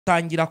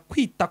tangira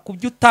kwita ku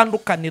byo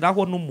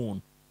utandukaniraho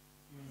n'umuntu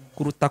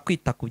kuruta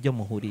kwita ku byo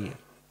muhuriye.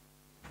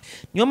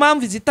 Niyo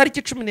mpamvu izi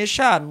tariki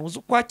 15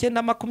 z'ukwa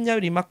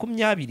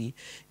 2020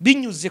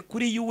 binyuze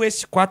kuri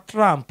US kwa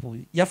Trump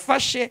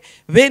yafashe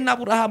bene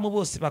Aburahamu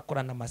bose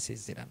bakorana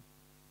amasezerano.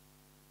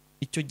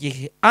 Icyo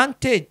gihe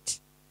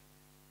antete,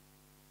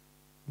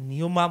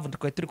 niyo mpamvu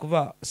twari turi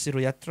kuvuga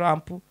siro ya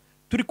Trump,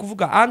 turi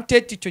kuvuga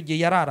antete icyo gihe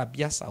yari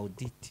Arabia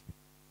Saudite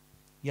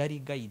yari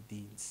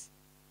guidance.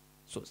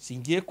 So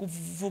singiye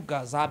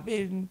kuvuga za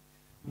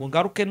ngo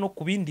ngaruke no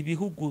ku bindi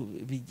bihugu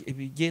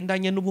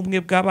bigendanye n'ubumwe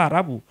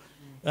bw'Abarabu,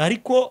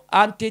 ariko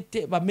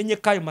antete bamenye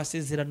ko ayo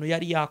masezerano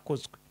yari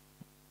yakozwe.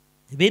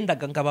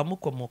 Bendaga ngo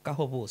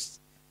abamukomokaho bose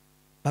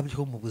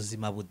babiho mu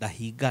buzima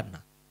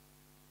budahigana,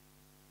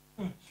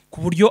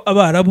 ku buryo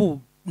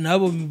Abarabu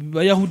nabo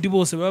Bayahudi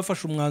bose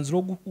bafashe umwanzuro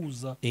wo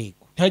guhuza,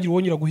 ntihagire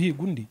wongera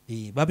guhiga undi,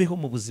 babeho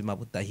mu buzima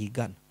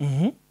budahigana.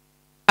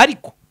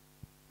 Ariko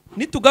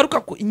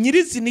nitugaruka ko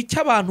nyirizina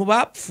cy'abantu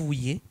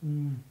bapfuye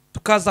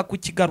tukaza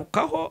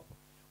kukigarukaho,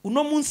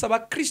 uno munsi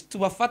abakristo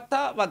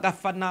bafata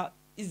bagafana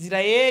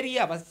Israeli,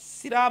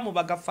 abasilamu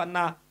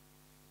bagafana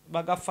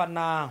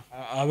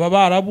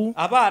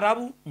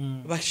Abarabu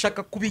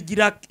bashaka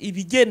kubigira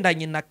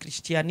ibigendanye na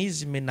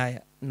Christianism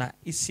na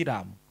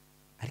Islam,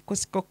 ariko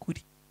siko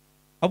kuri.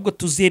 Ahubwo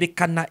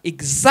tuzerekana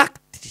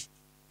exactly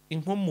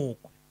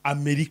inkomoko.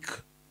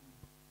 Amerika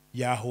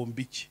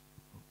yahomba iki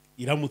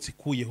iramutse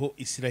ikuyeho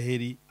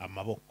Israeli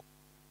amaboko?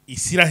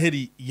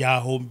 Israeli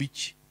yahomba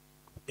iki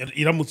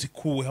iramutse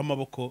ikuweho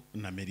amaboko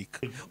na Amerika?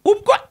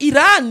 Ubwo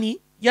Irani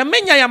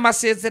yamenya aya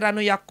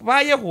masezerano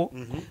yakubayeho,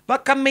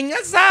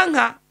 bakamenya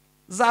zanka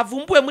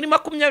zavumbuwe muri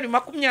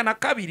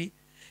 2022,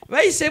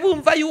 bahise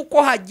bumva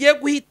yuko hagiye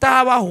guhita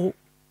habaho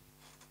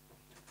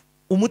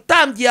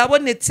umutambyi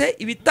yabonetse,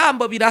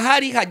 ibitambo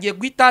birahari, hagiye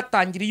guhita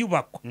hatangira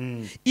iyubakwa.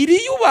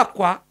 Iri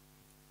yubakwa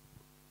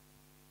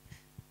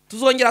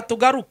tuzongera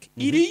tugaruke,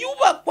 iri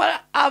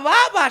yubakwa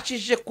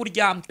ababashije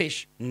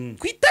kuryampesha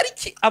ku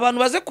itariki, abantu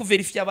baze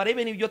kuverifya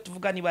barebe n'ibyo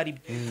tuvuga niba ari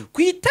byo.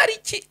 Ku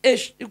itariki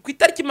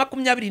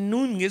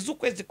 21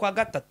 z'ukwezi kwa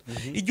gatatu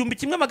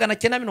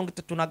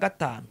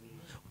 1935,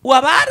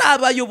 wabari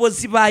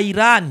abayobozi ba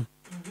Irani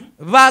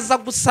baza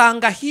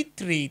gusanga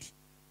Hitler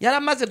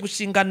yaramaze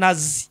gushinga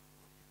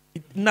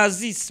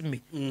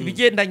nazisme,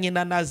 ibigendanye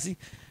na nazi.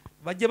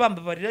 Bajye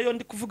bambabarira yo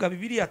ndi kuvuga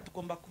Bibiliya,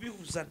 tugomba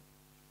kubihuzana.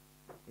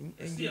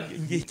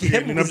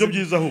 Nabyo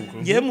byiza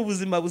ahubwo ngiye mu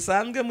buzima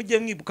busanzwe mujye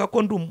mwibuka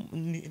ko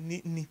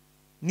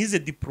nize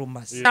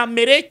diplomasi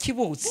Amerika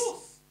bose.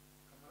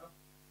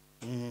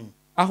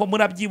 Aho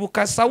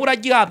murabyibuka Sawuli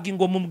agihabwa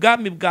ingoma mu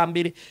bwami bwa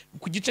mbere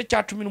ku gice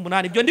cya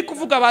 18. Ibyo ndi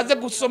kuvuga baze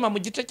gusoma mu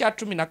gice cya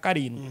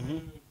 17.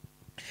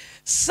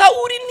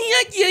 Sawuli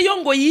ntiyagiyeyo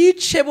ngo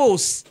yice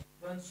bose,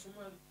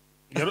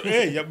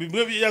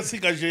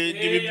 yasigaje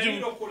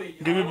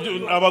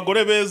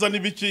abagore beza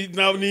n'ibiki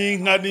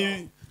n'inka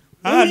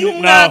uyu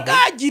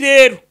mwagagi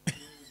rero.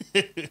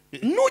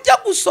 Nujya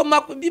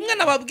gusoma bimwe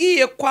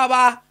nababwiye kwa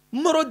ba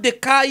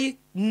Morodekayi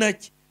na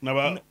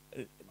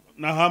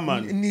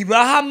Hamani, ni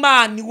ba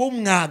Hamani wo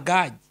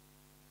mwagagi.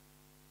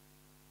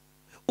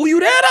 Uyu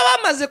rero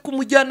bamaze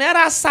kumujyana yari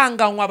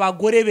asanganywa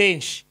abagore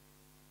benshi.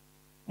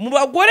 Mu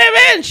bagore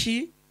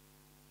benshi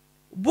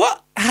bo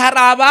hari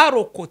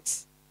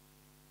abarokotse.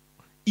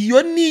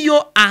 Iyo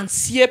niyo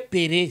ancien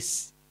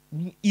Perez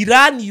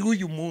Irani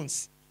y'uyu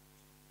munsi.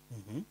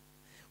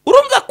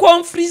 Urumva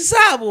konflikt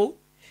zabo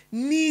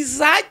ni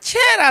za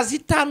kera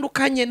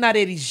zitandukanye na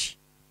religion.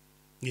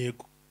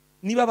 Yego,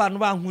 niba abantu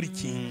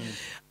bankurikiye,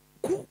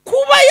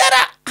 kuba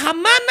yara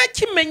Hamana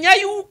kimenya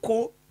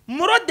yuko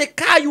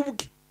Morodekayi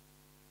ubwe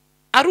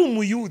ari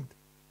umuyuda,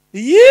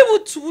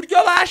 yibutse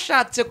uburyo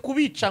bashatse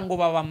kubica ngo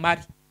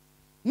babamare.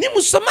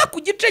 Nimusoma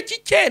ku gice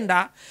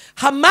cy'9,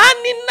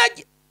 Hamani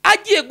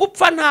agiye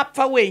gupfa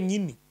ntapfa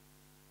wenyine.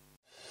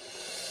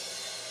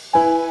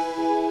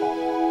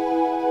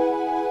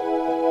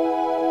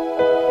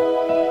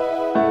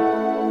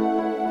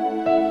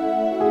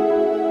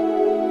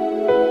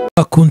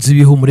 Akunze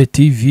Ihumure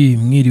TV,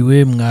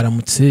 mwiriwe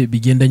mwaramutse,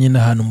 bigendanye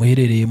n'ahantu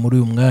muherereye muri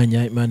uyu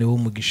mwanya. Imana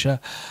y'umugisha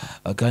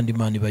kandi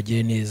Imana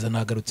ibagire neza.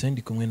 Nagarutse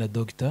ndi kumwe na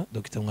Dr.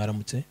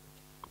 Mwaramutse.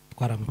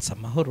 Twaramutse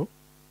amahoro.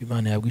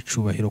 Imana yabwe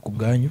icubahiro ku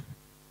bwanyu,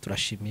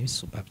 turashimira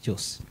ibisuba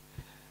byose.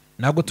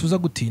 Ntabwo tuza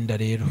gutinda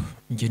rero,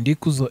 nge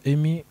ndikuzo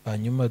Emi,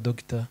 hanyuma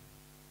Dr.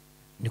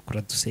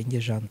 Nikura dusenge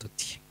Jean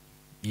Doti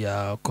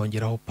ya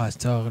kongeraho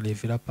pasteur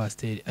Revera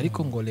pasteur,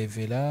 ariko ngo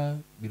Revera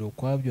biro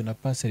kwabyo na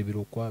pasteur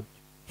biro kwabyo.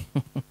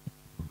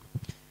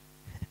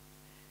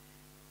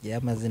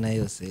 Amazina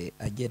yose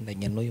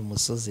agendanye n'uyu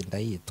musozi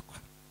ndayitwa.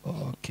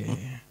 Okay.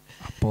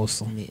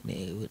 Apostle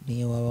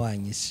niyo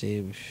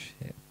wabanyishe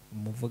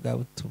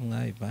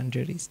umuvugabutumwa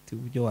evangelist,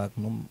 ubyo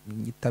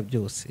wanyita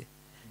byose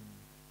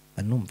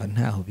banumva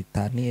ntaho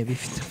bitaniye,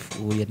 bifite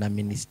uye na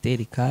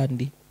ministeri,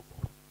 kandi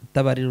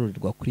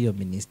utabarirurirwa kuri iyo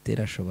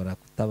ministeri ashobora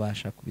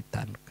kutabasha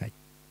kubitandukanya.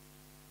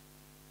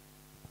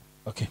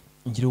 Okay,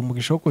 ngira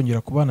umugisha wo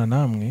kongera kubana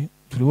namwe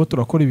turiho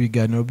turakora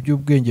ibiganiro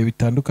by'ubwenge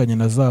bitandukanye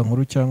na za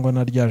nkuru cyangwa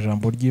na rya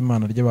jambo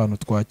ry'Imana ry'abantu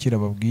twakira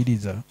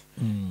babwiriza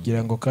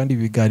kugira ngo kandi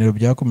ibiganiro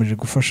byakomeje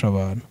gufasha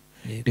abantu.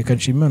 Reka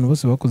nshimire abantu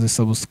bose bakoze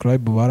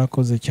subscribe,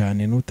 barakoze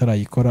cyane,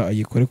 n'utarayikora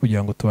ayikore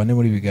kugira ngo tubane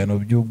muri ibiganiro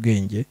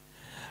by'ubwenge,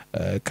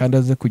 kandi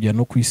aze kujya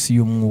no ku isi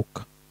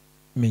y'umwuka.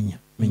 Menya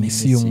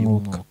isi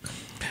y'umwuka.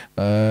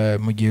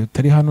 Mu gihe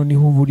utari hano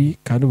niho buri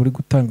kandi buri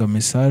gutanga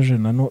message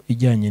nano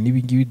ijyanye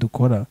n'ibingibi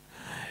dukora.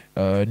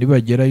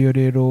 Nibagerayo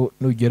rero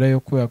nugerayo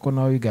kubera ko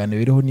nawe biganiro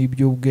biriho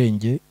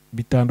n'iby'ubwenge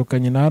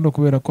bitandukanye na hano,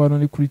 kubera ko hano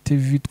ni kuri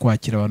TV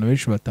twakira abantu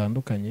benshi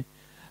batandukanye,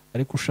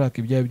 ariko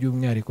ushaka ibyaha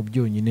by'umwihariko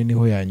byonyine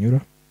niho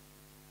yanyura.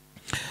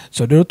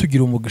 So rero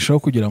tugira umugisha wo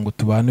kugira ngo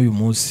tubane uyu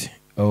munsi.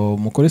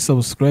 Mukore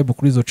subscribe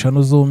kuri izo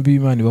channel zombi,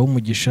 Imana ibahe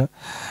umugisha,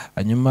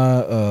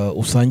 hanyuma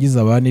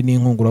usangiza abandi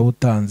n'inkungura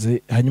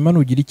butanze, hanyuma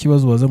nugira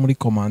ikibazo waza muri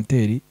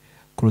commentaire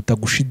kuruta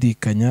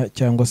gushidikanya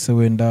cyangwa se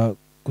wenda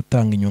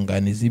gutanga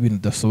inyunganizi y'ibintu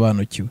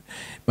udasobanukiwe.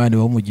 Imana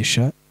ibahe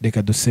umugisha.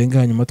 Reka dusenge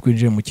hanyuma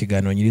twinjire mu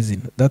kiganiro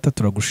nyirizina. Data,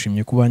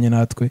 turagushimye kubanye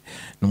natwe,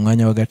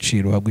 n'umwanya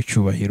w'agaciro habwa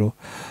icyubahiro.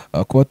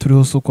 Kuba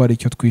turiho si uko hari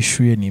icyo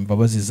twishyuye, ni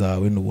imbabazi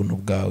zawe n'ubuntu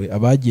bwawe.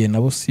 Abagiye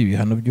nabo si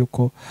ibihano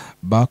by'uko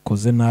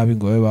bakoze nabi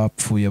ngo babe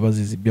bapfuye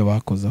bazize ibyo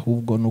bakoze,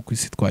 ahubwo n'uko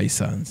isi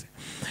twayisanze.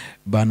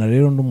 Bana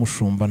rero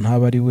n'umushumba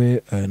ntaba ari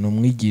we, ni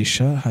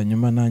umwigisha,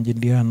 hanyuma nanjye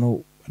ndi hano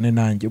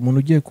nanjye umuntu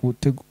ugiye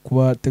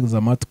kuba atega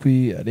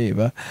amatwi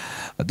areba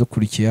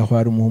adukurikiye aho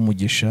ari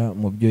umugisha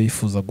mu byo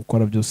yifuza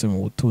gukora byose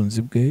mu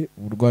butunzi bwe.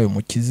 Uburwayi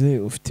umukize,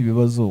 ufite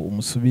ibibazo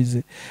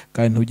umusubize,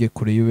 kandi ntujye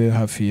kure yube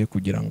hafi ye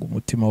kugira ngo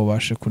umutima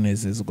ubashe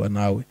kunezezwa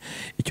nawe.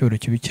 Icyoro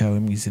kibi cyawe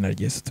mu izina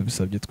rya Yesu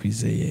tubisabye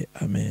twizeye,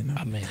 amen.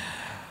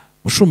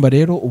 Mushumba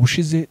rero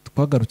ubushize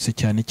twagarutse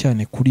cyane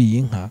cyane kuri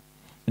iyi nka.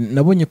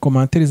 Nabonye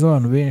commentaire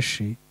z'abantu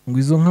benshi ngo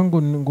izo nka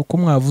ngo ko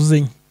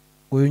mwavuze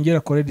ngo yongera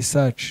kore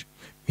research.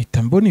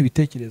 Mpita mbona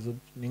ibitekerezo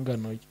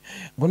n'ingano ye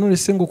ngo none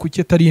se ngo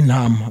kuki atari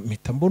intama.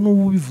 Mpita mbona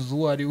ubu bivuze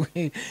uwo ari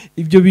we.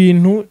 Ibyo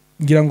bintu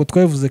ngira ngo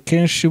twavuze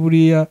kenshi,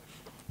 buriya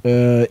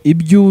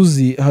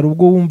ibyuzi hari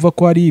ubwo wumva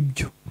ko ari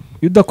ibyo.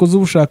 Iyo udakoze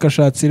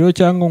ubushakashatsi rero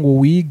cyangwa ngo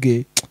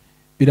wige,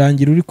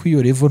 birangira uri kuri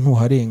iyo level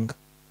ntuharenga,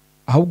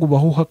 ahubwo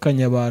ubaho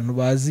uhakanya abantu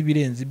bazi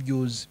ibirenze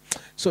ibyuzi.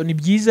 So ni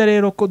byiza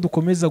rero ko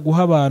dukomeza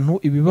guha abantu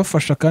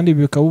ibibafasha kandi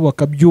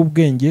bikabubaka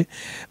by'ubwenge.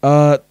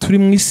 Turi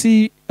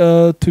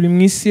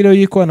mu isi rero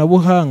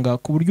y'ikoranabuhanga,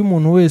 ku buryo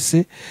umuntu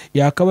wese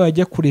yakaba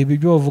yajya kureba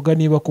ibyo bavuga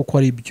niba koko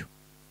ari byo.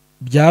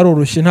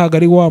 Byaroroshye, ntago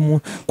ari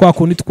kwa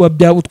kundi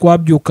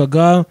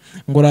twabyukaga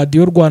ngo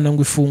Radio Rwanda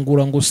ngo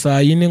ifungura ngo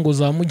saa 4 ngo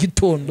za mu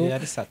gitondo,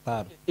 yari saa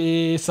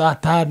 5 saa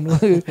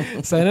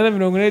 5 saa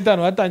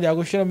 4:45 batangiye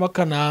gushiramo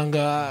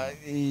akananga.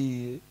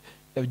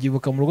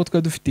 Yabyibuka mu rugo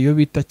twari dufite iyo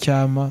bita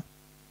cyama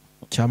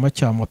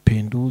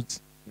penduzi,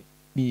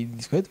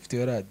 twari dufite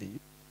iyo radio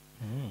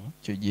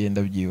icyo gihe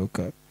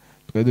ndabyibuka.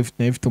 Twari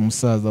dufite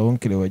umusaza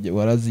wonkere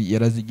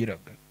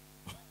yarazigiraga.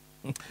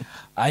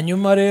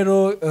 Hanyuma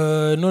rero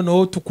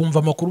noneho tukumva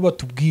amakuru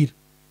batubwira,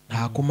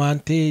 nta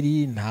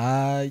komanteri,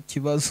 nta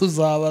kibazo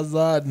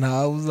uzabaza,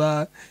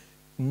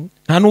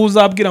 nta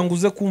n'uzabwira ngo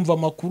uze kumva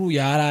amakuru,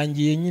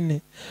 yarangiye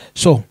nyine.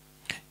 So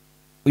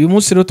uyu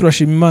munsi rero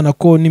turashima Imana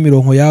ko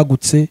n'imirongo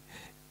yagutse,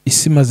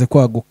 isi maze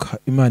kwaguka.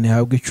 Imana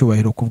ihabwe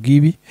icyubahiro ku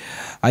bw'ibi.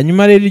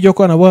 Hanyuma rero iryo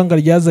koranabuhanga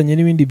ryazanye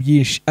n'ibindi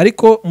byinshi,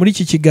 ariko muri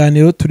iki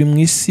kiganiro turi mu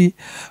isi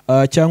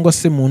cyangwa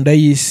se mu nda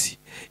y'isi.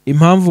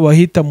 Impamvu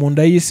bahita mu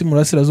nda y'isi,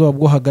 murasirazuba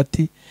bwo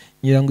hagati,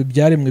 ngira ngo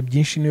ibyaremwe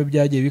byinshi niyo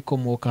byagiye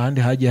bikomoka, ahandi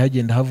hagiye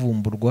hagenda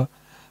havumburwa,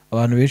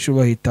 abantu benshi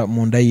bahita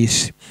mu nda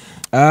y'isi.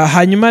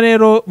 Hanyuma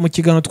rero mu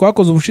kiganiro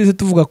twakoze ubushize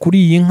tuvuga kuri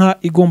iyi nka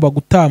igomba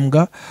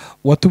gutambwa,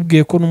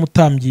 watubwiye ko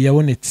n'umutambyi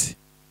yabonetse.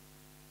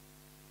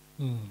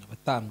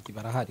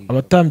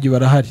 Abatambyi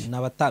barahari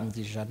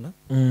n'abatambyi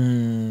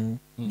 100.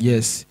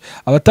 Yes,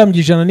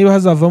 abatambyi 100 niba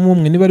hazavamo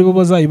umwe, niba ari bo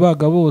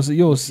bazayibaga bose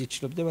yose.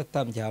 Icyiciro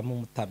by'abatambyi hamwe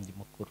umutambyi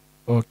mukuru.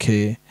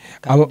 Okay.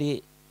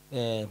 Kandi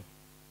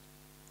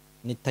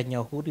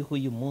Netanyahu uriho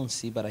uyu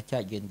munsi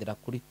baracyagendera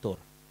kuri Tora.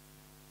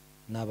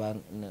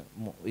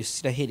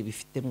 Israel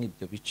bifite mu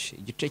ibyo bice.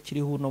 Igice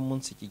kiriho uno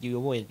munsi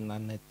kigiyoboye na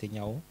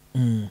Netanyahu,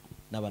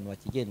 n'abantu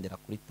bakigendera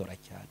kuri Tora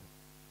cyane.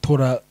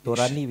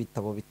 Tora ni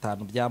ibitabo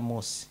 5 bya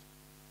Mose,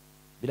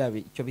 birabe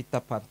icyo bita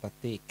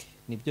Pentateuch,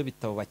 nibyo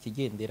bitabo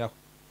bakigenderaho.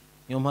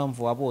 Niyo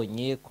mpamvu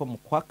wabonye ko mu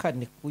kwa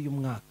 4 k'uyu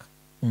mwaka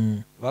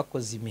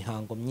bakoze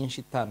imihango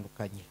myinshi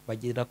itandukanye,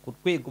 bagera ku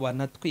rwego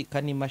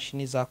banatwika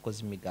n'imashini zakoze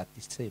imigati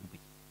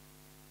isembuye.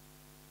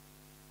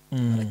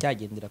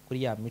 Baracyagendera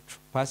kuri ya mico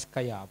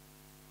Pasika yabo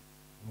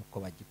nuko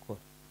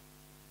bagikora,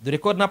 dore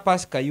ko na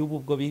Pasika y'ubu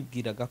ubwo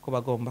bibwiraga ko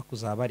bagomba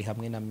kuzaba ari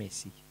hamwe na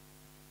Mesiya.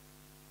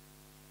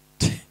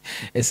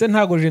 Ese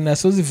ntago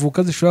generation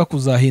zivuka zishobora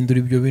kuzahindura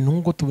ibyo bintu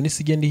nk'uko tubona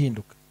isi igenda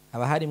ihinduka?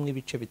 Haba harimo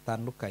ibice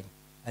bitandukanye,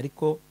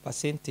 ariko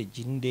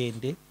percentage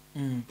ndende.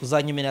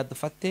 Uzanyemerera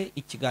dufate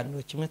ikiganiro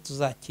kimwe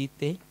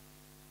tuzakite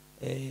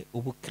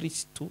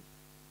ubukristu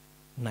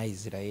na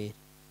Israel.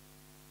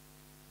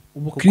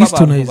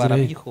 Ubukristu na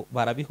Israel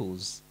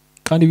barabihuza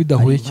kandi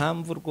bidahuye.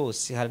 Impamvu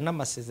rwose hari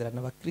n'amasezerano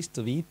abakristo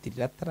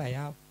biyitirira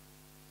atarayabo.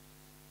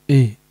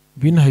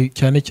 binaha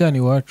cyane cyane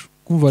iwacu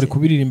kumva bari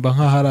kubiririmba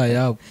nk'aho ari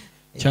ayabo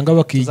cyangwa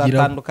bakigira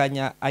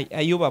tuzatandukanya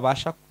ayo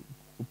babasha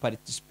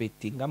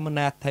guparticipatingamo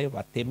n'atayo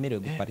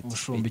batemerewe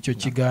guparticipating. Icyo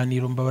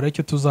kiganiro mbabara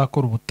icyo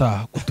tuzakora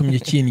ubutaha kutumye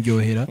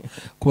kindyohera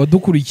kuba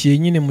dukurikiye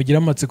nyine mugira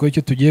amatsiko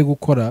y'icyo tugiye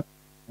gukora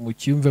mu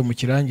cyumve mu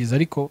kirangiza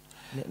ariko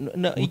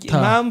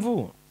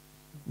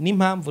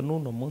impamvu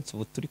n'uno munsi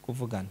ubu turi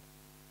kuvugana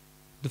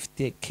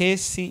dufite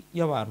kesi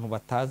y'abantu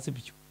batazi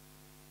ibyo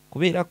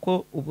kubera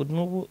ko ubu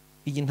n'ubu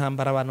iyi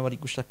ntambara abantu bari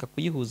gushaka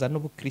kuyihuza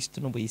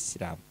n'ubukristo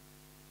n'ubuyisilamu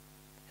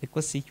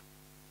ariko siyo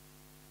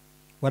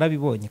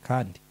warabibonye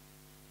kandi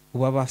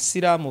ubu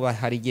abasilamu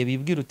hari igihe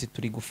bibwira uti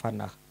turi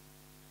gufana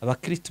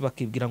abakristo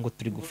bakibwira ngo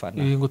turi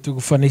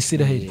gufana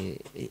Isiraheli.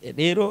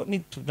 Rero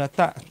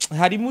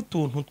harimo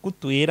utuntu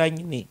tw'utuyera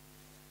nyine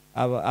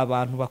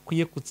abantu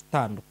bakwiye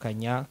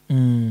kutandukanya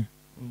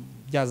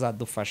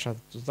byazadufasha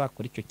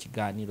tuzakora icyo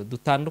kiganiro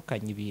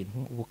dutandukanye ibintu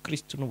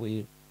ubukristo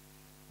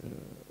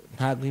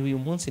ntabwo uyu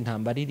munsi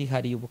intambara iri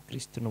hari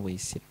y'ubukristo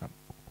n'ubuyisilamu.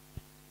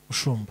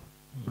 Ushumba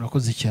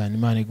urakoze cyane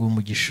Imana iguhe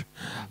umugisha.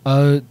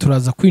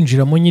 Turaza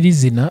kwinjiramo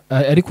nyirizina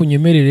ariko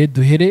unyemerere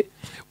duhere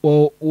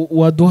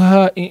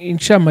waduha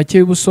incamake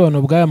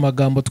y'ubusobanuro bw'aya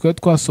magambo twari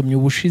twasomye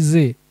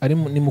ubushize ari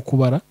ni mu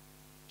kubara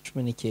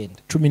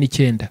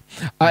 19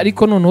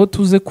 ariko noneho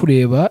tuze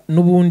kureba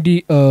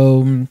n'ubundi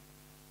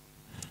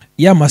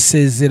ya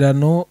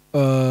masezerano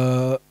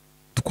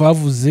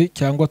twavuze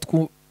cyangwa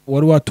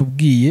wari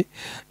watubwiye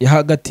ya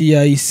hagati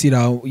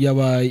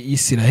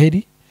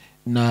y'Abayisiraheli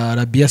na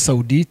Arabia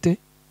Saudite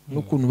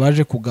n'ukuntu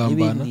baje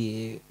kugambana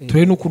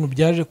turebe n'ukuntu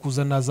byaje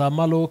kuzana za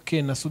Maroc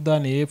na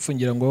Sudani y'Epfo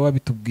ngira ngo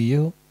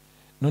babitubwiyeho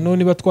noneho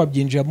niba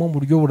twabyinjiramo mu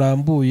buryo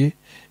burambuye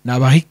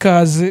nabaha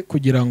ikaze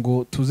kugira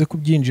ngo tuze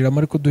kubyinjiramo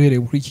ariko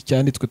duhereye kuri iki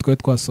cyanditswe twari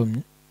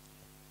twasomye.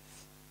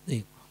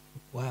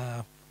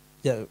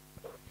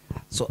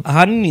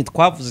 Ahanini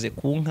twavuze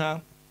ku nka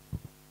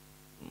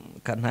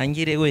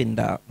kantangire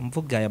wenda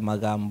mvuga aya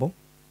magambo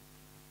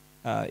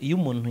iyo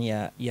umuntu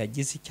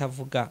yagize icyo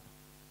avuga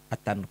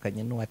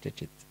atandukanye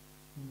n'uwacecetse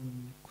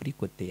kuri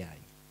kote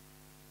yanyu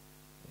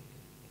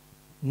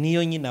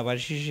niyo nyine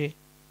abajije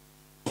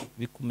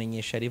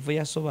bikumenyesha revo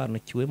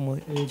yasobanukiwemo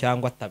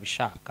cyangwa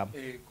atabishakamo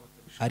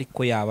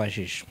ariko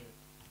yabajije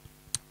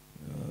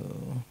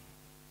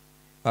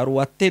hari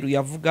uwateruye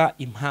avuga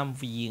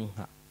impamvu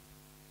y'inka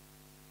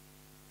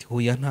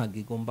huya ntabwo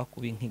igomba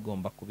kuba inka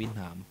igomba kuba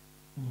intama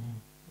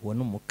uwo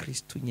ni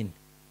umukristo nyine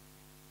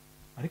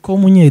ariko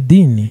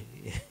w'umunyedini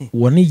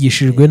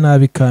wanigishijwe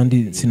nabi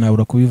kandi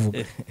sinabura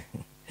kubivuga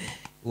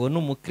uwo ni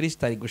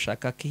umukristo ari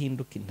gushaka ko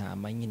ihinduka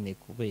intama nyine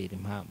kubera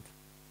impamvu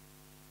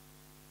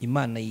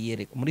Imana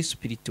yiyereka muri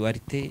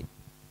spiritualite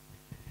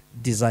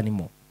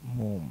dizanimo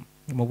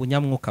mu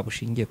bunyamwuka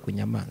bushingiye ku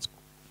nyamaswa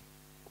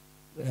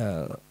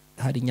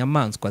hari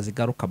inyamaswa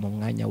zigaruka mu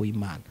mwanya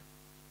w'Imana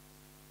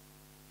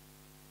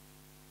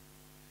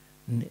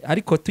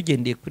ariko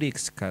tugendeye kuri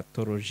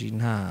eschatology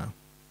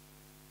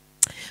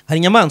hari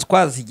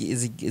inyamaswa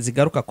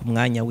zigaruka ku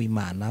mwanya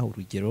w'Imana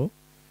urugero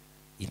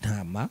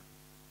intama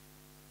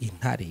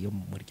intare yo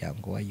mu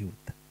muryango wa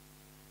Yuda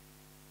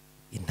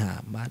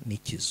intama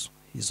n'ikizu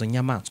izo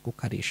nyamaswa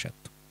uko ari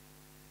eshatu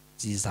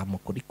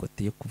zizamuka kuri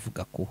kote yo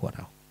kuvuga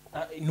kuhoraho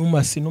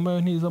inuma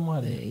yo ntizamo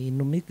hari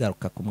inuma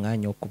igaruka ku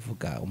mwanya wo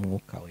kuvuga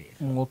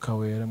umwuka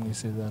wera mu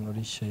isezerano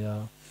rishya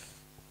yawe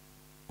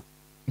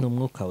ni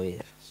umwuka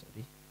wera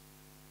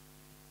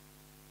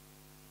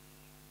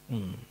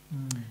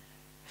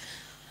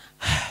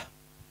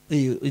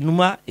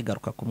inuma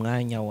igaruka ku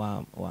mwanya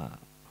wa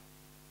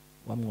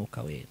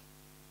mwuka wera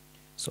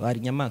hari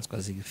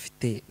inyamaswa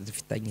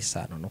zifitanye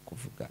isano no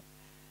kuvuga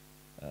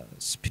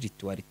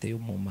spiritualite yo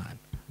mu Mana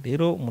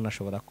rero umuntu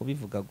ashobora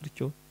kubivuga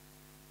gutyo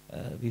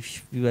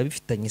biba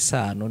bifitanye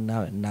isano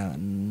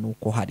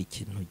nuko hari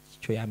ikintu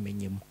cyo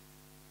yamenyemo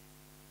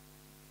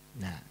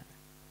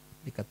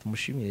reka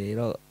tumushimire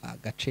rero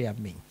agace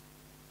yamenye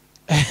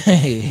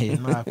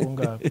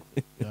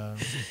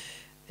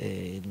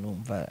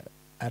numva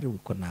ari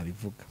uko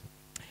nabivuga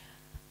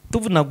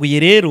tuvunaguye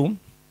rero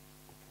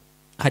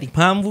hari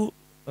impamvu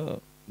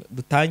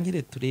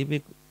dutangire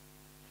turebe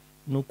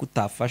nuko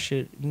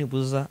utafashe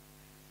nibuza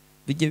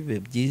bijye bibe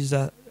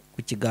byiza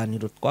ku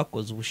kiganiro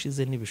twakoze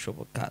ubushize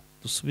nibishoboka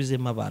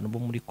dusubizemo abantu bo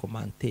muri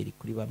komanteri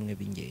kuri bamwe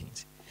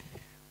b'ingenzi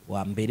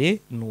wa mbere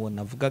nuwo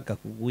navugaga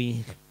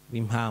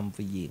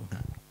w'impamvu y'inka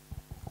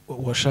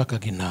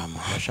washakaga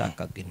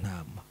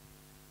intama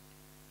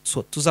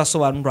so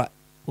tuzasobanura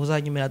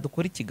uzanyemera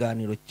dukora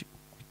ikiganiro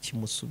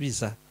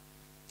kimusubiza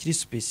kiri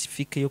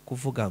specifique yo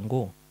kuvuga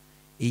ngo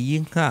iyi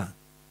nka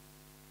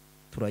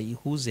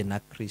turayihuze na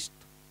Kristo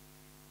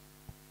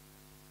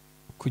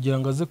kugira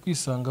ngo aze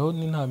kwisangaho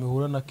n'intama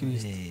ihura na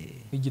Kristo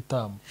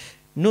n'igitambo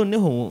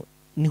noneho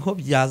niho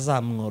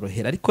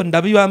byazamworohera ariko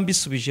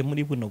ndabibambisubije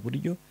muri buno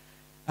buryo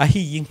aho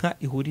iyi nka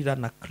ihurira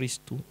na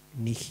Kristo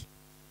nihi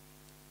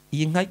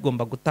iyi nka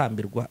igomba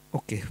gutambirwa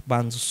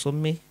banza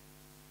usome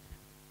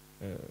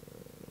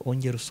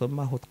ongera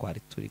usome aho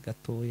twari turi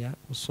gatoya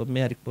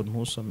usome ariko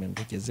ntusome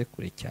ngo ugeze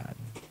kure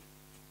cyane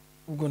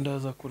ubwo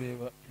ndaza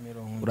kureba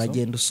imirongo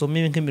uragenda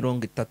usome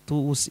nk'imirongo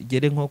 3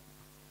 usigere nko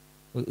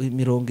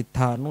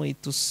 50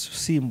 ihita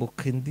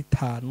usimbuka indi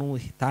 5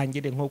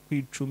 itangire nko ku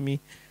 10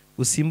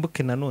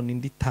 usimbuke nanone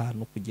indi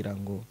 5 kugira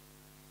ngo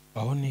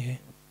aho ni he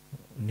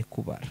ni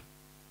kubara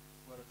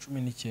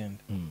 19.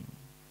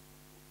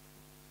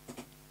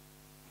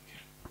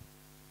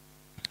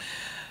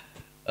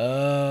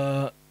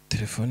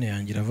 Telefone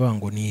yanjye iravuga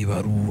ngo ni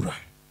ibarura.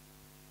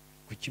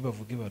 Kuki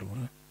bavuga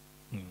ibarura?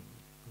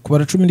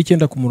 Kubara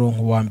 19 ku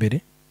murongo wa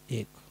mbere.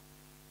 Yego.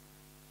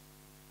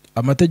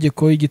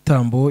 Amategeko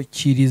y'igitambo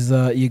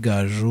cyiriza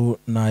y'igaju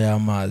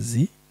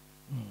n'ay'amazi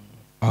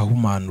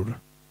ahumanura.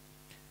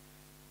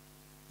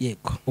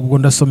 Yego. Ubwo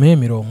ndasomeye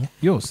mirongo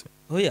yose.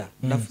 Oya,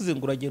 ndavuze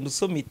ngo uragenda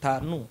usoma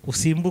 5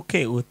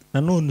 usimbuke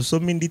nanone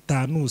usoma indi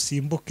 5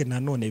 usimbuke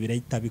nanone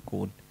birahita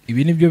bikunda.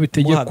 Ibi nibyo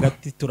bitegekwa.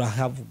 Hagati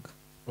turahavuga.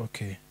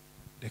 Okay.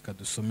 Reka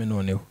dusome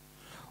noneho.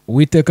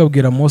 Uwiteka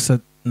abwira Mose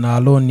na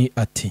Aroni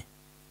ati: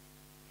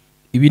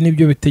 Ibi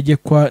nibyo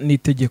bitegekwa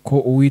n'itegeko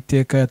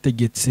Uwiteka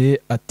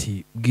yategetse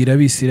ati: Bwira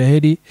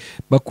Abisiraheli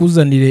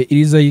bakuzanire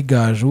iriza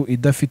y'igaju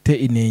idafite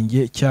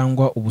inenge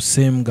cyangwa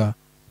ubusembwa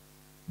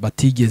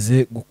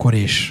batigeze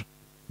gukoresha.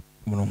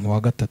 Umurongo wa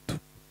 3.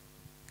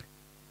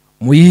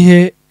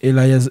 Muyihe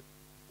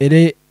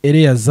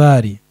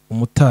Eleyazari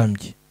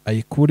umutambyi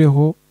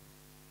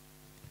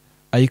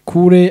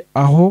ayikure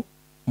aho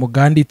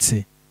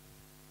muganditse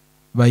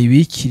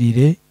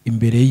bayibikirire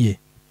imbere ye.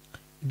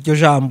 Iryo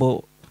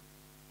jambo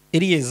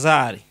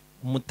Eleyazari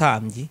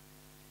umutambyi,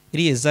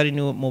 Eleyazari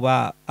ni mu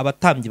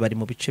abatambyi bari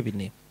mu bice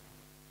 4.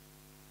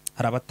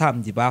 Hari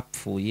abatambyi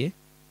bapfuye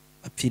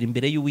bapfira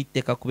imbere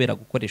y'Uwiteka kubera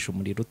gukoresha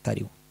umuriro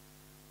utariho.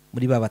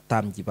 Muri ba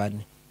batambyi 4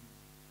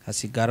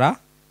 hasigara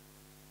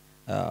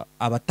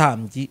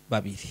abatambyi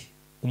 2.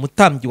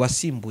 Umutambyi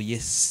wasimbuye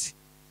se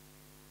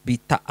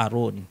bita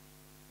Aroni.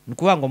 Ni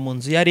kuvuga ngo mu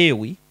nzu ya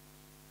Lewi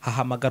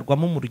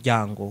hahamagarwamo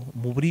umuryango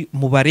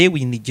mu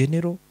Balewi ni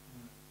genero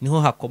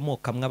niho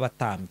hakomokamwe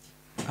abatambyi.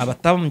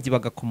 Abatambyi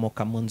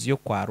bagakomoka mu nzu yo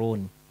kwa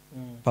Aroni.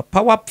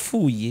 Papa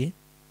wapfuye,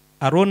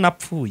 Aroni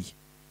apfuye,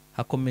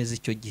 hakomeza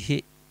icyo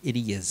gihe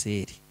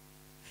Eleyazari.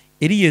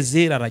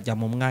 Eleyazari arajya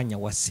mu mwanya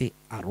wa se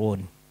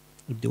Aroni.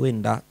 Ibyo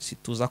wenda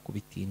situza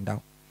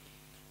kubitindaho.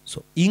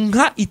 So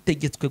inka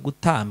itegetswe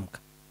gutambwa.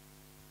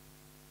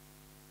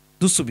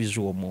 Dusubije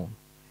uwo muntu.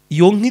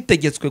 Iyo nka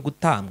itegetswe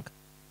gutambwa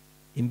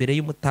imbere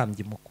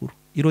y'umutambyi mukuru.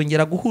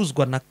 Irongera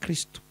guhuzwa na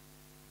Kristo.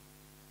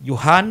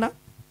 Yohana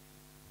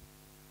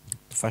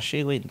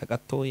dufashe wenda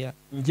gatoya.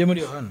 Njye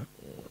muri Yohana.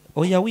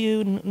 Oya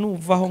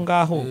nuvaho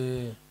ngaho.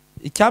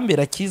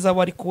 Icyambera cyiza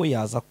wari ko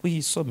yaza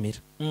kuhisomera.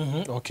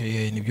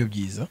 Okay, nibyo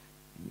byiza.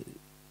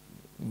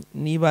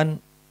 Niba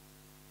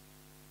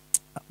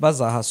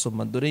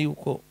bazahasoma dore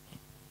yuko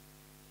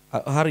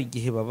hari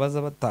igihe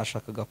babaza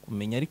batashakaga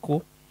kumenya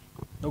ariko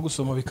no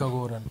gusoma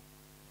bikagorana.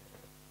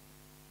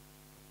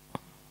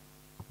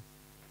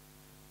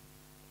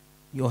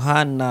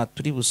 Yohana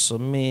turi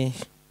busome,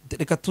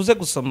 reka tuze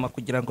gusoma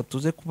kugira ngo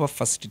tuze kuba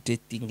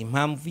facilitating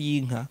impamvu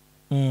y'inka.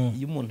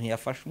 Iyo umuntu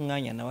yafashe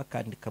umwanya nawe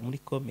akandika muri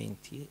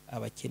comment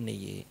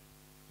abakeneye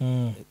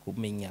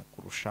kumenya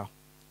kurushaho.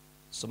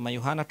 Soma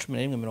Yohana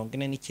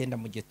 11:49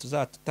 mu gihe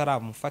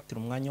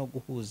tutaramufatira umwanya wo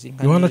guhuza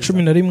inka. Yohana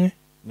 11:49.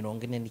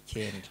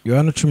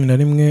 Yohana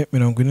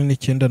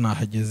 11:49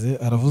 nahageze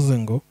aravuze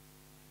ngo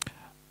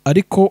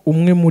ariko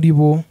umwe muri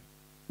bo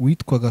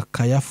witwaga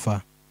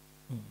Kayafa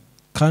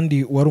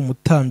kandi wari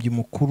umutambyi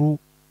mukuru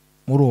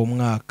muri uwo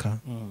mwaka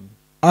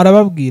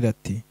arababwira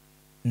ati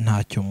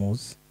ntacyo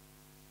muzi.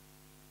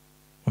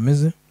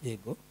 Ameze?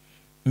 Yego.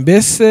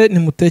 Mbese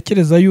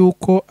nimutekereza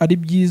yuko ari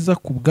byiza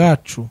ku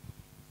bwacu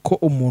ko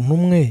umuntu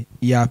umwe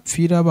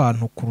yapfira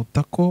abantu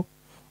kuruta ko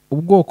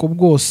ubwoko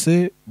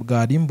bwose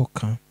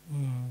bwarimbuka?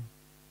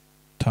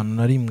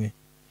 5:1.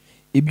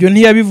 Ibyo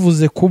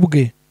ntiyabivuze ku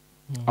bwe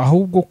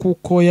ahubwo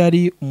kuko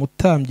yari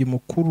umutambyi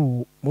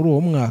mukuru muri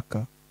uwo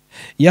mwaka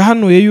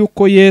yahanuye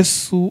yuko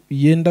Yesu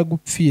yenda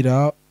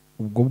gupfira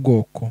ubwo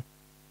bwoko.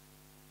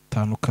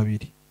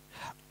 5:2.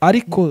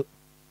 Ariko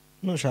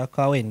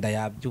nushaka wenda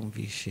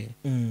yabyumvishe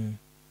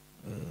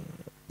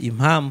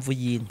impamvu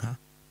y'inka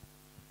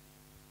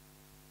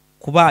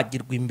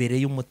kubagirwa imbere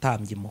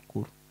y'umutambyi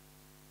mukuru,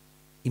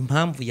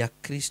 impamvu ya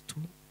Kristo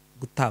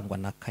gutangwa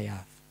na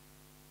Kayafa.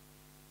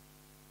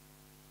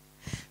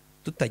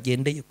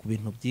 Tutagendeye ku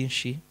bintu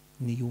byinshi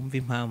niyumva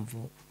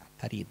impamvu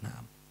atari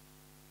intama.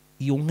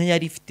 Iyo nka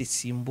yari ifite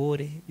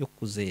simbole yo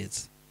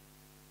kuzeza.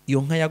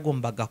 Iyo nka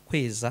yagombaga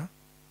kweza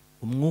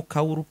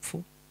umwuka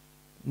w'urupfu.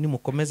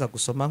 Nimukomeza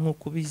gusoma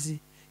nk'uko ubizi,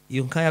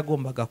 iyo nka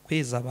yagombaga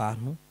kweza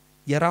abantu,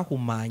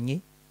 yarahumanye.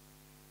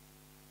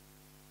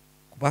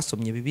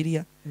 Kubasomye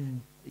Bibiliya,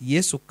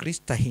 Yesu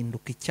Kristo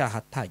ahinduka icyaha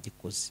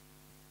atagikoze,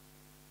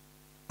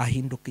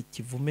 ahinduka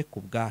ikivume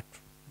ku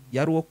bwacu.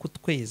 Yari uwo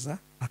kutweza,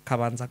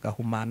 akabanza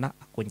agahumana,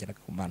 akongera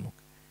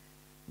agahumanuka.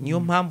 Niyo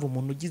mpamvu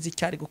umuntu ugize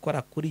icyo ari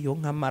gukora kuri iyo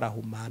nka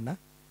marahumana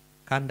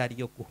kandi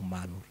ariyo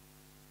guhumanura.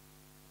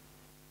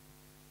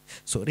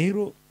 So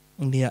rero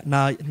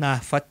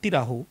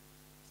nafatiraho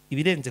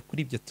ibirenze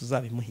kuri ibyo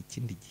tuzabimuha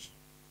ikindi gihe.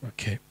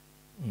 Okay.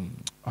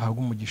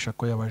 Ahabwa umugisha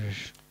ko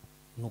yabajije.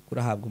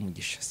 Nukuri ahabwa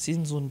umugisha.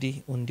 Sinzi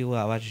undi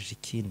wabajije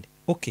ikindi.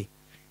 Okay.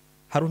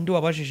 Hari undi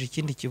wabajije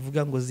ikindi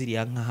kivuga ngo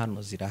ziriya nka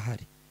hano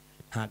zirahari.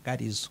 Ntago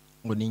arizo.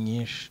 Ngo ni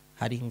nyinshi.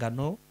 Hari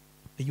ingano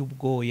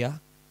y'ubwoya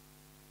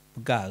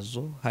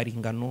bwazo, hari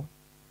ingano.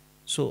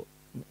 So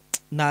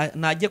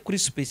najye kuri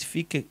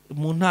specifique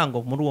mu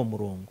ntango muri uwo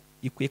murongo.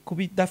 Ikwiye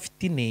kuba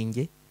idafite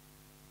inenge.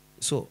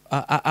 So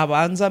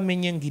abanza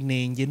amenye ngo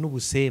inenge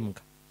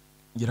n'ubusembwa.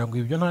 Ngira ngo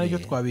ibyo nta n'ibyo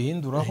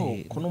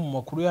twabihinduraho ko no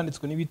mu makuru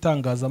yanditswe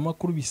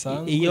n'ibitangazamakuru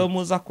bisanzwe. Iyo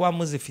muza kuba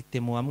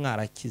muzifite mu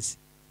mwarakize.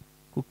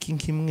 Kuko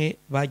inkimwe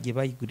bagiye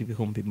bayigura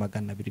ibihumbi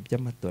 200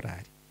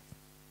 by'amadolari.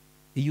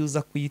 Iyo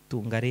uza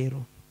kuyitunga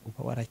rero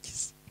uba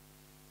warakize.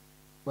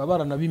 Baba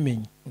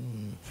baranabimenye.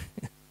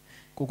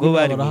 Kuko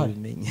bari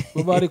kubimenye.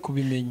 Bari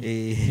kubimenye.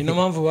 Niyo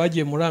mpamvu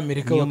bagiye muri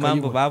Amerika bakayibona. Niyo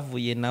mpamvu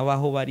bavuye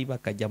nabaho bari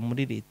bakajya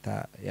muri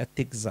leta ya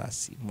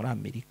Texas muri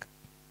Amerika.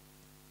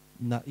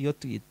 Iyo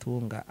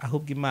tuyitunga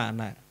ahubwo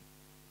Imana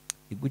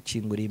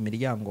igukinguriye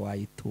imiryango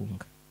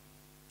wayitunga.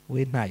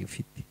 We ntayo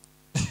ufite.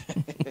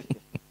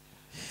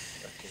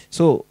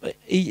 So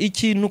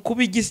ikintu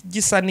kuba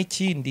gisa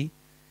n'ikindi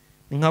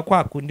nka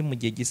kwa kundi mu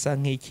gihe gisa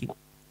nk'iki.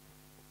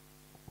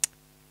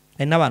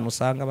 Hari n'abantu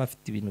usanga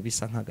bafite ibintu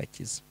bisa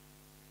nk'agakiza.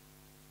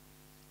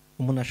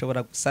 Umuntu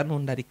ashobora gusa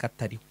n'undi ariko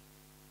atariwe.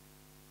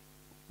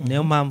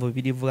 Niyo mpamvu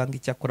birivuga ngo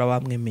icyakora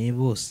bamwemeye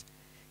bose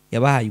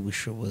yabahaye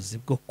ubushobozi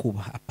bwo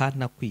kuba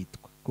apana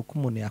kwitwa, kuko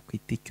umuntu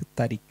yakwita icyo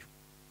utari cyo.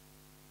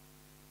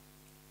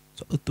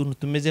 So utuntu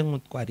tumeze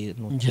nk'utwari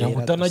no. Ngira ngo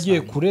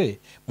utanagiye kure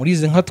muri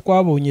izi nka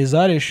twabonye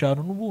zare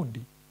 5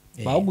 n'ubundi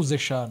baguze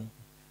 5.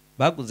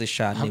 Baguze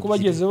 5. Hako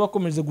bageze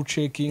bakomeze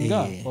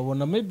gucekinga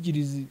babonamo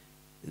 2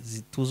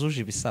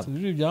 zituzuje ibisabwa.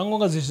 Tuzuje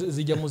ibyangombwa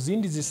zijya mu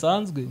zindi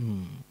zisanzwe.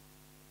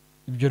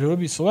 Ibyo rero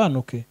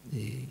bisobanuke.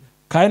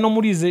 Kandi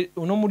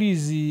no muri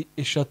izi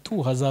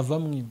 3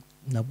 hazavamo imwe.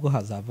 Nabwo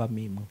hazavamo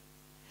imwe.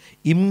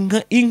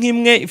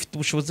 Imwe ifite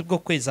ubushobozi bwo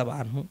kweza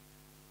abantu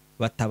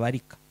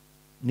batabarika.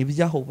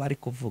 Nibyaho bari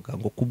kuvuga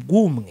ngo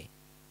kubwumwe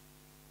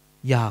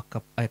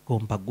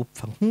yakagomba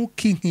gupfa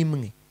nk'uko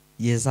inkimwe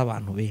yeza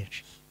abantu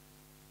benshi.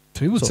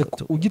 Tubibutse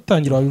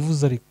ugitangira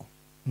wabivuze ariko.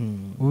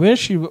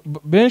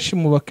 Benshi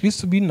mu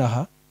bakristo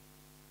binaha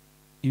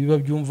ibi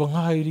babyumva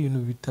nk'aho ari ibintu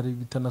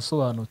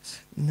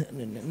bitanasobanutse.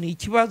 Ni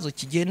ikibazo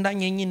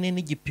kigendanye nyine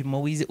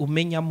n'igipimo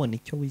umenyamo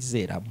nicyo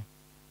wizeramo.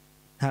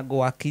 Ntago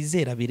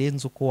wakwizera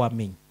birenze uko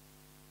wamenye.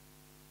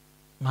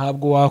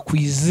 Ntabwo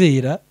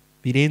wakwizera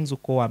birenze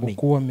uko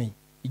wamenye.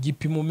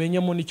 Igipimo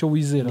umenyamo nicyo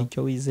wizera.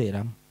 Nicyo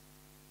wizeramo.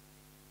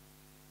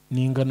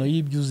 Ni ingano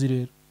y'ibyo uzi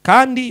rero.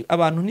 Kandi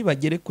abantu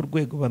nibagere ku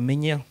rwego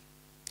bamenya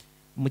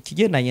mu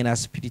kigendanye na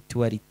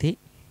spiritualite.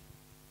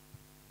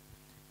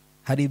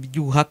 Hari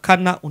ibyo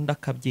uhakana undi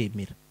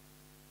akabyemera.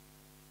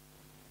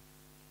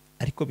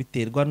 Ariko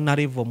biterwa na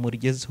level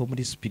murigezeho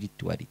muri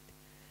spiritualite.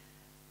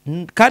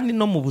 Kandi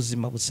no mu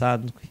buzima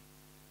busanzwe.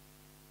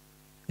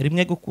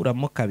 Rimwe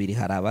gukuramo 2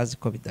 hari abazi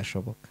ko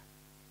bidashoboka.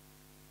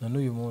 Na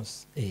n'uyu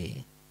munsi.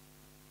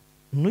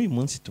 N'uyu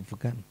munsi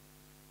tuvugana.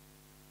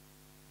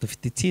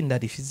 Dufite itsinda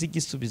rifize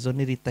igisubizo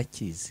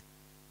n'iritakizi.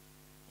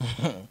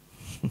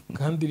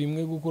 Kandi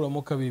rimwe gukuramo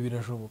 2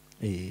 birashoboka.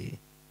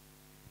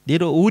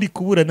 Rero uri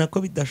kuburana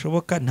ko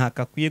bidashoboka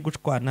ntakakwiye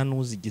gucwana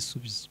n'uzi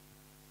igisubizo.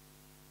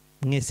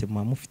 Mwese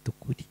muba mufite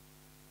ukuri.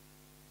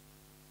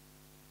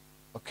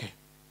 Okay.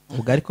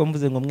 Ubwo ariko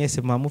mvuze ngo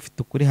mwese muba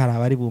mufite ukuri hari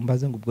abari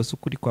bumbaze ngo ubwo se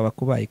ukuri kwaba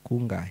kubaye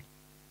kungahe.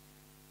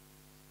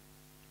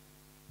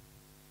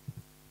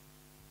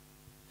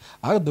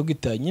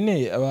 Dogita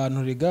nyine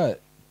abantu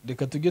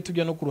reka tujye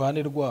tujya no ku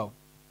ruhande rwabo.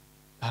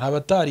 Hari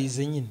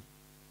abatarize nyine.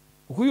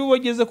 Uko iyo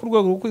bageze ku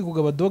rwego rwo kwiga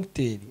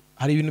abadogiteri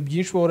hari ibintu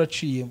byinshi baba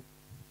waraciyemo.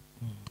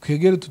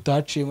 Twegere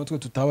tutaciyemo twe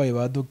tutabaye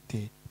ba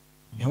dogiteri.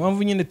 Niyo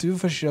mpamvu nyine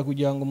tubifashishira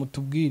kugira ngo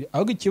mutubwire.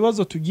 Ahubwo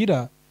ikibazo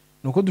tugira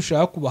nuko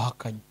dushaka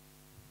kubahakanya.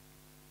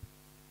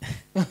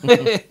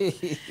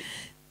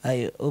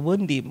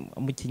 Ubundi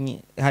mukinyi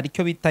hari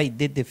icyo bita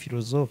idée de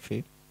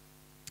philosophe.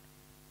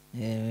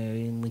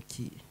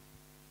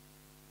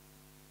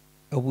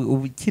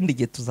 Ubu ikindi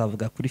gihe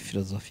tuzavuga kuri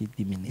philosophie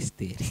du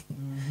ministère.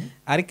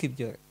 Ariko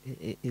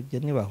ibyo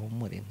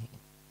nibahumure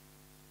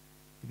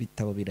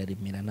ibitabo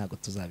biraremera ntago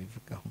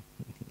tuzabivugaho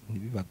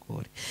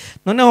ntibibagore.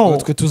 Noneho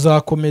twe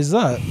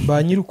tuzakomeza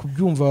ba nyiri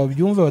kubyumva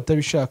babyumva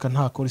batabishaka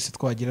nta korisi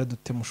twagira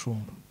dute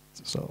mushumba.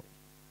 So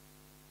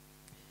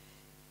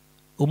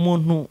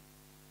umuntu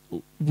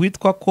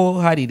witwa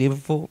ko hari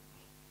level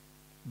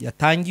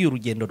yatangiye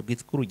urugendo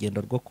rwitwa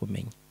urugendo rwo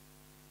kumenya.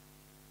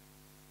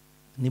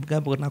 Nibwo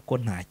abona ko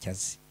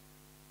ntacyazi.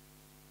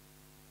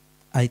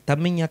 Ahita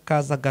amenya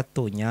kaza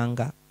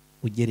gatonyanga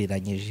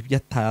ugereranyije ibyo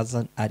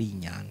ataza ari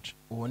inyanja.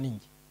 Uwo ni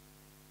nge.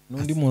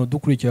 Nundi muntu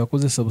dukurikiye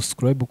yakoze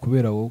subscribe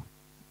kubera wowe.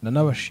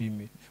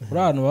 Nanabashimira. Uri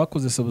ahantu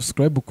bakoze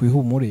subscribe ku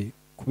Ihumure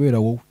kubera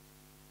wowe.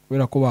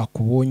 Kubera ko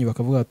bakubonye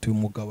bakavuga ati uyu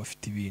mugabo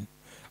afite ibintu.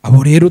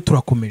 Abo rero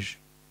turakomeje.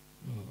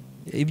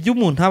 Ibyo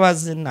umuntu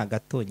abaze na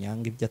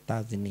gatonyanga ibyo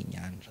atazi ni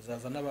inyanja.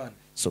 Azaza nabandi.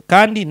 So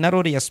kandi na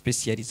role ya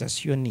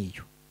specialisation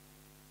niyo.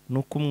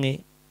 Nuko umwe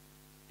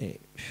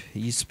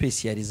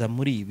yisipesiyaliza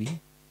muri ibi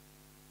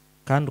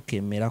kandi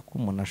ukemera ko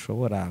umuntu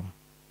ashobora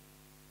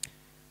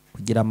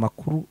kugira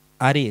amakuru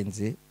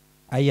arenze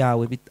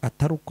ayawe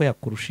atari uko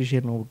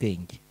yakurushije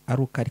n'ubwenge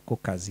ari uko ariko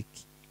kazi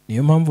ke.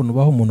 niyo mpamvu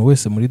nubaho umuntu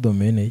wese muri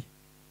domene ye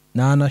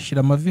nanashyira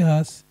amavi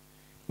hasi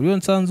uriyo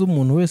nsanze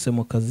umuntu wese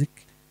mu kazi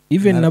ke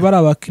even nabari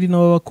abakiri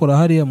nabo bakora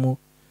hariya mu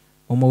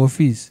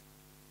office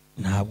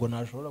ntabwo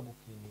nashobora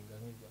gukininga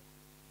nk'ibyo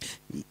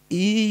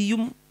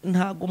iyo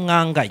ntago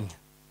mwanganya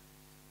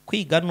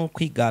kwiga no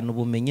kwigana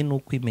ubumenyi no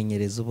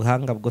kwimenyereza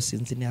ubuhanga bwo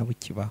sinzi niba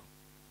bukibaho.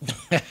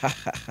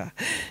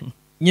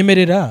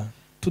 nyemerera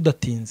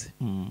tudatinze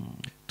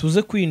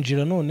tuze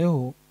kwinjira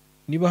noneho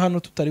niba hano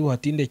tutari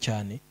buhatinde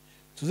cyane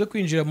tuze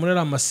kwinjira muri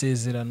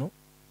amasezerano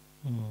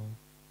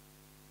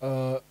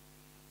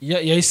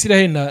ya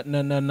Israel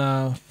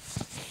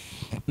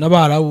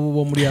n'abarabu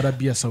bo muri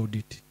Arabia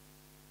Saudite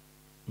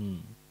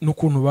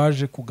n'ukuntu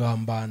baje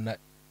kugambana.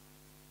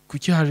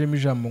 Kuki hajemo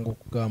ijambo ngo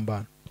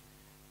kugambana?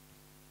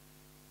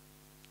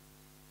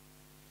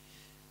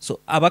 So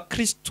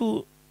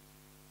abakristu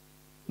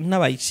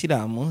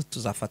n'abayisilamu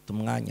tuzafata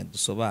umwanya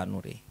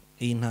dusobanure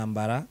iyi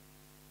ntambara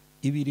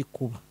ibiri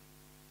kuba,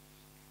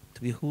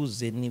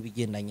 tubihuze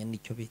n'ibigendanye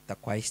n'icyo bita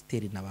kwa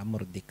Esteri na ba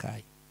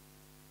Moridekayi,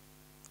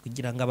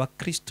 kugira ngo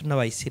abakristu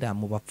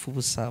n'abayisilamu bapfe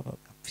ubusa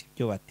bagapfa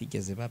ibyo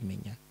batigeze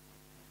bamenya,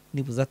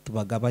 nibuza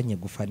tubagabanye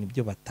gufana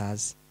ibyo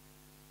batazi.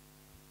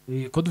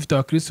 Ko dufite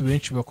abakristu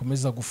benshi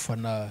bakomeza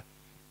gufana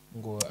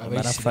ngo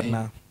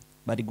abayisilamu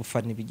bari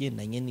gufana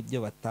ibigendanye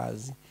n'ibyo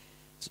batazi.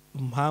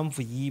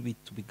 Impamvu y'ibi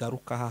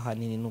tubigarukaho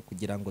ahanini ni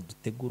ukugira ngo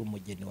dutegure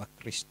umugeni wa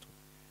Kristo,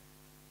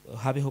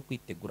 habeho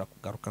kwitegura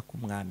kugaruka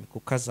k'umwami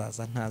kuko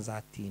azaza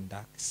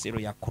ntazatinda. Sero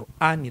ya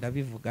Qur'an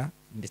irabivuga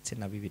ndetse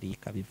na Bibiliya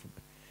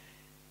ikabivuga.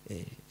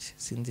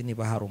 Sinzi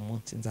niba hari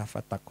umunsi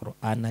nzafata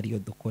Qur'an ariyo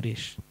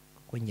dukoresha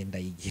kuko nge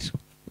ndayigira.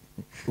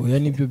 Oya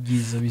nibyo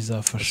byiza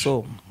bizafasha.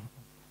 So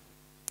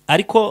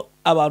ariko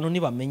abantu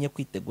nibamenye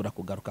kwitegura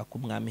kugaruka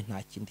k'umwami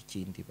nta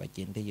kindi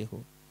bagendeyeho,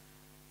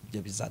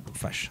 ibyo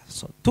bizadufasha.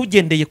 So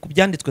tugendeye ku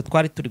byanditswe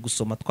twari turi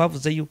gusoma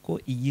twavuze yuko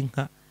iyi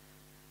nka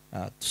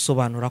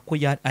dusobanura ko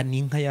ni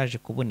inka yaje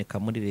kuboneka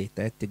muri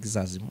leta ya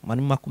Texas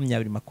muri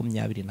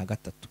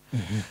 2023.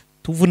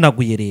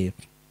 Tuvunaguye rero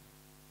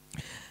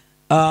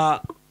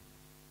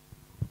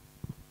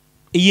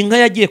iyi nka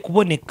yagiye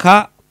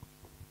kuboneka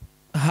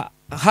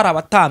hari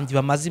abatambyi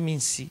bamaze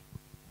iminsi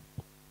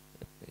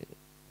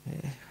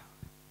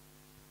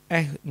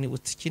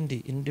nibutse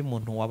indi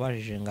muntu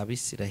wabajije ngo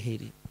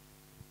Abisiraheli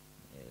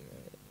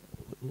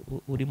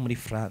uri muri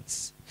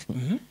France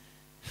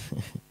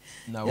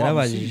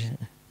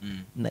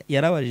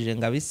yarabajije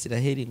ngo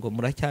Abisiraheli ngo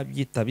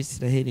muracyabyita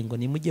Abisiraheli ngo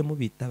nimujye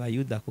mubita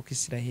Abayuda kuko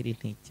Isiraheli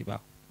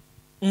ntikibaho.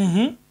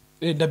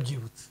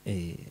 Ndabyibutse.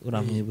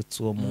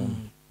 Uramwibutsa uwo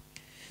muntu.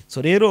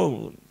 So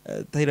rero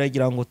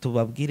turagira ngo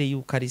tubabwire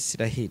yuko ari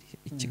Isiraheli.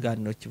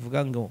 Ikiganiro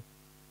kivuga ngo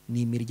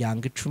ni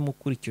imiryango 10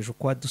 ukurikije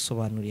uko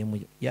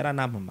wadusobanuriye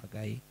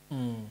yaranampamagaye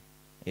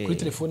kuri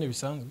telefone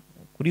bisanzwe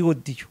kuri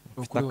audio,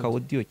 ufite aka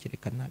audio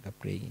kerekana aga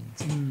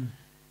playings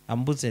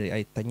ambuze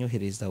ahita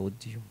anyohereza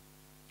audio.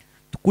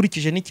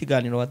 Tukurikije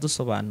n'ikiganiro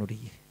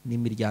wadusobanuriye ni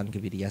imiryango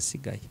 2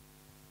 yasigaye,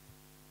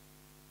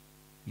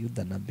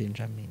 Yuda na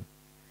Benjamin.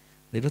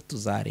 Rero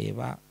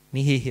tuzareba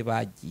ni hehe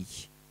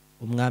bagiye.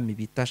 Umwami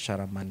bita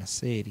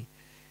Sharamanaseri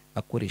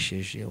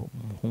akoresheje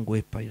umuhungu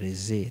we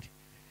Perezeri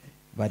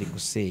bari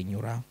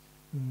gusenyura.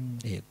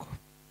 Yego.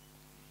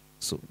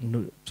 So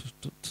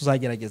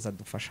tuzagerageza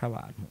dufasha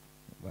abantu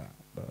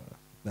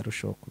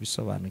barushaho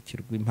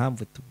kubisobanukirwa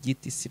impamvu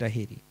tubyita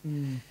Isiraheli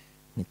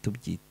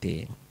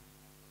ntitubyite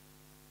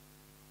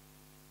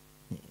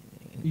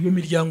iyo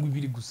miryango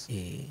 2 gusa,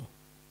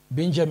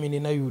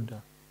 Benjamin na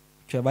Yuda.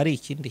 Cyo bari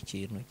ikindi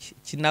kintu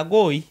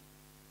kinagoye.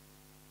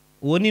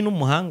 Uwo ni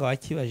n'umuhanga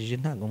wakibajije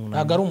ntago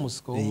ari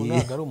umusiko,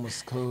 ntago ari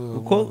umusiko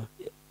kuko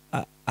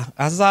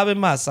azabe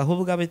maso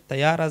ahubwo abe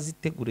tayari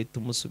azitegure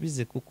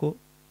tumusubize kuko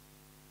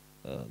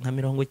nka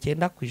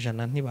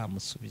 90%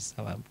 ntibamusubiza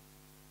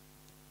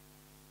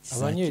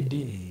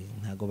abanyedini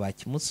ntago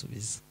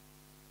bakimusubiza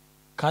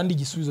kandi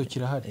igisubizo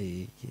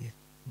kirahari.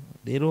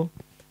 Rero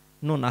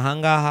none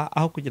ahangaha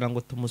aho kugira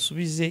ngo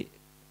tumusubize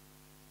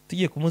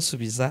tugiye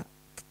kumusubiza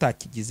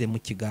tutakigize mu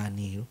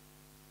kiganiro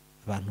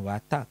abantu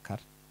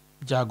batakara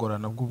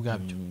byagorana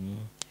bw'ubwabyo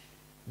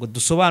ngo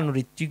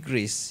dusobanure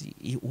Tigres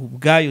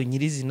ubwayo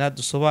nyirizina,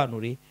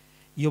 dusobanure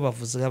iyo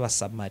bavuze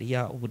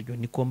y'Abasamariya uburyo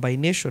ni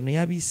combination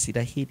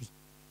y'Abisiraheli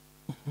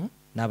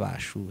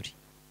n'Abashuri.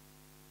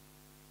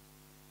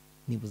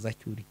 Nibuza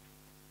cyuri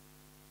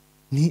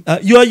ni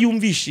yo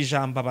yumvisha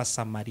ijambo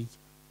Abasamariya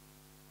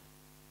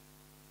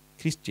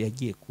Kristo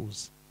yagiye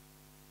kuza.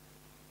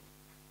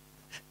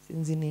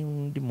 Sinzi ni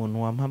undi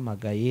muntu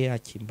wampamagaye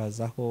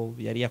akimbazaho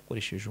yari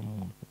yakoresheje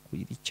umuntu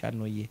kuri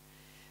cyano ye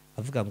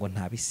avuga ngo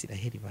nta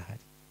Bisiraheli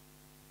bahari.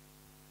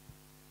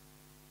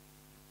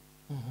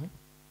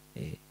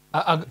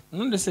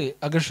 None se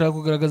agashaka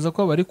kugaragaza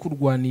ko bari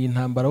kurwaniye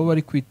intambara bo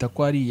bari kwita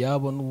ko ari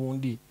yabo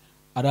n'ubundi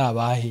ari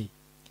abahe,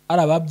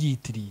 ari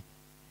ababyitiriye.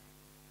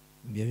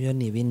 Ibyo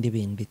ni ibindi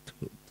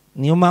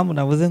niyo mpamvu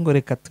navuze ngo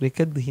reka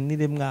tureke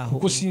duhinire mwaho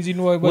kuko sinzi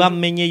n'uwa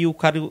wamenye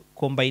yuko ari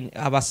combine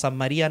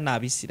abasamariya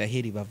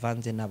n'abisiraheli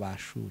bavanze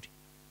n'abashuri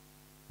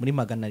muri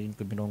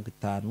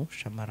 750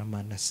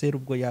 Shamaramana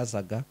Seru ubwo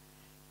yazaga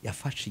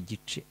yafashe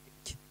igice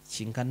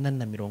kingana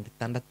na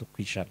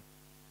 60%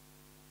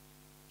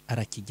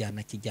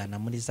 arakijyana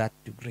muri za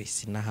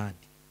Tigris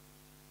n'ahandi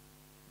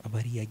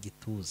abariya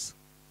gituza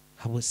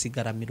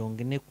habosigara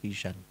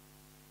 40%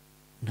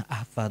 na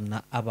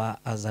avana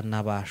azana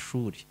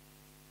abashuri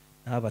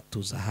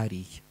n'abatuza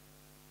hariya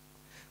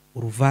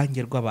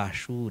uruvange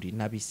rw'abashuri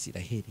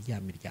n'abisiraheli ya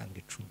miryango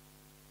 10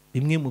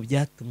 bimwe mu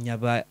byatumye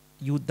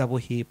abayuda bo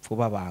hepfo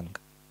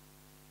babanga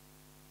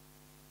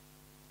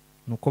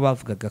nuko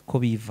bavugaga ko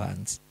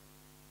bivanze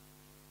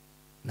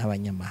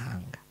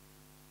n'abanyamahanga.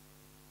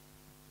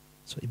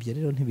 So ibyo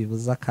rero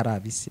ntibibuza ko ari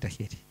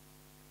abisiraheli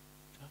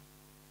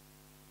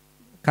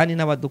kandi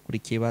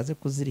n'abadukurikiye baze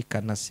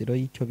kuzirikana siro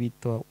y'icyo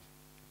bita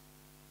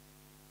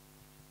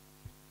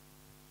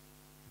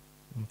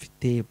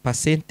mfite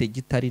pasente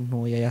gitari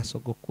ntoya ya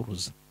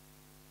sogokuruza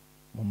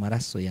mu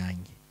maraso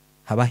yanjye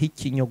habaho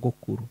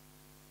ikinyogokuru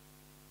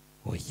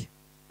oya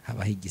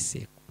habaho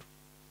igisekuru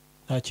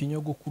nta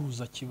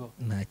kinyogokuruza kibaho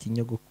nta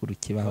kinyogokuru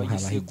kibaho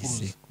habaho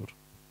igisekuru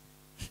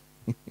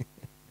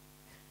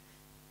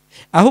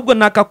ahubwo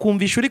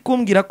nakakumvisha uri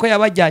kumbwira ko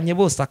yabajyanye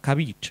bose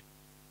akabica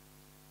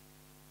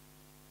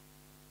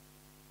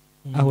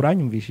aho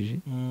uranyumvishije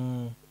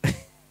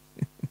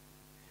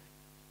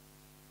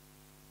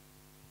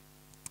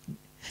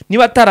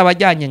niba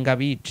atarabajyanye ngo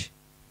abice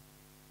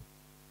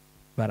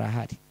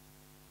barahari.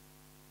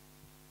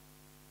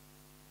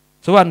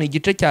 Sobanura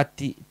igice cya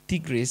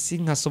Tigris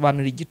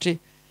nkasobanura igice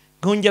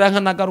nkongera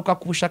nkanagaruka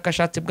ku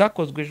bushakashatsi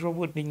bwakozwe ejo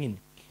bundi nyine.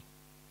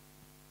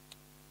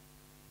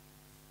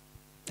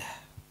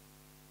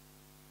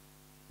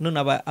 None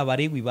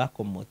abarewi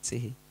bakomotse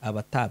he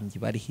abatambyi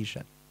bari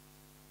hijana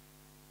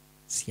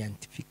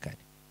scientifically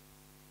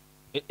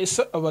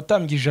ese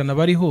abatambyi ijana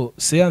bariho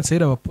science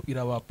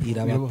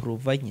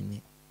irabaprova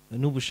nyine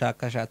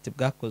n'ubushakashatsi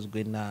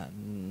bwakozwe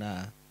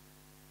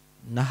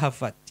na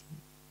Harvard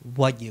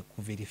bagiye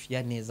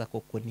kuverifiya neza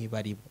koko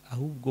niba ari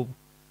ahubwo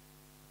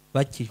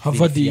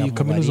Harvard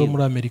kaminuza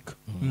muri Amerika.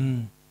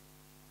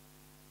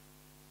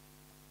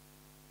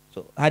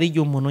 So hari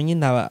igihe umuntu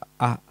nyine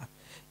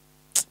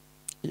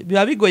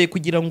biba bigoye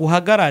kugira ngo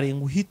uhagarare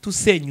ngo uhite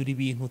usenyura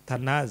ibintu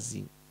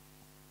utanazi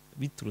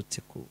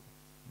biturutse ku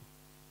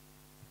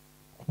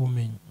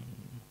kumenya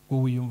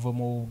ngo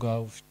wiyumvamo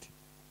ubwawe ufite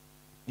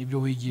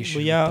nibyo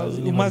wigisha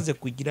umaze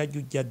kugira jya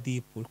ujya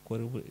deep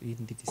ukora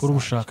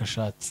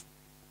ubushakashatsi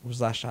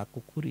uzashaka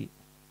ukuri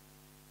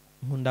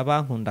nkunda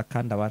bankunda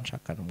kandi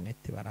abanshakana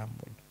umwete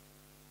barambona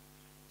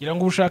ngira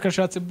ngo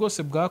ubushakashatsi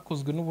bwose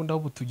bwakozwe n'ubundi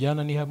aho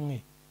butujyana ni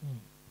hamwe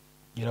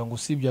ngira ngo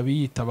usibye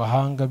abiyita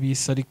abahanga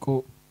bise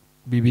ariko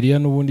Bibiliya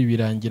n'ubundi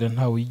birangira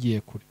ntawe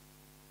yigiye kure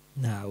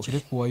nawe kire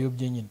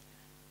kuwayobye nyine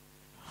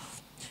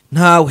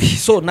ntawe.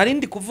 So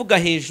narindi kuvuga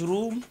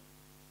hejuru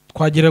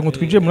twagira ngo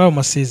twinjiye muri ayo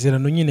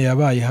masezerano nyine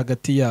yabaye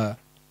hagati ya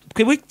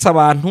twibutsa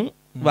abantu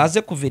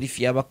baze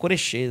kuverifiya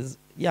bakoreshe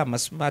ya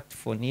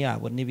smartphone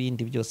yabo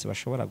n'ibindi byose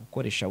bashobora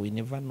gukoresha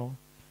winevano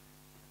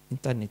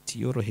internet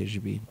yoroheje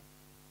ibintu.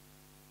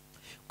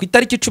 Ku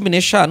itariki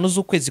 15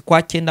 z'ukwezi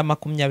kwa 9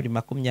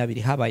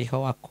 2020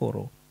 habayeho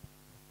akoro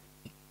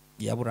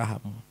ya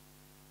Aburahamu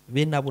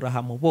bene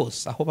Aburahamu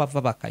bose aho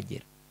bava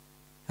bakagera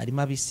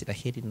harimo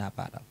abisiraheli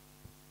n'abarabu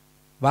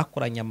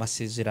bakoranye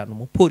amasezerano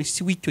mu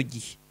polisi w'icyo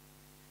gihe.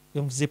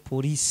 Iyo mvuze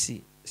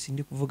polisi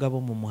sindi kuvuga bo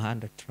mu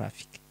muhanda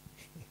traffic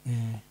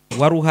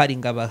wari uhari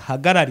ngo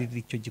abahagararira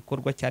icyo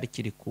gikorwa cyari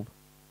kiri kuba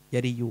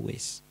yari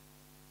US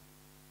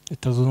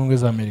Leta Zunze Ubumwe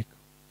za Amerika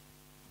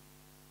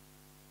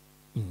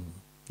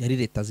yari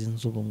Leta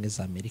Zunze Ubumwe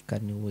za Amerika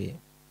niwe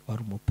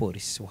wari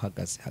umupolisi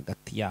uhagaze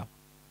hagati yabo.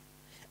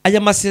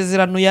 Aya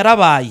masezerano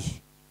yarabaye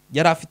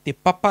yari afite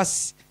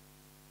papasi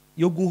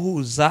yo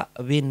guhuza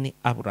bene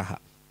Aburahamu.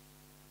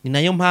 Ni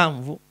nayo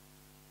mpamvu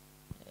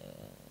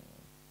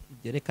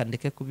reka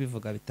ndeke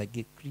kubivuga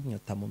bitagiye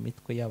kurinyota mu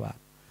mitwe y'abantu.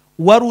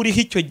 Wari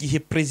uriho icyo gihe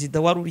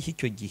perezida wari uriho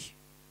icyo gihe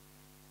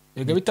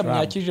ega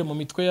bitamyakije mu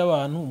mitwe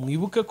y'abantu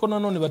mwibuke ko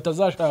nanone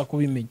batazashaka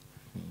kubimenya.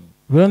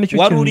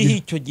 Wari uriho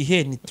icyo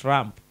gihe ni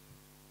Trump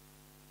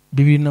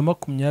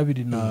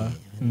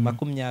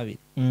 2020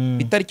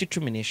 itariki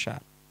 15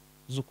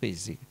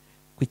 z'ukwezi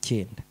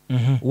kw'icyenda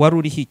wari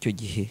uriho icyo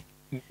gihe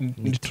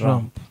ni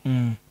Trump.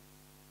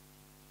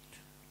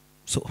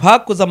 So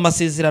hakoze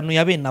amasezerano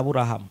ya bene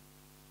Aburahamu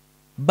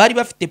bari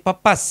bafite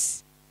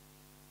papasi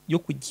yo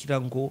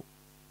kugira ngo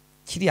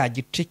kiriya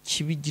gice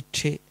kibi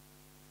gice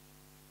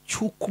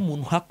cy'uko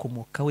umuntu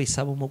hakomoka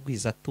wese abo mu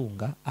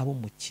bwizatunga abo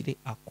mukire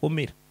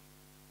akomera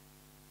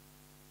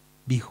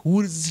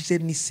bihurije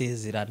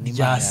n'isezerano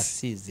Imana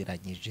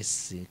yasezeranyije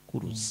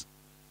sekuruza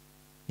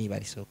niba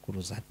ari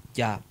sekuruza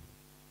ryabo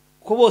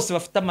ko bose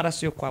bafite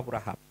amaraso yo kwa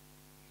Aburahamu.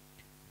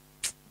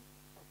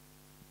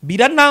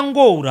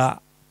 Biranangora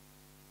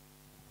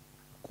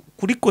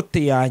kuri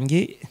kote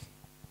yanjye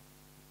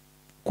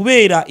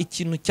kubera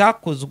ikintu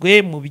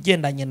cyakozwe mu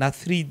bigendanye na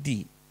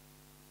 3D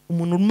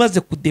umuntu umaze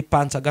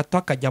kudepansa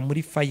gato akajya muri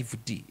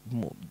 5D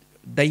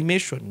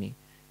dimension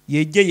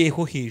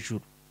yegeyeho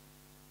hejuru,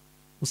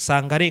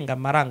 usanga arenga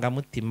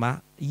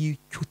amarangamutima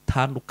y'icyo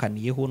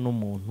utandukaniyeho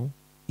n'umuntu,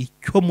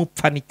 icyo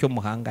mupfa n'icyo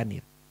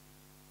muhanganira.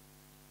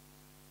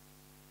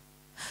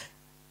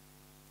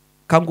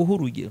 Kanguha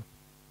urugero,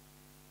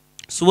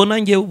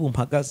 subona ngewe ubu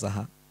mpagaze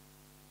aha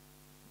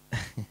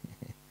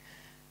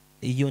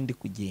iyo ndi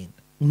kugenda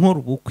nkora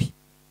ubukwe,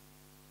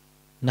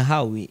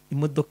 nahawe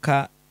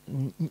imodoka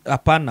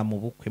apana mu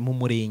bukwe mu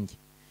murenge,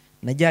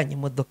 najyanye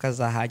imodoka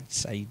za Haji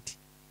Saidi.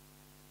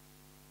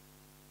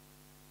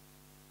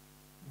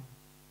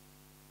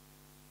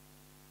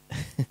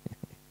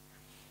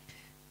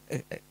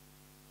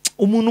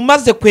 Umuntu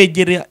umaze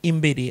kwegera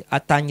imbere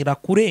atangira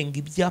kurenga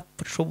ibyo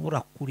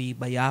ashobora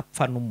kureba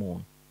yapfa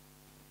n'umuntu,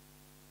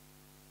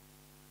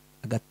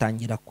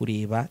 agatangira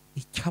kureba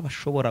icyo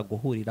abashobora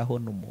guhuriraho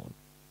n'umuntu.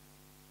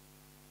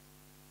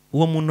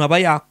 Uwo muntu aba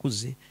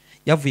yakuze,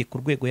 yavuye ku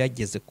rwego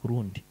yageze ku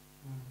rundi.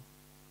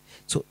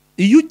 So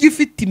iyo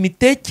ugifite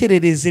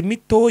imitekerereze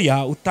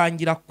mitoya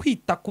utangira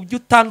kwita ku byo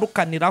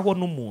utandukaniraho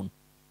n'umuntu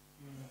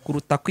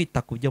kuruta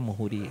kwita ku byo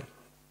muhuriye.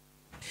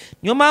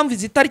 Niyo mpamvu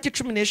izi tariki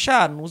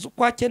 15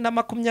 z'ukwa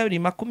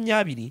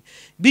 9/2020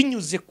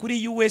 binyuze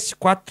kuri US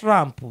kwa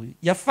Trump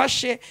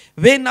yafashe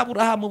bene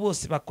Aburahamu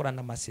bose bakorana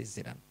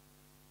amasezerano.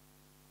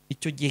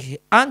 Icyo gihe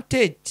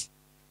antete,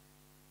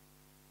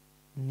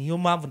 niyo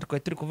mpamvu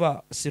twari turi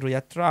kuvuga siro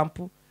ya Trump,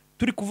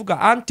 turi kuvuga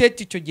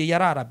antete icyo gihe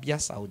yari Arabia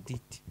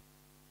Saudite,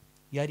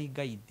 yari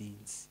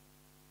guidance.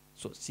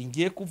 So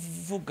singiye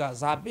kuvuga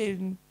za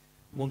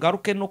ngo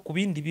ngaruke no ku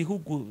bindi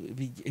bihugu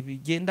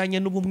bigendanye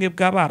n'ubumwe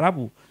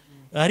bw'Abarabu,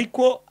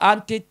 ariko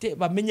antete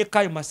bamenye ko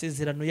ayo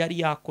masezerano yari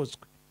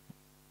yakozwe.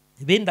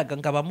 Bendaga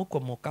ngo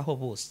abamukomokaho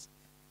bose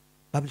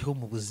babiho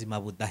mu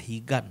buzima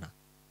budahigana,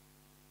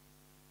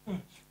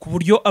 ku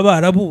buryo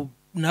Abarabu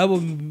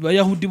nabo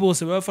Bayahudi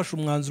bose bafashe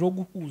umwanzuro wo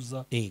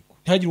guhuza,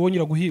 ntihagire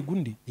wongera guhiga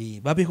undi,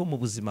 babeho mu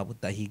buzima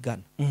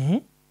budahigana.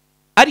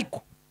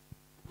 Ariko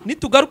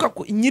nitugaruka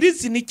ku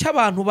nyirizina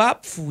cy'abantu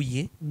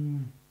bapfuye,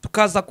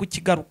 tukaza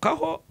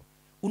kukigarukaho,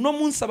 uno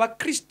munsi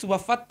abakristo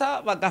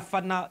bafata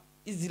bagafana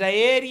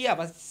Israeli,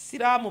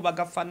 abasilamu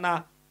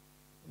bagafana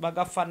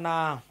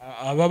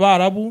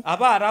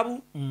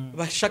Abarabu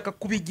bashaka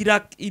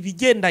kubigira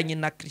ibigendanye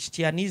na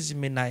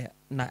Christianism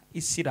na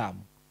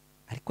Isilamu,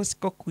 ariko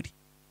siko kuri.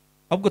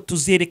 Ahubwo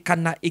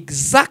tuzerekana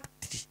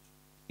exactly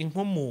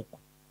inkomoko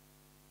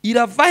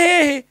irava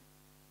hehe.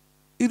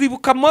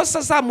 Iribuka Mose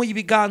azamuye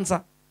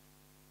ibiganza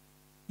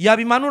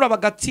yabimanura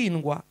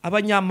bagatsindwa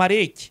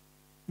abanyamareke,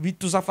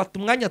 bituzafata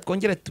umwanya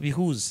twongere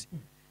tubihuze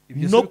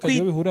no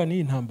kwihura ni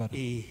intambara.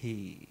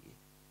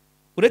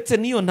 Uretse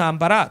niyo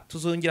ntambara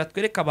tuzongera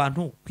twereka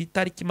abantu ku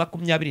itariki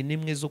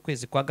 21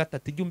 z'ukwezi kwa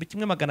gatatu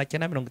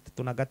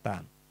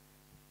 1935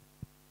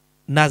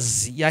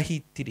 Nazi ya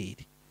Hitler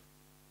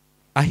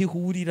aho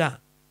ihurira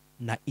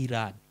na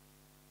Irani.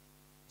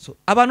 So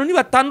abantu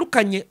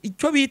nibatandukanye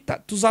icyo bita,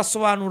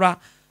 tuzasobanura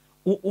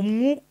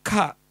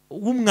umwuka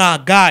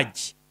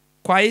w'umwagaji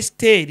kwa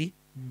Esteri,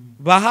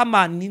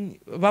 bahamani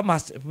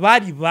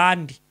bari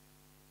bandi.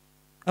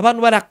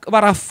 Abantu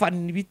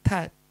barafana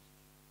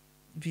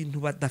ibintu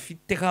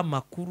badafite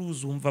amakuru,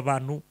 uzumva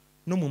abantu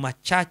no mu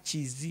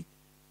macakizi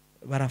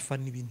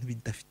barafana ibintu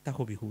bidafite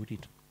aho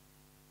bihurira,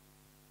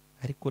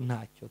 ariko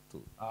ntacyo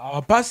tu.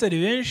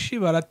 Abapaseri benshi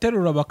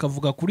baraterura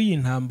bakavuga kuri iyi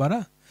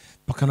ntambara,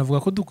 bakanavuga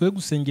ko dukwiye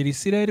gusengera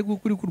Isiraheli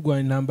kuko uri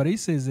kurwanya intambara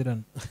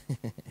y'isezerano.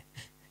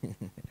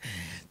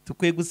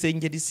 Dukwiye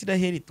gusengera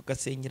Isiraheli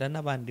tugasengera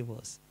n'abandi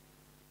bose.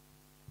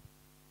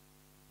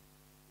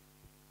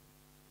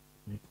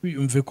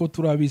 Twiyumve ko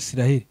turi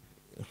abisiraheli.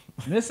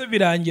 Nese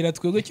birangira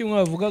twebwe kimwe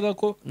bavugaga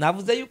ko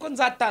navuze yuko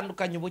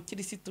nzatandukanya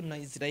ubukirisitu na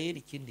Israeli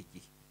ikindi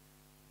gihe.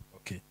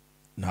 Okay.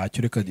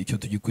 Ntacyo reka icyo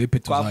tugikwepe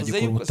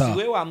tuzagikora ubutaha.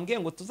 Siwe wambwiye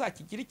ngo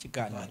tuzakigira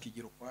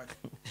ikiganiro.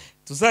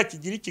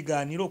 Tuzakigira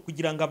ikiganiro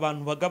kugira ngo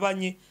abantu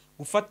bagabanye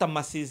gufata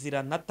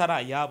amasezerano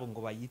atarayabo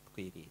ngo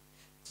bayitwerere.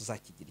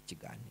 Tuzakigira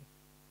ikiganiro.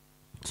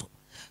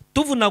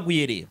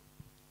 Tuvunaguye rero.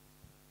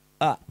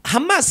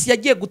 Hamas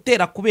yagiye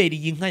gutera kubera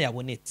iyi nka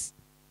yabonetse.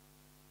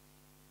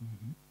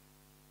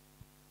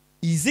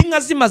 Izi nka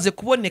zimaze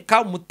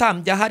kuboneka,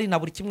 umutambya hari na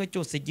buri kimwe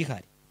cyose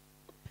gihari.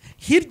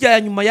 Hirya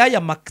ya nyuma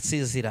y'aya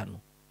masezerano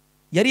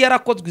yari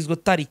yarakozwe izo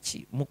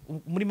tariki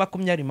muri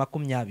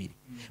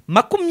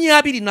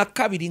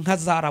 2022 inka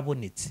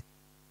zarabonetse.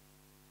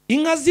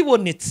 Inka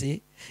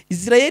zibonetse,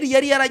 Israeli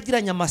yari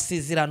yaragiranye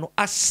amasezerano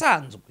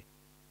asanzwe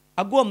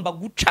agomba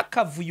guca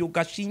akavuyo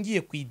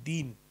gashingiye ku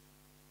idini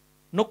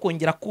no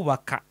kongera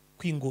kubaka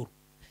kw'ingoro.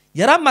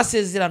 Yari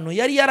amasezerano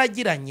yari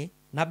yaragiranye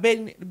na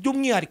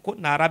by'umwihariko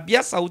na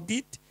Arabia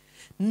Saudite,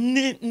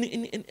 ni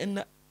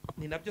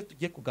nabyo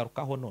tugiye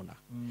kugarukaho nona.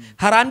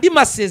 Hari andi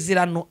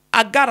masezerano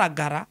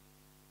agaragara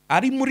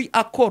ari muri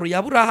akoro ya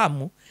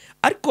Aburahamu,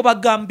 ariko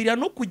bagambira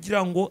no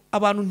kugira ngo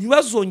abantu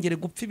ntibazongere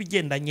gupfa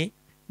ibigendanye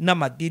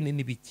n'amadini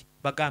n'ibiki.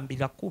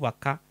 Bagambira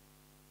kubaka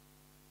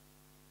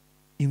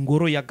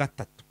ingoro ya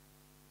gatatu.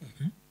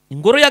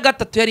 Ingoro ya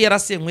gatatu yari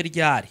yarasenywe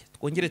ryari,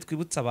 twongere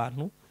twibutsa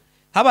abantu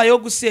habayeho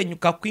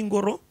gusenyuka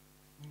kw'ingoro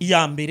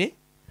iya mbere.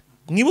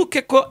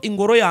 Mwibuke ko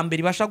ingoro ya mbere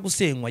ibasha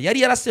gusenywa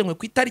yari yarasenywe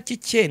ku itariki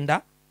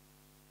 9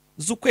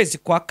 z'ukwezi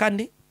kwa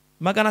 4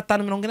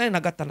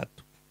 586,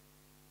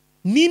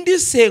 n'indi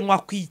senywa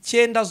ku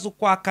 9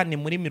 z'ukwa 4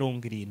 muri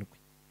 70.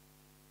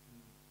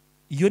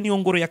 Iyo niyo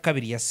ngoro ya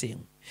kabiri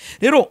yasenywe.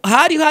 Rero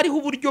hariho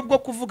uburyo bwo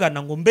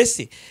kuvugana ngo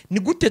mbese ni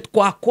gute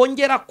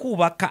twakongera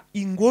kubaka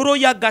ingoro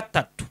ya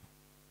gatatu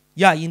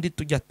ya yindi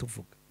tujya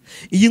tuvuga.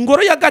 Iyi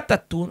ngoro ya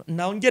gatatu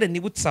naongere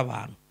nibutsa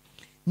abantu,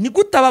 ni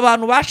gute aba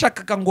bantu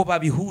bashakaga ngo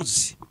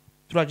babihuze.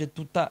 Turaje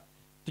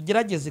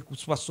tugerageze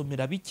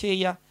kubasomera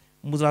bikeya,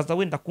 muzaza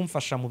wenda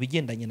kumfasha mu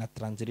bigendanye na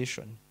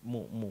translation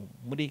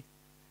muri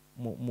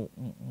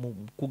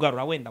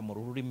kugarura wenda mu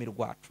rurimi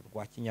rwacu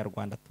rwa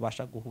Kinyarwanda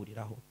tubasha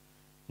guhuriraho,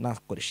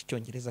 nakoresha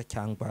Icyongereza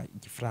cyangwa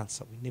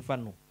Igifaransa, we never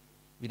know,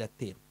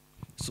 biratera.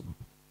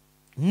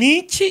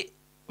 Niki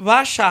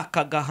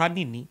bashakaga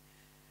hanini?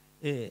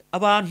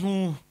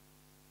 Abantu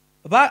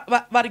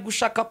bari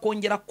gushaka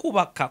kongera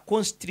kubaka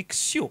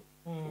construction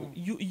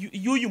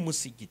y'uyu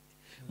musigiti.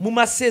 Mu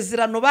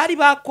masezerano bari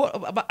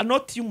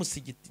not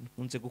y'umusigiti,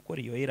 nkunze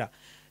gukora iyo era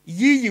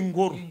y'iyi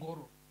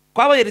ngoro.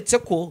 Kwabayeretse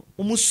ko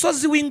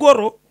umusozi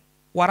w'ingoro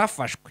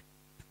warafashwe,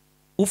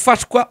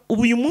 ufashwa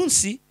uyu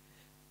munsi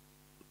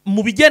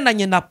mu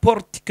bigendanye na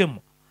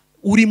portikemo,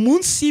 uri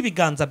munsi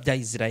y'ibiganza bya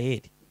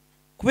Israel,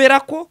 kubera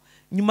ko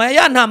nyuma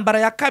ya ntambara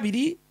ya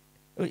kabiri,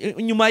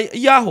 nyuma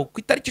yaho ku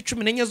itariki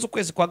 14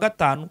 z'ukwezi kwa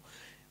 5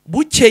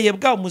 bukeye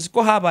bwa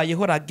muziko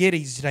habayeho la guerre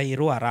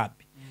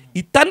Israelo-Arabe.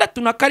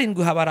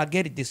 67 haba la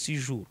guerre de 6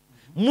 jours.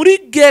 Muri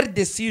guerre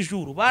de 6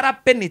 jours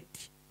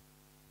barapeneti,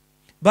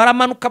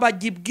 baramanuka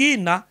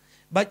bagibwina,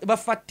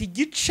 bafata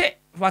igice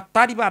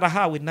batari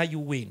barahawe na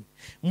UN.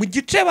 Mu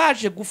gice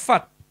baje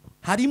gufata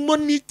harimo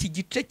n'iki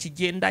gice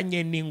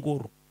kigendanye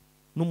n'ingoro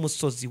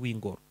n'umusozi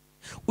w'ingoro.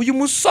 Uyu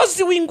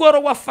musozi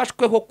w'ingoro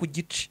wafashweho ku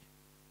gice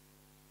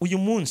uyu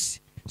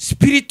munsi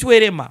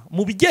spirituelema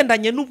mu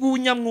bigendanye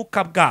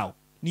n'ubunyamwuka bwawo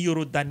ni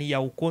Yorodani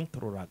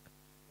yawukontrolaga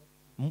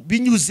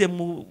binyuze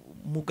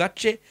mu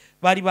gace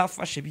bari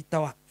bafashe bita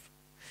Wafu.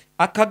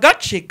 Aka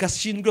gace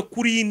gashinzwe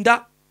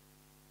kurinda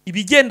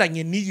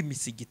ibigendanye n'iyi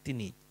misigiti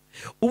ni.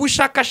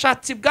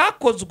 Ubushakashatsi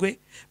bwakozwe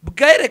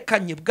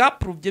bwerekanye,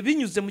 bwaprovye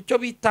binyuze mu cyo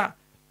bita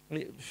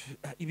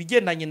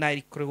ibigendanye na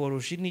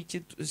archaeology,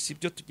 n'iki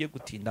sibyo tugiye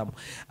gutindamo,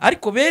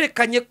 ariko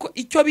berekanye ko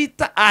icyo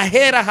bita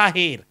ahera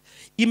hahera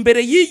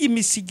imbere y'iyi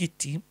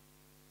misigiti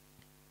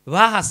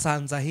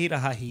bahasanze ahera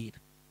hahera.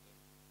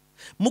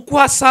 Mu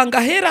kuhasanga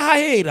ahera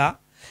hahera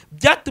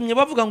byatumye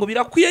bavuga ngo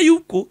birakwiye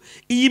yuko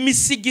iyi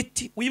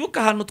misigiti,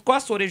 wibuka ahantu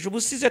twasoreje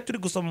ubusize turi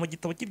gusoma mu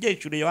gitabo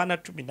cy'ibyahishuriwe Yohana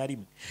 11,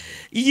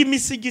 iyi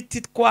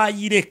misigiti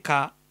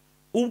twayireka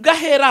ubwo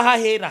ahera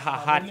hahera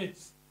hahari.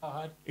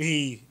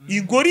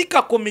 Ingoro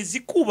ikakomeza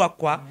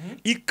ikubakwa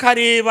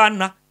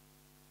ikarebana.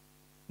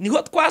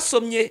 Niho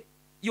twasomye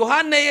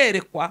Yohana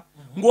yerekwa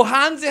ngo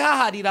hanze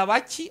haharira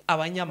baki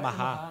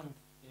abanyamahanga.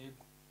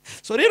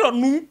 So rero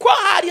nuko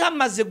hari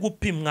hamaze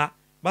gupimwa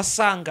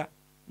basanga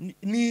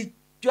ni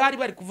byari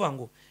bari kuvuga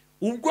ngo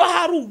ubwo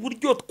hari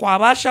uburyo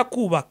twabasha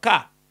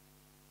kubaka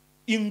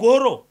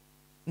ingoro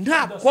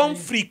nta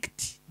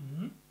conflict,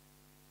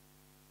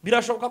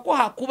 birashoboka ko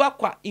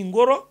hakubakwa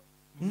ingoro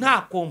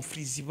nta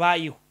conflict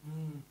zibayeho.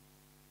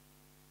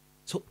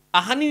 So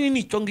ahanini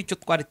nicyo ngicyo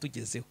twari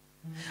tugezeho.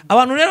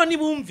 Abantu rero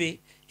nibumve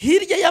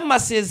hirya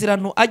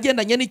y'amasezerano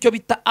agendanye n'icyo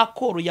bita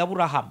akoro ya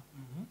Aburahamu,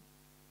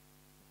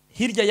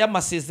 hirya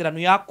y'amasezerano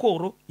ya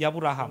akoro ya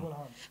Aburahamu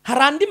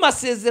harandi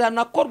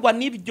masezerano akorwa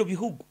n'ibyo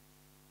bihugu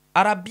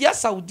Arabia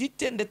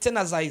Saudite ndetse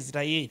na za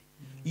Israel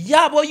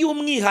yabo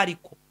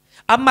y'umwihariko.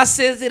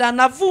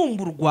 Amasezerano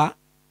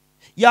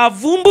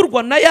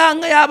yavumburwa na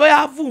yanga yaba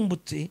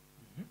yavumbutse,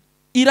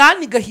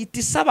 Irani gahita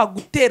isaba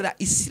gutera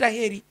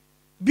Israel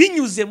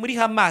binyuze muri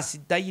Hamas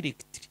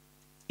direct,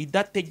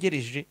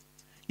 idategereje.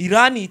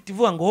 Irani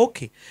itivuga ngo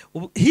okay,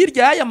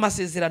 hirya y'aya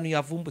masezerano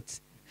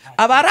yavumbutse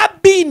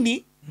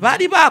abarabini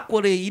bari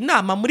bakoreye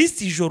inama muri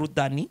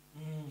Jordan,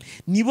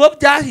 nibo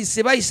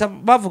byahise bahisa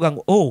bavuga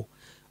ngo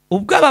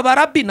ubwo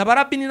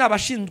abarabini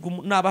n'abashinzwe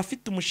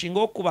n'abafite umushinga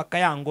wo kubaka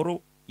ya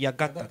ngoro ya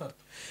gatatu,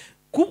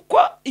 kuko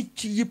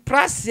iki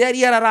place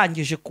yari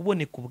yararangije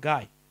kuboneka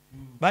ubwayo,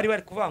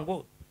 bari kuvuga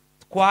ngo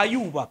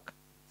twayubaka.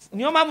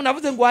 Niyo mpamvu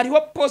navuze ngo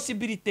hariho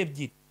possibility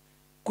ebyiri: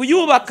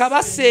 kuyubaka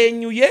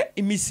basenyuye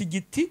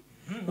imisigiti,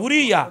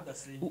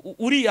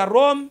 uriya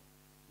Rome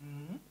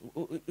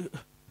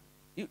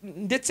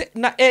ndetse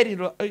na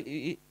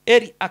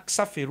eri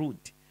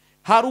aksaferudi.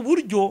 Hari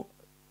uburyo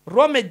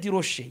Rome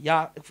diroshe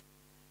ya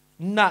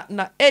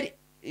na eri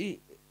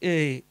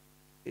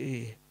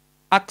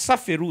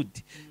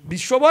aksaferudi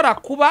bishobora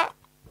kuba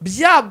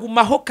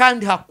byagumaho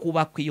kandi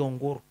hakubakwa iyo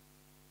ngoro.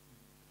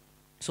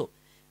 So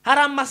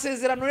hari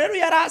amasezerano rero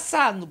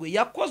yarasanzwe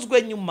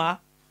yakozwe nyuma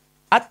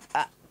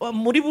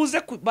muri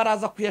buze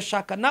baraza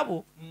kuyashaka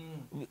nabo,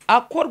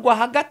 akorwa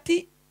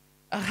hagati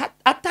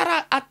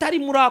atari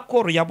muri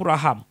akoro ya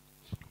Aburahamu.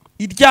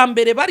 Irya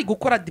mbere bari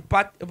gukora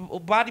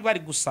bari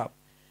gusaba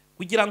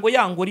kugira ngo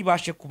ya ngoro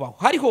ibashe kubaho.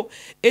 Hariho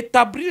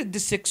établir de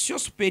section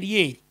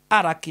supérieure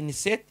à la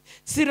Knesset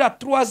sur la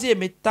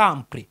troisième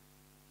temple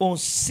on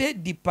sait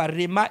du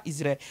parlement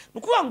Israël.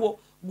 Nukuvuga ngo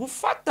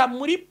gufata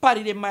muri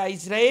parlement ya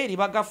Israel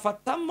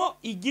bagafatamo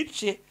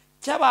igice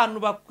cy'abantu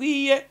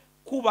bakwiye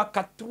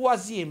kubaka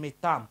troisième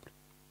temple.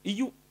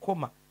 Iyo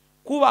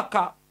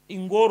kubaka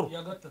ingoro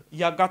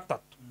ya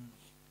gatatu.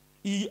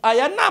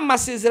 Aya ni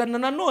amasezerano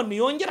nanone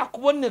yongera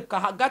kuboneka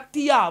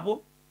hagati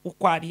yabo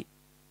uko ari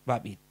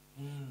babiri.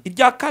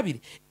 Irya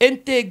kabiri,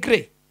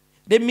 intégrer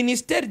le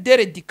ministère de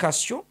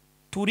l'éducation,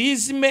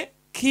 tourisme,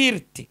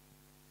 culte,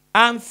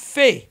 en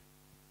fait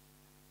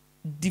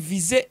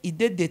diviser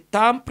idée des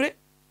temples,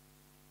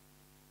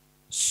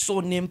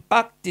 son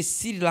impact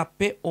sur la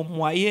paix au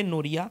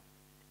Moyen-Orient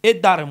et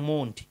dans le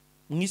monde.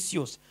 Mw'isi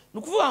yose.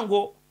 Nukuvuga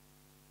ngo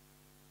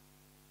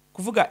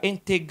kuvuga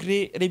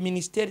intégrer le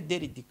ministère de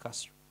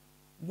l'éducation.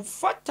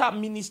 Gufata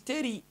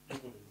ministeri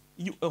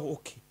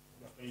okay.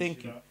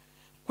 Thank you.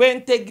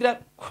 Kwintegra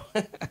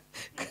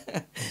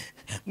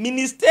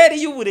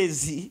ministeri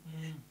y'uburezi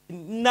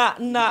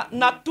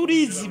na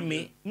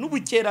tourisme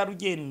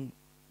n'ubukerarugendo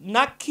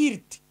na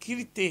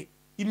kirite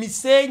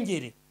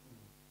imisengere.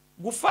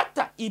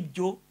 Gufata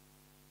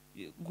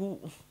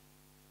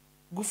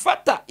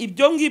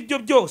ibyo ngibyo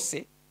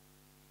byose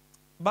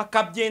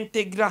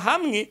bakabyentegra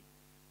hamwe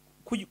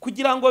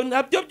kugira ngo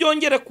nabyo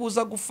byongere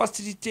kuza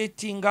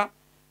gufacilitatinga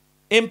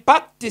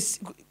impact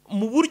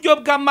mu buryo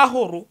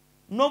bw'amahoro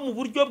no mu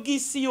buryo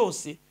bw'isi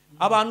yose,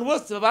 abantu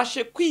bose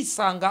babashe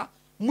kwisanga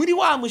muri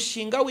wa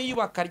mushinga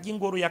w'iyubaka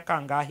ry'ingoro ya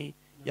kangahe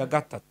ya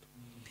gatatu.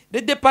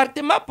 Les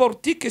départements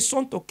politiques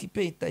sont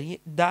occupés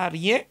dans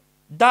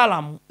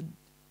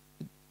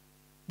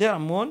le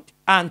monde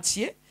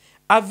entier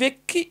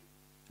avec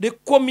les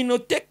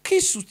communautés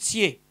qui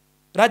soutiennent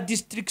la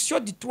destruction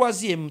du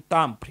troisième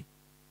temple.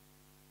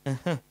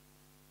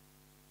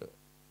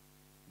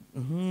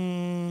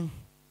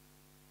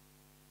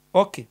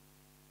 Okay.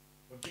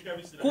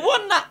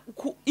 Kubona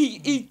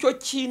icyo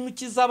kintu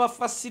kizaba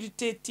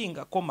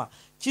facilitatinga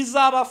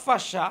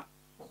kizabafasha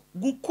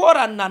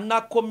gukorana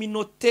na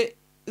communauté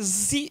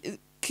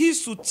qui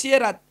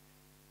soutient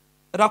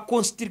la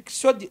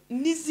construction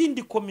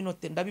n'izindi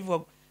communauté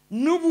ndabivuga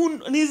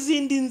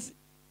n'izindi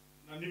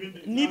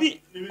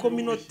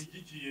communauté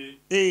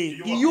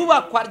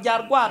iyubakwa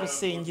rya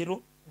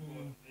rusengero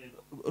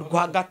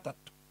rwa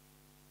gatatu.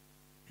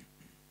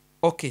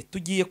 Okay,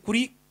 tugiye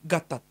kuri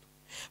gatatu.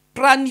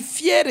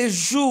 Planifier les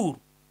jours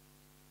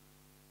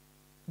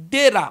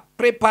de la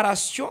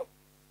préparation,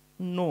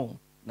 non,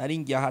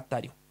 naringi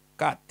hatariho.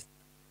 4.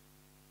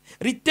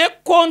 Lutter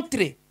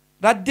contre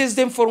la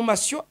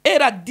désinformation et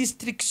la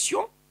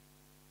discrimination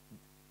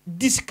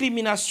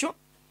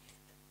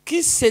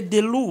qui se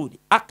déroule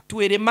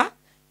actuellement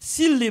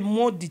sur le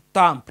mot du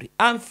temple.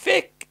 En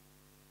fait,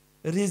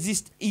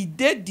 résiste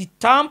l'idée du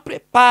temple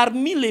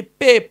parmi les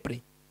peuples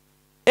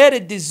et le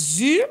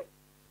désir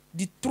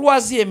du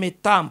troisième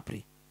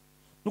temple.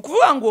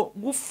 Nukuvuga ngo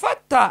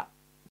gufata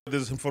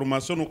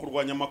desinformation no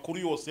kurwanya makuru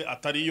yose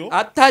atariyo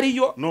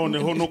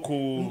noneho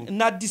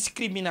na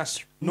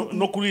discrimination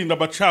no kurinda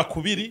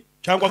bacakubiri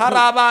cyangwa hari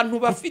abantu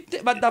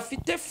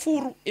badafite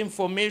full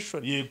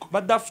information,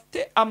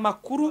 badafite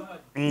amakuru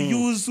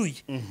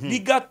yuzuye,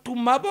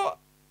 bigatuma bo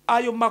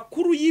ayo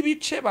makuru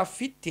y'ibice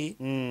bafite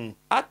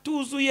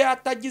atuzuye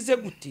atagize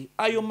guti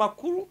ayo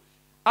makuru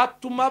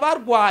atuma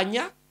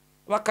barwanya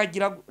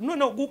bakagira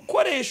none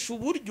gukoresha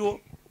uburyo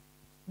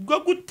bwo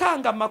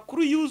gutanga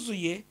amakuru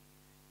yuzuye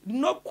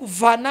no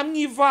kuvana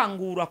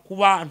mwivangura ku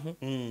bantu.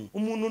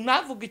 Umuntu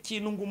navuga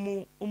ikintu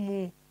ngo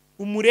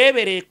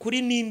umurebereye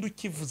kuri ninde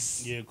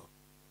ukivuze. Yego.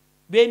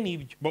 Bene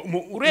ibyo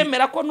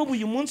uremera ko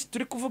n'ubu munsi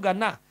turi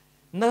kuvugana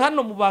na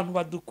hano mu bantu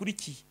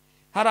badukurikiye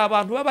hari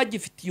abantu baba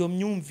bagifite iyo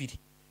myumvire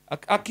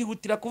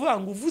akihutira kuvuga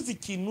ngo uvuze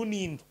ikintu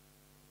ninde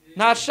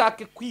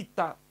ntashake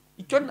kwita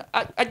icyo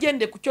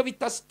agende ku cyo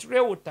bita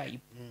stereotype.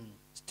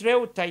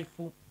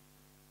 Stereotype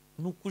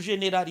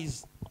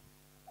nukugeneralize.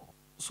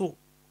 So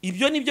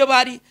ibyo nibyo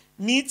bari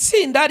ni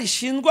itsinda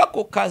rishinzwe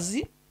ako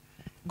kazi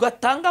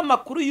gatanga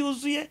amakuru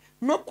yuzuye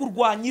no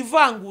kurwanya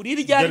ivangura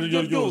iryo ari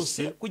ryo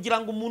ryose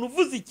kugira ngo umuntu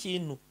uvuze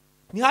ikintu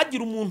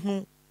ntihagire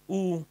umuntu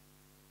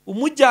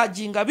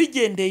umujyaginga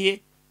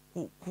bigendeye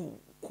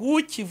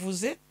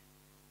kukivuze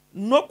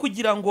no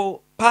kugira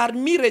ngo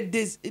parmi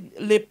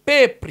les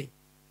peuples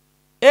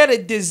et les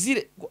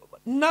désirs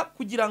na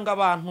kugira ngo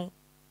abantu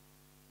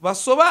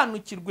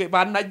basobanukirwe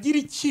banagira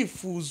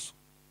icyifuzo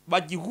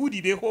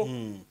bagihurireho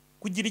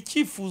kugira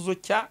icyifuzo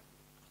cya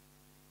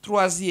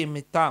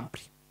troisième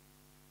temple.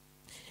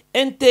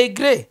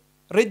 Intégrer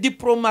les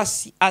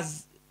diplomaties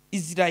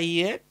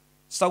israélienne,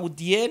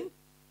 saoudienne,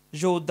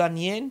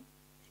 jordanienne,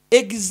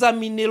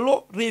 examiner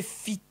le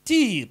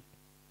futur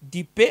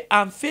du paix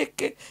en fait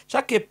que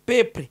chaque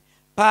peuple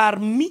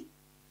parmi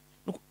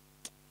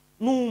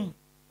nous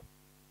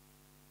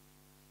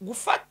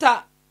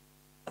gufata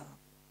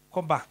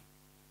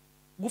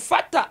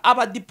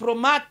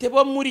abadiplomate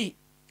bo muri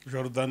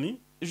Jordanie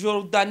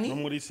Jordani no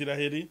muri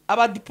Isiraheli,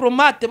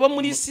 abadiplomate bo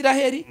muri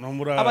Isiraheli, no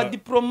muri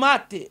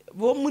abadiplomate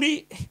bo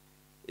muri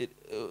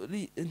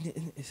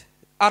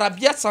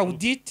Arabia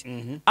Saudite,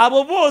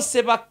 abo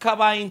bose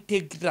bakaba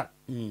integra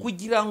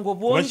kugira ngo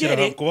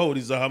bongere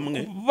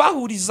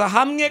bahuriza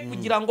hamwe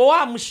kugira ngo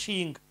wa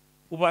mushinga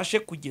ubashe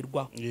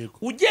kugerwaho.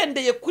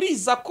 Ugendeye kuri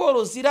iza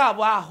koro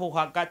zirabo aho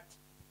hagati,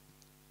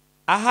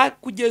 aha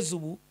kugeza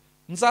ubu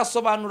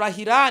nzasobanura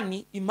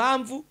Irani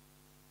impamvu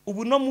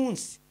ubu no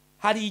munsi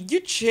hari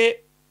igice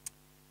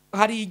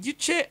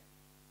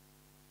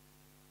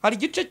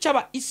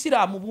cy'aba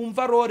Isilamu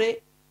bumva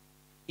role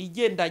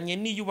igendanye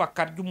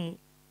n'iyubaka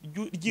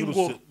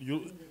ry'ingoro,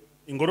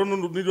 ingoro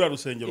n'irwa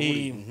rusengero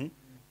kuri.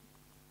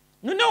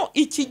 Noneho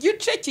iki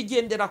gice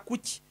kigendera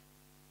kuki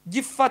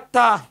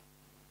gifata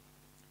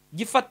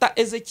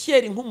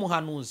Ezekiel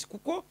nk'umuhanuzi,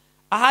 kuko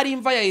ahari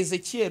imva ya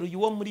Ezekiel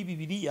uyu wo muri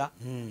Bibiliya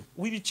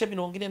w'ibice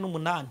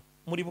 48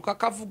 muribuka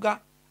kavuga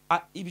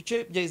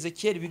ibice bya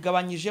Ezekiel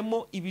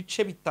bigabanyijemo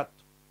ibice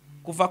bitatu,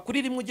 kuva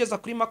kuri rimwe ugeza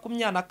kuri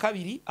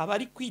 22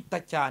 abari kwita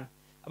cyane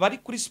abari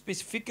kuri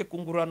specifique ku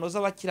ngurano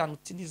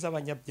z'abakiranutsi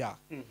n'iz'abanyabyaha,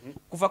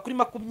 kuva kuri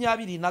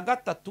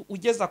 23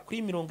 ugeza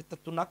kuri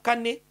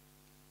 34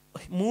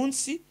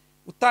 munsi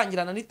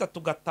utangirana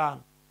n'3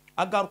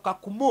 agaruka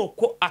ku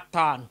moko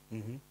 5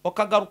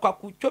 okagaruka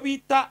ku cyo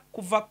bita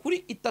kuva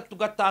kuri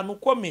 3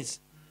 ukomeza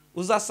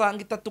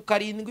uzasanga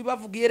 3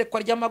 bavuga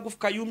yerekwa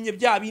ry'amagufwa yumye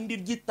bya bindi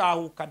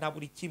ryitahuka na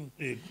buri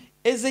kimwe.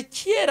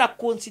 Ezekiel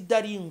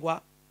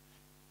consideringwa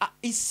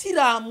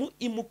Isilamu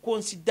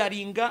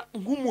imukonsidaringa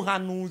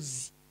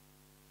nk'umuhanuzi,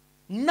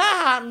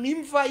 n'ahantu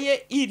imva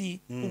ye iri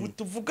ubu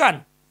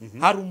tuvugana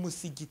hari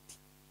umusigiti.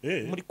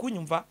 Muri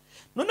kunyumva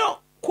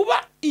noneho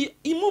kuba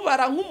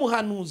imubara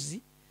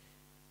nk'umuhanuzi,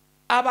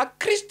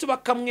 abakristo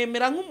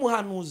bakamwemera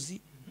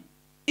nk'umuhanuzi,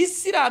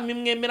 Isilamu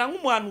imwemera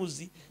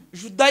nk'umuhanuzi,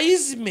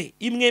 Judaisme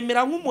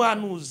imwemera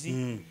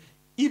nk'umuhanuzi,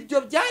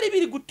 ibyo byari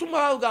biri gutuma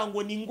bavuga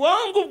ngo ni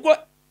ngombwa ubwo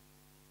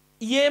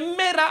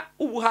yemera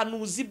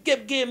ubuhanuzi bwe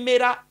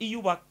bwemera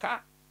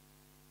iyubaka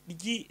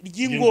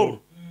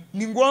ry'ingoro,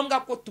 ni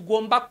ngombwa ko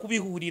tugomba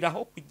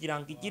kubihuriraho kugira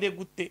ngo igire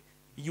gute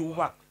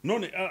yubaka.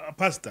 None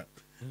pastor,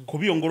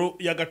 kuba iyo ngoro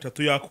ya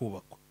gatatu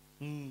yakubakwa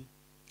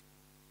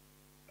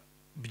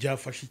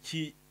byafasha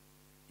iki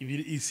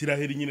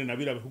Isiraheli nyine na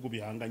bira bihugu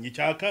bihanganye?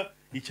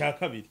 Icya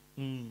kabiri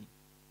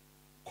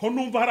ko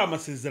numva hari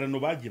amasezerano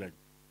bagiranye,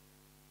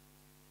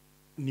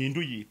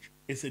 nindu yica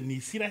ese ni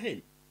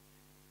Isiraheli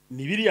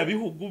ni biriya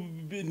bihugu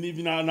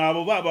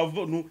nabo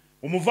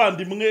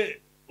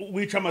umuvandimwe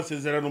wica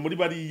amasezerano muri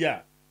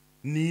bariya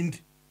ninde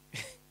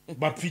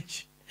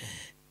bapfiki?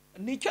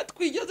 Nicyo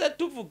twigeze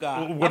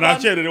tuvuga ubwo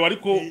nakererewe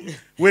ariko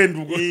wenda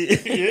ubwo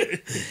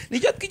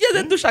nicyo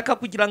twigeze dushaka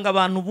kugira ngo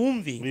abantu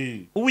bumve.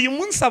 Uyu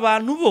munsi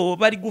abantu bo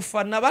bari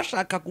gufana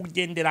bashaka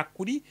kugendera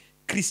kuri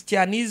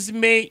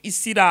Christianisme,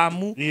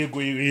 Isilamu,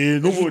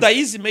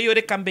 Judaisme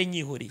yoreka mbe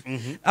nyihore.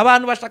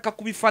 Abantu bashaka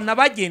kubifana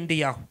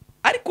bagendeye aho,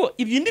 ariko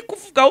ibi ndi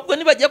kuvuga ahubwo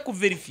nibajya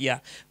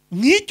kuverifia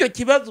nk'icyo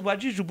kibazo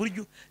bajije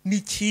uburyo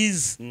ni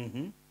cyiza.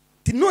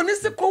 None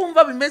se ko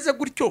wumva bimeze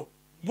gutyo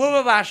bo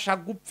babasha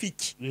gupfa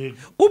iki?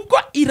 Ubwo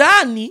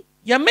Irani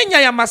yamenya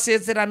aya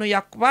masezerano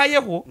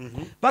yakubayeho,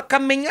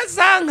 bakamenya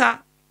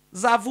zanka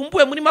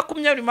zavumbuwe muri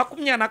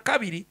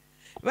 2022,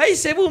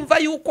 bahise bumva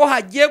yuko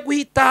hagiye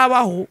guhita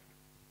habaho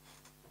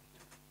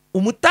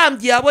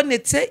umutambyi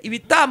yabonetse,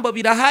 ibitambo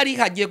birahari,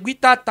 hagiye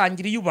guhita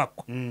hatangira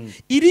iyubakwa.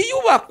 Iri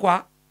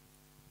yubakwa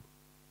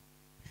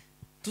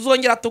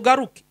tuzongera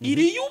tugaruke,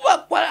 iri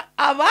yubakwa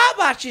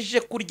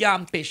ababashije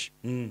kuryampesha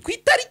ku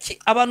itariki,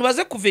 abantu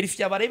baze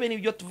kuverifya barebe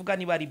n'ibyo tuvuga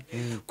niba ari byo.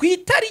 Ku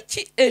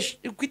itariki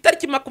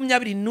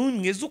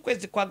 21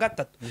 z'ukwezi kwa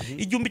gatatu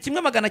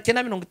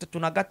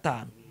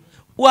 1935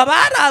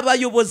 wabari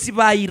abayobozi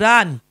ba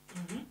Irani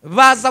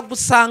baza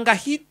gusanga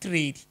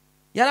Hitler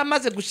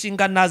yaramaze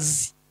gushinga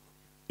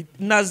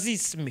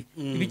nazisme,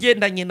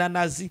 ibigendanye na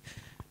nazi.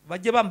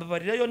 Bajye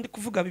bambabarira yo ndi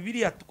kuvuga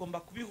Bibiliya tugomba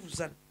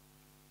kubihuzana.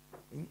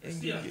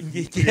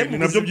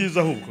 Nabyo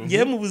byiza ahubwo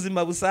ngiye mu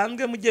buzima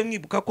busanzwe mujye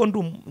mwibuka ko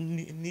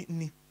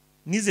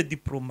nize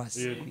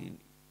diplomasi.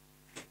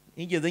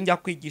 Nigeze njya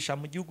kwigisha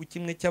mu gihugu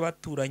kimwe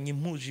cy'abaturanyi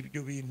mpuje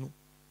ibyo bintu,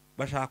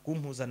 bashaka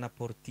kumpuza na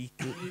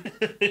politike.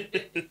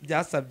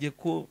 Byasabye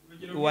ko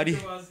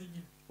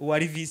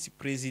wari vice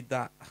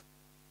president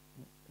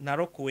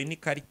narokowe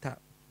n'ikarita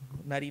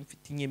nari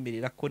mfite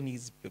inyemerera ko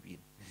nize ibyo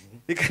bintu.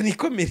 Reka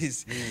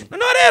nikomereze.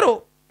 Noneho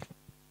rero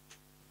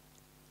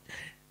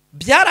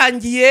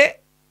byarangiye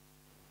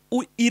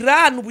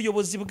Iran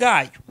ubuyobozi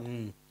bwayo,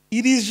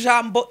 iri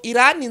jambo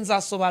Iran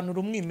nzasobanura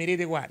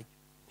umwimerere wayo.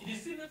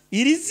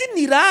 Iri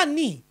zina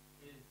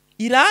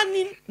Iran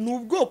ni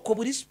ubwoko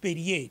buri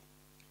superieur.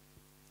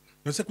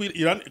 Nose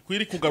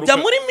kwiri kugaruka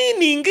muri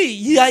meaning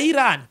ya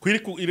Iran,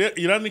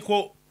 Iran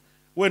ko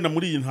wenda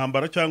muri iyi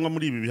ntambara cyangwa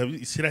muri ibi bihe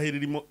Isiraheli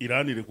irimo,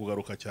 Iran iri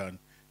kugaruka cyane.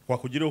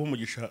 Twakugireho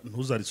umugisha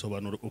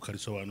ntuzarisobanura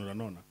ukarisobanura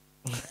nona.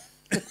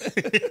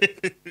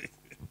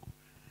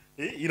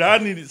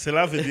 Irani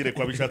selave dire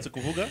kwa bishatse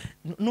kuvuga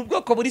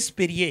nubwoko buri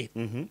superieur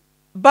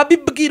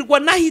babibwirwa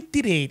na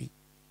Hitler.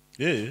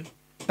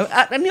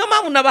 niyo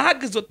mpamvu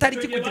nabahaga izo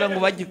tariki kugira ngo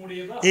bajye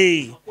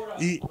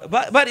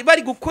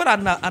bari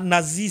gukorana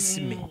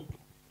nazisime.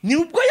 ni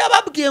ubwo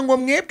yababwiye ngo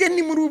mwebwe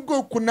ni muri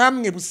ubwoko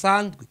namwe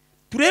busanzwe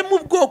tureme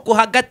ubwoko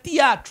hagati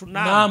yacu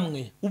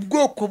namwe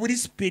ubwoko buri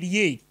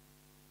superieur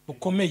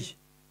bukomeye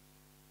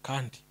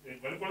kandi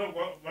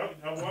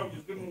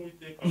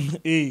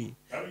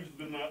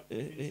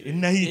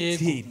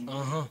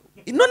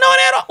noneho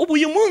rero ubu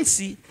uyu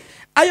munsi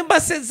ayo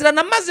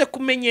masezerano amaze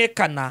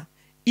kumenyekana,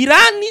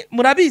 Irani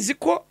murabizi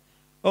ko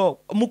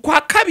mu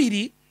kwa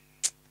kabiri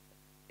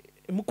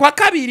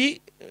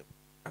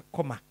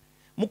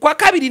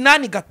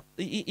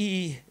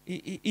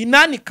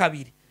inani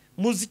kabiri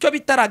muzi icyo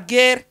bita la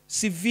guerre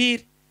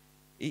civile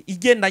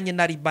igendanye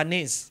na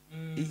Libanese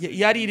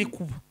yari iri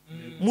kuba.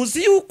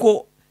 muzi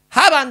yuko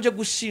habanje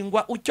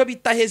gushingwa icyo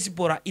bita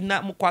HEZIBORA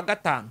mu kwa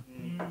gatanu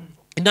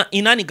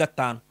inani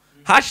gatanu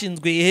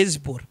hashinzwe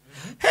HEZIBORA.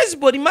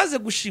 HEZIBORA imaze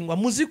gushingwa,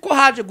 muzi ko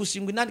haje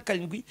gushingwa inani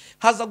karindwi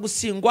haza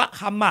gushingwa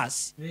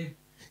Hamas.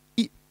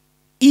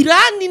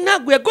 Irani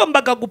ntabwo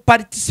yagombaga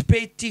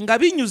guparticipatinga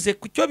binyuze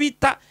ku cyo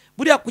bita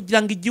buriya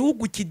kugira ngo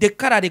igihugu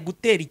kidekarare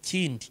gutera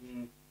ikindi.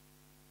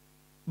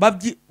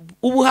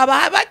 Ubu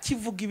haba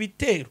bakivuga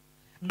ibitero,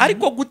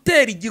 ariko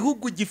gutera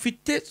igihugu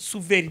gifite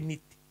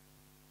sovereignty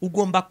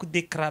ugomba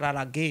kudekarara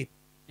la guerre,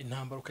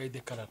 intambara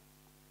ukayidekarara.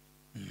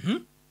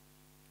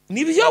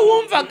 nibyo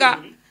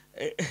wumvaga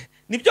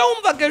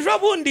ejo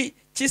bundi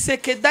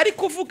Kisekedi ari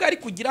kuvuga ari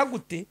kugira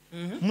gute,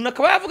 umuntu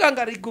akaba yavuga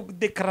ngo ari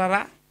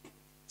kudekarara.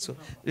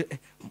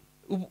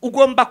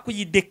 ugomba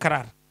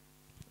kuyidekarara.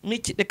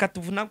 Reka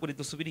tuvunagure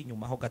dusubire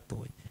inyuma ho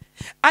gatoya.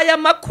 Aya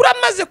makuru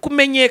amaze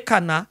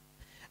kumenyekana,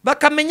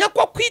 bakamenya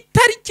ko ku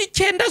itariki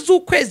 9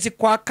 z'ukwezi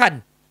kwa 4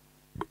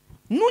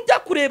 nujya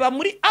kureba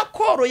muri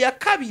akoro ya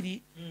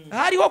kabiri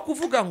hariho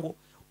kuvuga ngo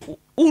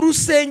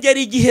urusengero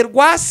igihe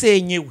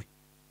rwasenyewe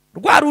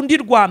rwa rundi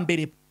rwa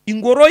mbere,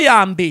 ingoro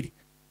ya mbere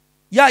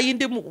ya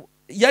yindi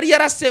yari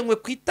yarasenywe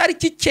ku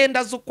itariki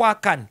 9 z'ukwa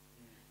 4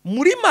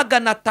 muri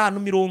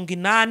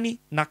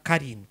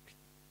 587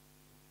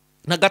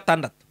 na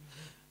gatandatu.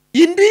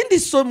 Indi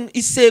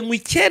isenywe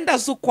 9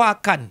 z'ukwa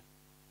 4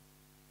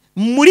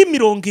 muri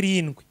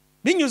 70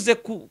 binyuze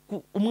ku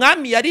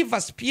umwami yari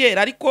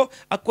Vaspierre, ariko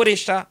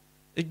akoresha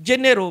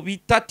general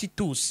bita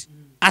Titus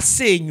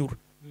asenyura.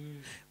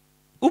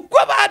 Ubwo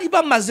bari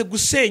bamaze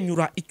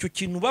gusenyura icyo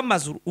kintu,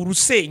 bamaze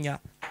urusenya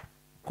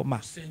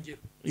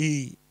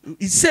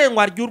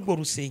isenywa ry'urwo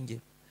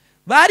rusengero,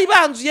 bari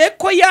banzuye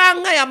ko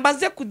yanka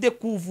yamaze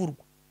kudekuvurwa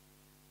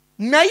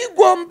nayo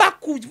igomba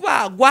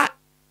kubagwa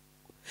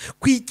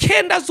ku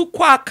 9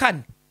 z'ukwa 4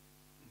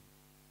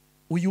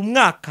 uyu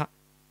mwaka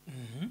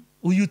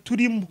uyu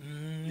turimo.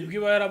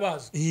 nibwo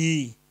yarabazwe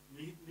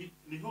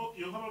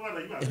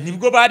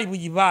nibwo bari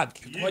buyibage.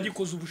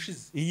 twagikoze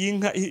ubushize iyi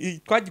nka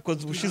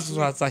twagikoze ubushize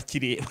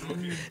uzakireba.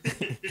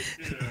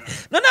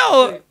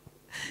 noneho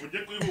ujye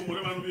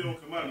kwihumura abantu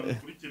biyoboka Imana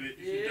mukurikire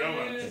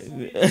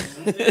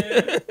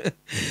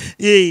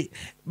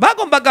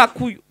bagombaga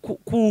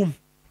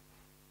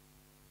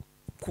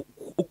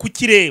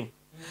kukireba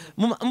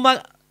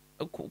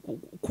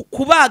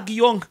kubaga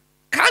iyo nka,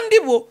 kandi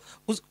bo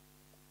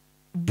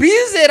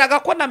bizeraga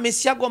ko na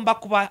Mesiya agomba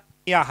kuba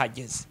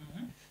yahageze.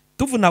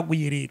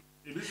 tuvunaguye rero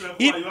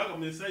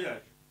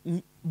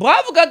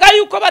bavugaga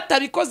yuko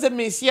batabikoze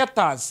Mesiya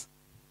ataza.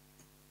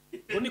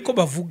 niko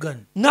bavugana,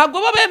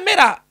 ntabwo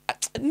babemera.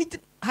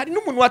 Hari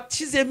n'umuntu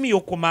wakizemo iyo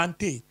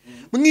komante,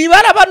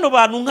 mwibara bano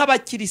bantu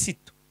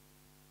nk'abakirisitu,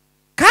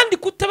 kandi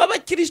kutaba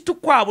abakirisitu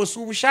kwabo si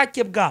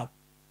ubushake bwabo.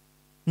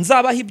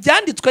 nzabaha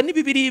ibyanditswe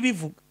n'Bibiliya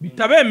bivuga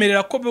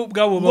bitabemerera ko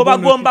bwabo ngo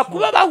bagomba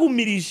kuba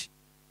bahumirije,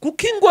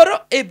 kuko ingoro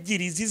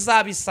ebyiri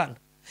zizabisana.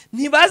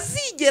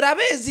 ntibazigera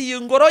beza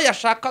iyi ngoro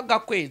yashakaga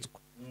kwezwa.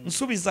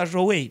 nsubiza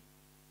Joel,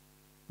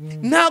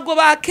 ntago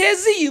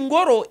bakeza iyi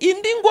ngoro,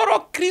 indi ngoro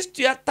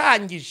Kristo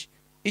yatangije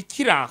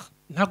ikiraha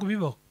ntago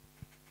bibaho.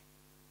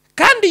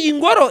 kandi iyi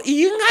ngoro,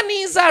 iyi nka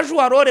nizaje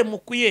warore mu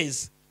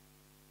kuyeza.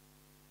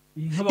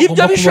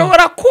 ibyo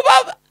bishobora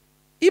kuba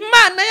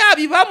Imana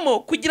yabibamo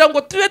kugira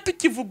ngo tube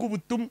tukivuga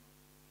ubutumwa,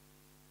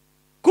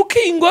 kuko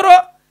iyi ngoro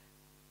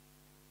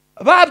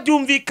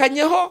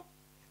babyumvikanyeho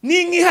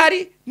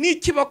n'inkihari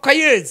n'ikibaka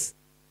yeze.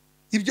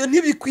 ibyo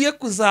ntibikwiye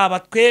kuzaba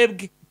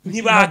twebwe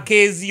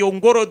ntibakeza iyo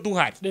ngoro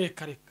duhari.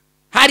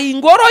 hari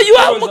ingoro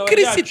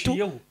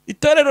y'umukirisitu,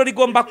 itorero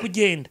rigomba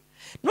kugenda.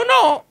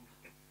 noneho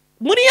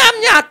muri ya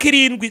myaka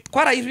 7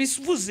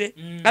 twarayivuze,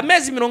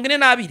 amezi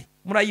 42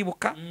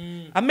 murayibuka,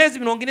 amezi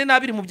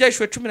 42 mu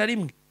byahishwe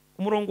 11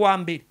 umurongo wa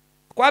mbere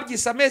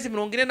twabyise amezi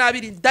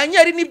 42.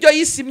 Daniel nibyo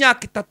yise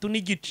imyaka 3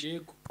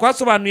 n'igice.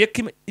 twasobanuye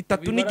ko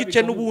 3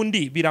 n'igice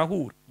n'ubundi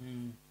birahura.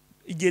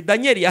 igihe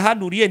Daniel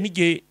yahanuriye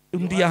n'igihe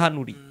undi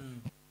yahanuriye,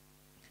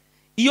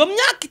 iyo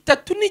myaka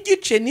 3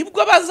 n'igice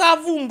nibwo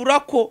bazavumbura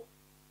ko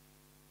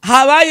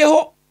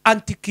habayeho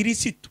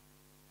antikristo,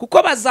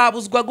 kuko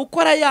bazabuzwa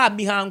gukora ya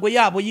mihango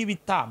yabo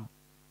y'ibitambo.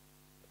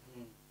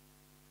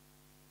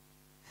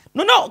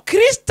 noneho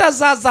Kristo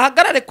azaza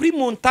ahagarare kuri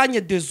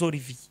montagne des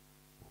Oliviers,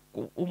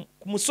 ku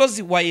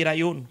musozi wa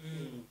Elayono,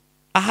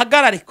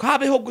 ahagarare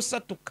habeho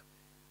gusatuka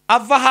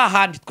ava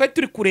hahandi twari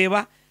turi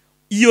kureba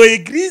iyo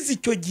eglise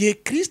icyo gihe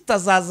Kristo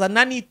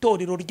azazana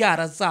n'itorero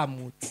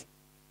ryarazamutse.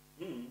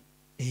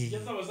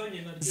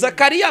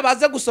 Zakariya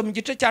baze gusoma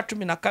igice cya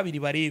 12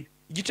 barebe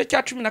igice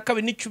cya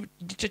 12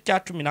 n'igice cya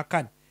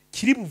 14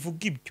 kiri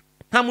buvuga ibyo,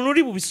 nta muntu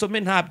uri bubisome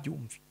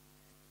ntabyumve,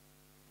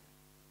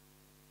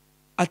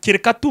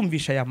 akereka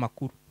tumvisha aya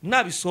makuru.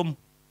 Nabisoma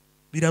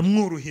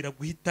biramworohera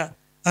guhita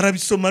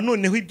arabisoma,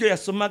 noneho ibyo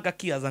yasomaga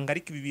akiyaza ngo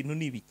ariko ibi bintu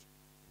nibiki,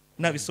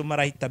 nabisoma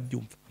arahita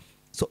byumva.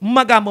 So mu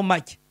magambo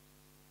make,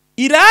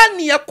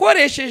 Irani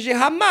yakoresheje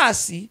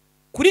Hamas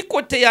kuri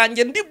kote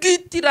yanjye ndi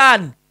bwite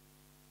Irani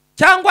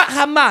cyangwa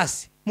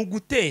Hamas mu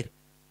gutera,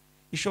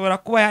 ishobora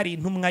kuba yari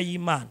intumwa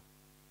y'Imana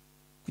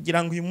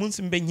kugira ngo uyu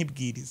munsi mbe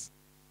nkibwiriza,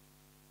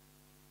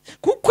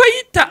 kuko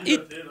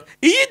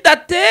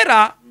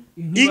iyidatera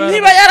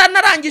inkiba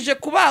yaranarangije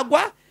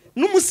kubagwa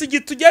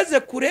n'umusigiti ugeze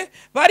kure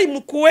bari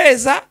mu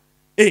kuweza.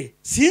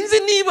 Sinzi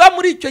niba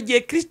muri icyo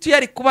gihe Kristo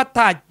yari kuba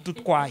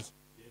atadutwaye.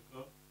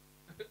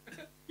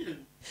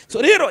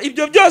 So rero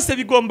ibyo byose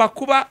bigomba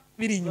kuba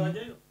biri inyuma.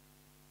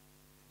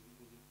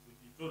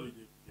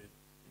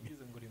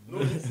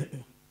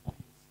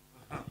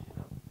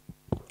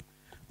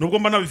 Nubwo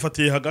mba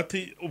nabifatiye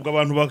hagati, ubwo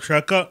abantu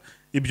bashaka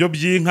ibyo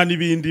by'inka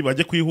n'ibindi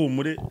bajye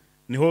kwihumure,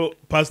 niho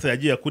pastor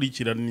yagiye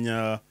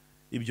akurikiranya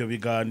ibyo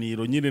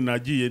biganiro. Nyine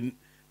nagiye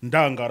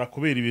ndangara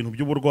kubera ibintu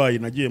by'uburwayi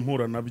nagiye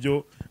mpura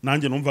nabyo,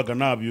 nanjye numvaga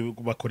nabyo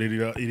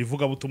bakorera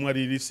irivuga butumwa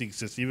riri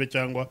successive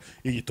cyangwa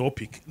iyi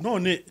topic.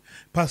 None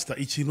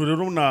pastor, ikintu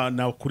rero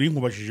na kuri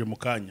nkubajije mu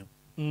kanya,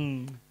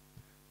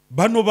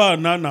 bano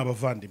bana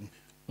nabavandimwe,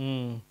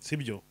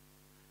 sibyo?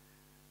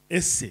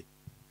 Ese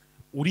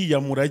uriya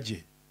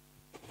murage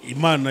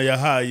Imana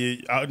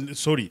yahaye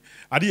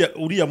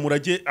uriya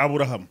murage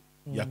Aburahamu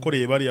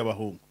yakoreye bariya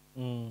bahungu,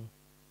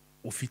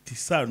 ufite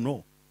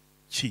isano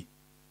ki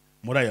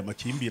muri aya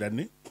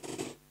makimbirane,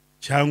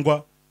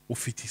 cyangwa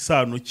ufite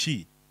isano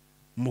ki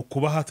mu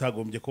kuba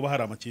hatagombye kuba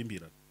hari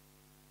amakimbirane?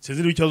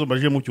 Sinzi ikibazo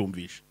mbaje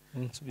mucyumvisha.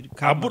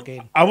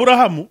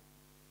 Aburahamu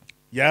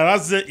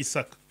yaraze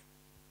Isaka,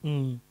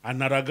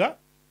 anaraga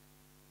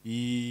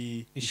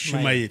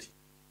Ishimayeli,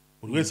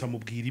 buri wese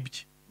amubwira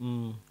ibye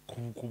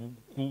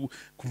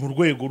ku mu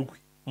rwego rwe.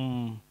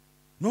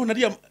 None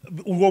ariya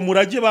uwo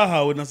murage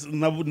bahawe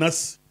na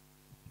se,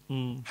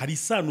 hari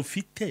isano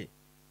ufite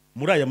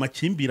muri aya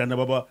makimbirane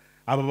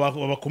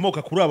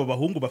bakomoka kuri aba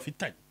bahungu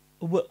bafitanye?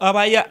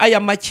 Aya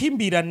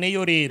makimbirane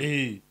yo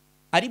rero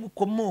ari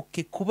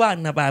bukomoke ku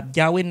bana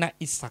babyawe na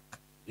Isaka.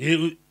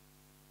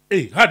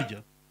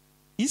 Harya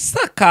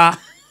Isaka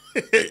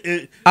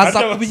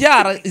aza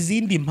kubyara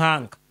izindi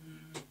mpanga,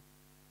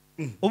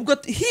 ubwo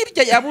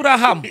hirya ya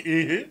Aburahamu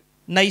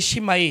na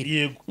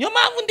Ishimayeli. Niyo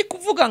mpamvu ndi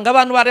kuvuga ngo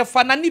abantu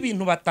barafana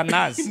n'ibintu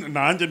batanazi.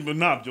 Nanjye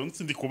ntabyo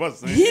ndi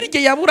kubaza.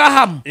 Hirya ya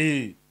Aburahamu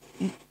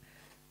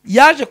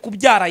yaje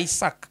kubyara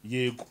Isaka.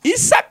 Yego.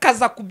 Isaka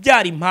aza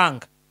kubyara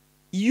impanga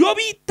iyo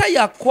bita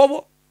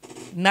Yakobo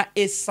na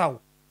Esawu.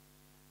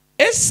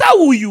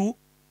 Esawu uyu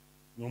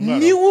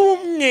niwe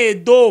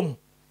Umwedomu,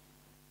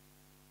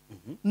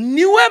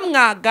 niwe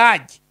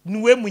Mwagagi,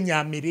 niwe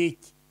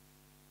Munyameleki.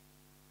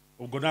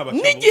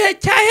 N'igihe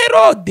cya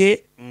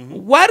Herode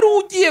wari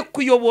ugiye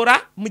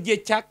kuyobora mu gihe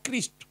cya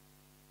Kristo,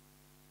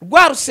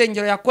 rwa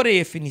rusengero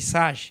yakoreye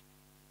finisaje,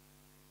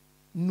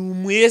 ni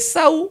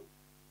Umwesawu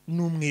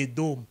ni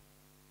Umwedomu.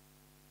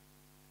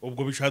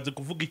 Ubwo bishatse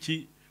kuvuga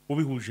iki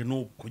ubihuje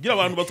n'ubu kugira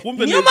abantu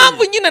batwumve neza? Niyo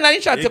mpamvu nyine nari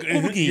nshatse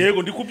kubwira.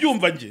 Yego ndi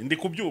kubyumva nje, ndi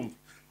kubyumva.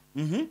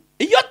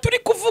 Iyo turi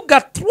kuvuga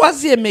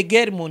 3e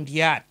guerre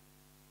mondiale,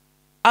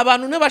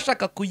 abantu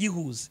n'abashaka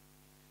kuyihuza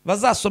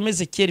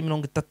bazasomeze Ezekiel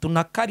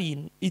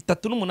 37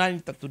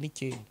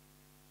 38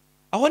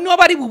 aho niho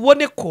bari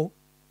bubone ko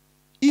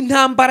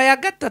intambara ya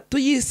gatatu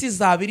y'isi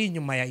zabiri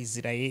inyuma ya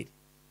Israel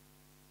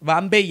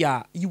bambe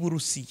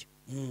y'Uburusiya,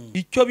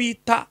 icyo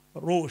bita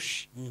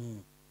Roshi.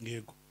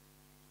 Yego.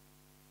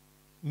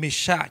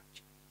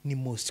 Meshaki ni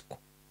Moscow,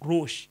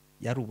 Roshi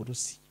yari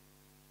Uburusiya.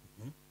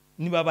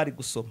 Niba bari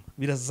gusoma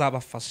birazaba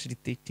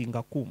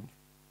facilitatinga kumva.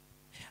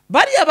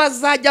 Bariya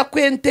bazajya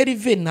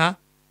kwintervena,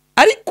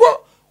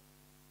 ariko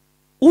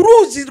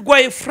uruzi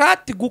rwa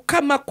Efrati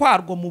gukama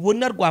kwarwo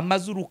mubona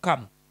rwamaze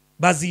urukama,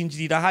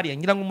 bazinjirira hariya.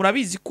 Ngira ngo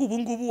murabizi ko ubu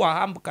ngubu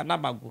wahambuka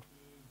n'amaguru,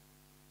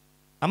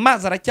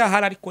 amazi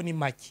aracyahari ariko ni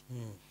make.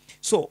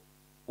 So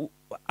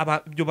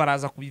ibyo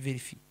baraza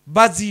kubiverify,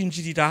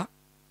 bazinjirira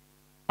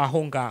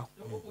aho ngaho.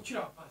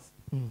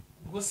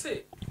 Ubwo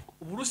se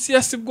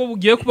Uburusiya si bwo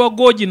bugiye kuba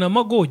Gogi na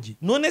Magogi?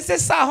 None se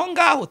sa aho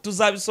ngaho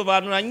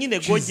tuzabisobanura nyine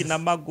Gogi na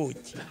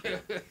Magogi.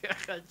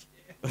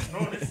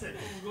 None se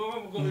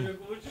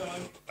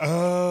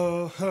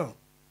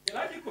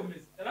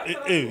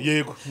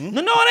yego.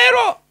 Noneho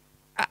rero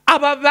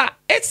aba ba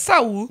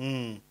Esawu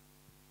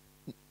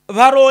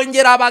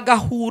barongera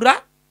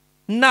bagahura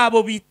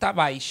nabo bita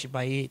ba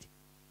Ishimayeli.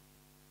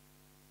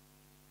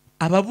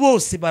 Aba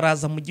bose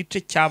baraza mu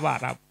gice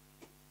cy'Abarabu,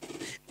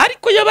 ariko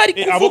ariko iyo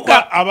bari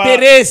kuvuga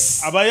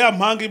Peresi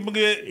abayampanga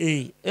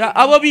imbwe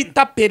abo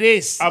bita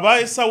Peresi aba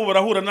Esawu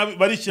barahura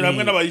barishyira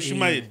hamwe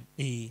n'abayishimayeli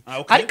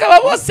ariko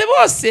aba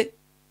bose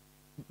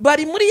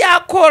bari muri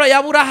Yakoro ya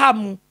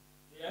Aburahamu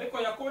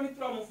ariko Yakobo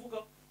ntituramuvuga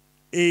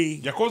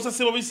Yakobo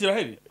se bo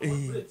Bisiraheli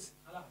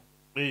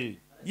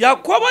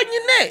Yakobo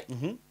nyine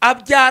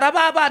abyara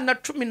babana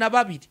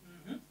 12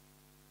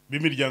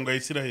 b'imiryango ya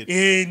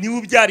Isiraheli niwe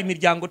ubyara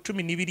imiryango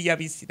 12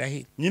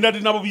 y'Abisiraheli nyine ari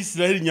nabo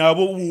Bisiraheli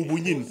nyabo ubu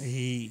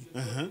nyine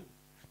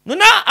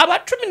none aba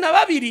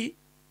 12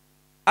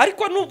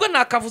 ariko nubwo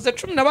nakavuze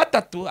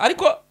 13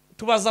 ariko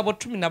tubaza abo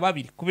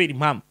 12 kubera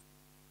impamvu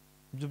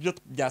ibyo byo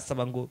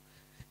byasaba ngo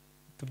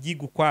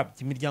tubyiga ukwabye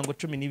imiryango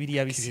 12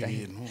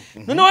 y'Abisiraheli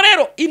none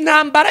rero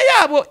intambara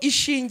yabo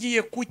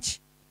ishingiye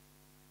kuki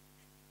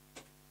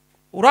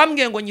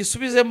urambwiye ngo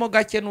nyisubizemo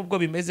gake nubwo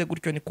bimeze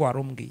gutyo niko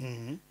warumbwiye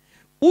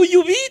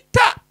uyu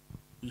bita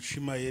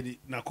Ishimayeli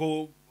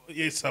nako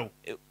Esawu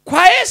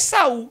kwa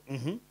Esawu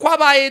kwa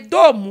ba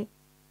Edomu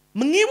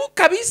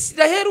mwibuka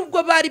Abisiraheli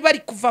ubwo bari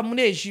kuva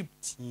muri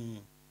Egypt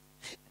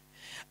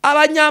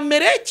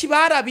abanyamereki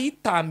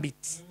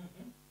barabitambitse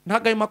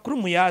ntago ayo makuru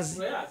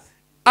muyazi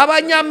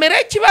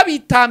abanyamereki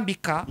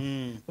babitambika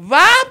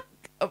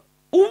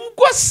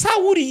ubwo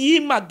Sawuli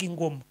yimaga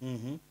ingoma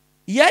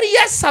yari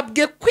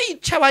yasabwe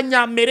kwica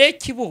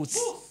abanyamereki bose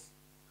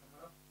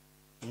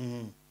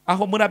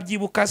aho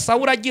murabyibuka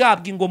Sawuli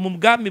agihabwa ingoma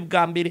ubwami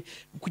bwa mbere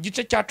ku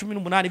gice cya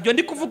 18 ibyo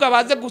ndi kuvuga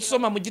baze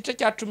gusoma mu gice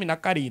cya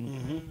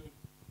 17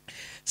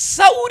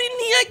 Sawuli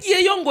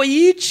ntiyagiyeyo ngo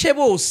yice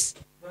bose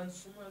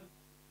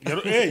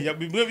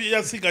bimwe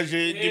yasigaje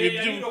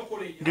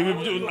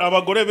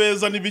abagore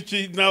beza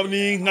n'ibiki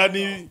n'inka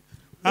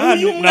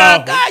uyu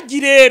mwagagi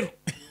rero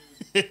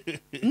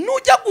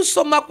nujya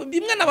gusoma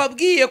bimwe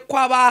nababwiye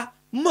kwa ba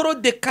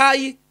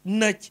Morodekayi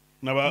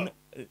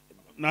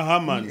na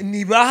Hamani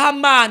ni ba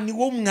Hamani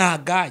wo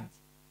mwagagi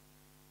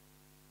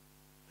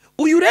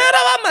uyu rero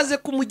bamaze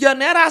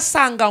kumujyana yari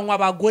asanganywa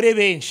abagore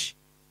benshi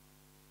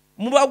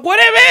mu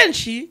bagore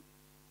benshi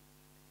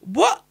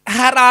bo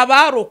hari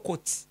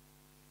abarokotse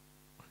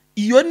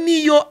iyo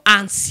niyo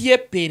Ancien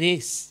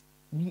Peresi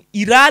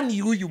Irani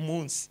y'uyu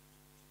munsi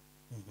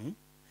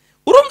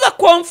urumva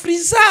konfli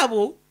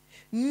zabo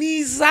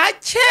ni za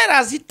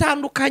kera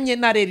zitandukanye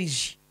na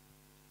religion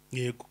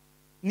yego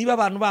niba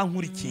abantu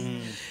bankurikiye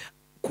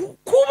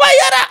kuba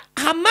yara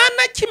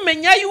Hamana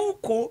kimenya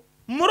yuko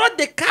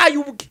Morodekayi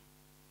ubwe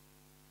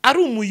ari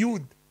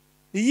umuyuda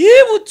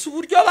yibutse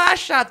uburyo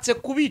bashatse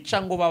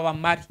kubica ngo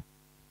babamare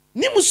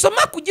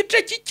nimusoma ku gice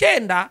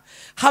cy'9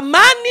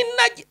 Hamani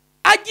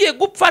agiye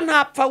gupfa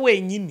ntapfa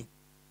wenyine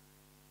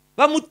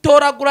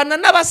bamutoragurana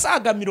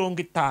n'abasaga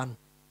 50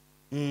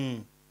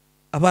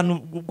 abantu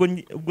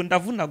ubwo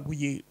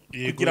ndavunaguye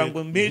kugira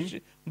ngo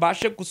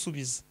mbashe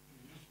gusubiza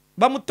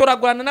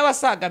bamutoragurana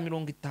n'abasaga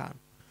 50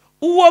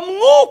 uwo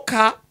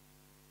mwuka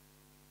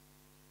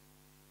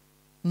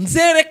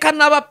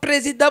nzerekana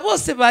abaperezida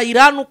bose ba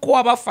Irani uko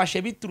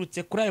wabafashe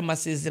biturutse kuri ayo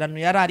masezerano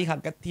yari ari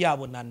hagati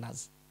yabo na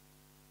Naza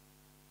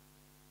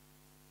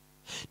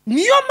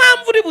niyo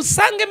mpamvu uri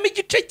busangemo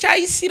igice cya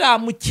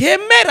Isilamu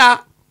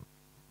cyemera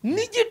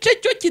n'igice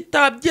cyo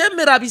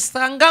kitabyemera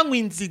bisanganywe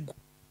inzigo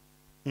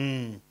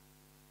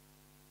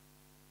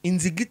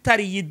inzigo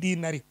itari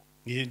y'idini ariko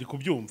ndi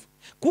kubyumva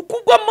kuko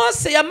ubwo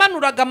Mose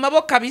yamanuraga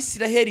amaboko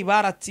Abisiraheli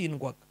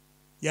baratsindwaga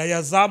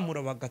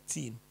yayazamura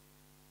bagatsinda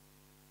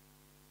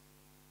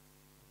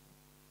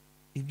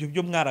ibyo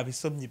byo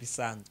mwarabisomye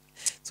bisanzwe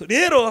so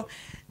rero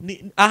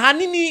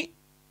ahanini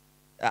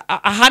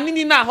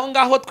naho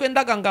ngaho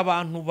twendaga ngo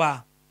abantu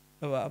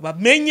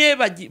bamenye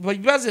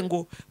babibaze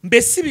ngo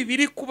mbese ibi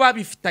biri kuba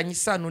bifitanye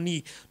isano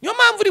niyo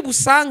mpamvu uri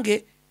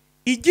busange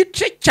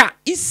igice cya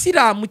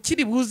Isilamu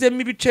kiri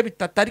buzemo ibice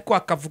 3 ariko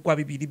hakavugwa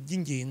 2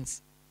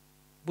 by'ingenzi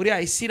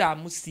buriya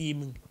Isilamu si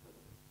imwe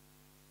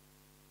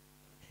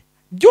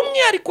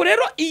by'umwihariko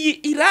rero iyi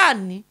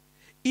Irani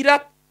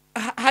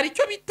hari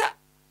icyo bita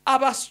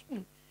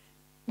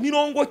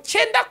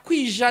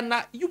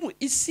 90% y'ubu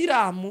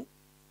Isilamu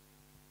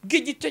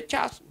bw'igice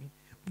cyaso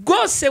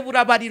bwose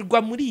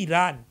burabarirwa muri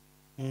Irani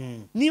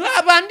niba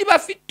abandi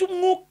bafite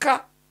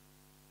umwuka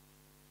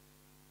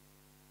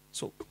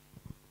so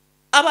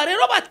aba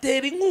rero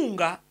batera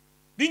inkunga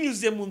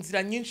binyuze mu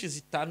nzira nyinshi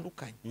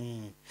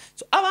zitandukanye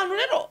so abantu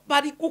rero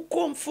bari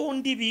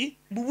gukonfonda ibi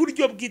mu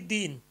buryo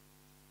bw'idini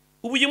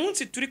ubu uyu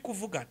munsi turi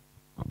kuvugana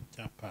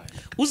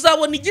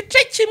uzabona igice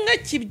kimwe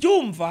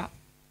kibyumva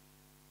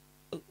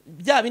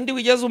bya bindi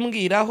wigeze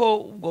umbwiraho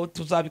ubwo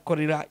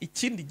tuzabikorera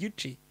ikindi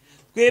gice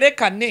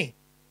twerekane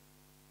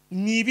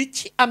ni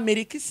ibiki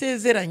Amerika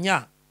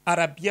isezeranya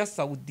Arabia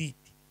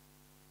Saudite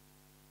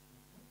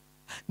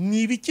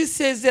ni ibiki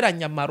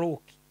isezeranya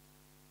Maroc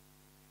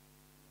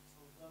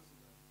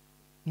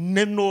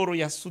n'Noro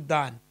ya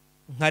Sudan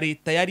nka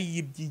leta yari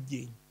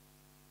yibyigenga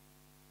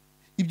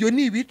ibyo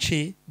ni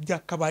ibice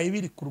byakabaye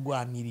biri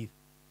kurwanirira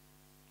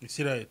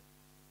Israel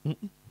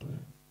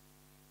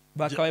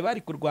bakabaye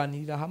bari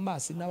kurwanirira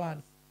Hamas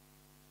n'abandi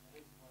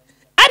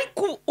ariko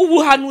ariko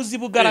ubuhanuzi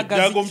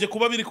bugaragaza byagombye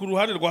kuba biri ku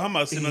ruhande rwa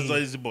Hamas na za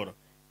HEZIBORA.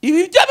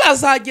 ibi byo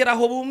bazagera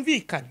aho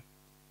bumvikane,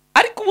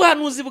 ariko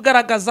ubuhanuzi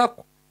bugaragaza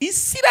ko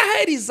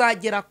Isiraheli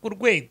izagera ku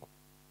rwego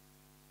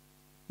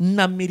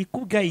na Amerika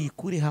ubwayo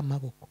yikureho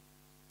amaboko.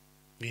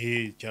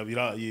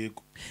 Cyabira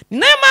yego.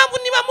 Niyo mpamvu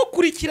niba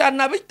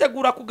mukurikirana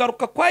bitegura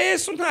kugaruka kwa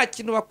Yesu nta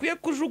kintu bakwiye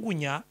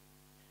kujugunya,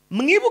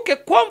 mwibuke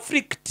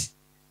conflict,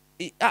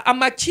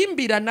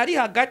 amakimbirane ari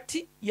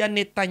hagati ya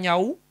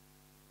Netanyahu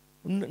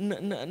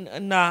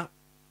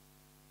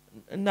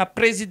na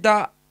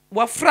perezida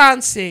wa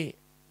France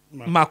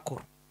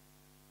Macron.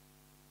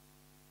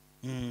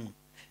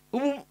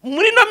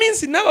 Muri no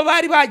minsi nabo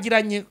bari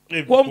bagiranye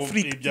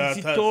conflict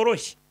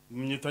zitoroshye.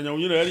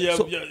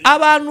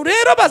 Abantu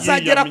rero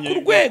bazagera ku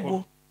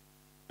rwego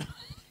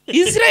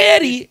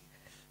Israeli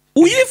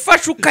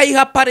uyifasha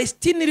ukayiha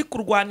Palestine iri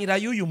kurwanira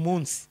y'uyu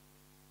munsi,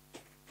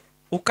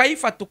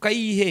 ukayifata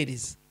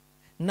ukayihereza,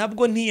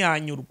 nabwo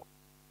ntiyanyurwa.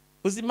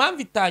 Uzi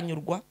impamvu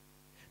itanyurwa?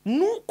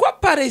 Nuko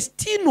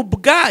Palestine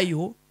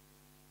ubwayo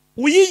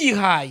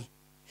uyiyihaye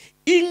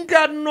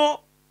ingano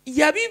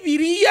ya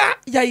Bibiliya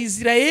ya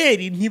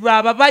Israeli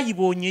ntibaba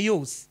bayibonye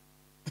yose.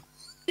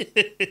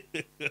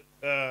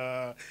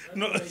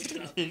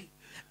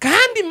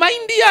 Kandi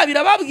mayindi yabo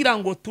irababwira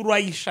ngo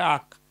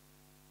turayishaka.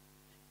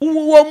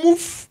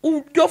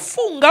 Ubyo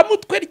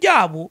fungamutwe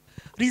ryabo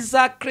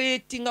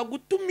rizakreatinga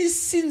gutuma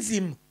isi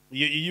nzima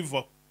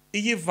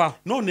iyivaho.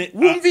 None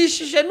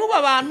wumvishije n'ubu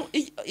abantu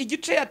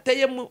igice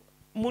yateye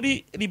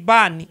muri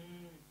Libani,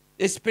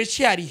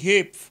 especially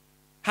hepfo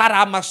hari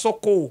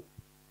amasoko,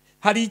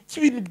 hari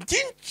ibintu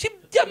byinshi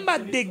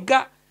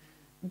by'amadega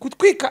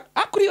gutwika,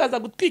 akuribaza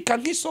gutwika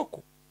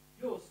nk'isoko.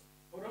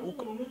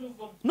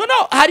 No,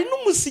 hari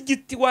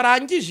n'umusigiti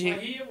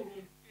warangije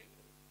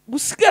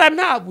gusigara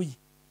ntabuye.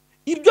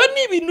 Ibyo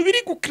ni ibintu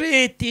biri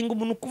gucreating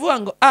umuntu kuvuga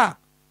ngo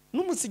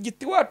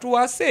n'umusigiti wacu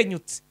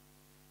wasenyutse.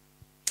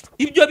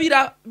 Ibyo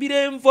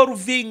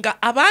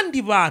biremvolvinga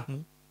abandi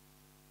bantu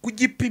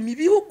kugipima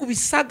ibihugu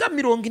bisaga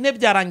 40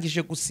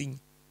 byarangije gusinya,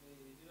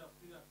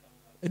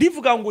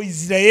 rivuga ngo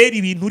Israeli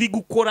ibintu uri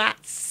gukora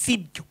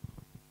sibyo.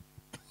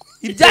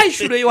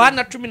 Ibyahishuriye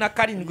Yohana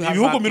 17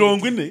 ibihugu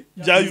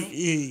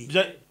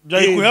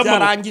 40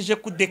 byarangije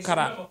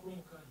kudekarara.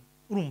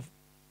 Urumva?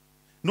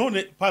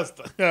 None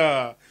pastor,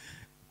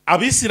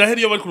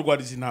 Abisiraheli yo bari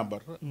kurwariza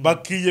intambara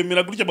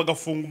bakiyemera gutya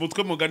bagafunga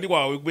umutwe mugani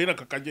wawe gwera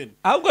kakageni.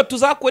 Ahubwo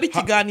tuzakora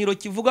ikiganiro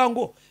kivuga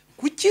ngo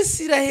kuki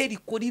Isiraheli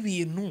ikora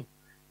ibintu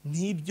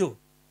n'ibyo.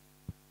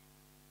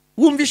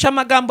 Wumvisha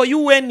amagambo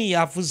UN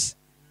yavuze.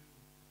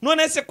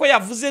 None se ko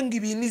yavuze ngo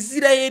ibintu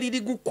Isiraheli iri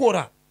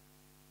gukora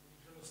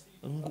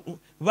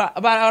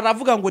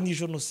baravuga ngo ni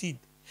genocide,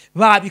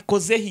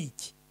 babikoze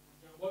hiki?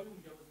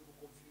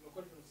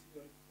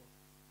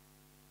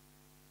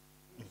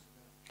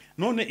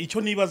 None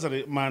icyo nibaza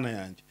mana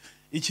yanjye,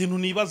 ikintu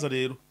nibaza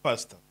rero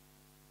pastor,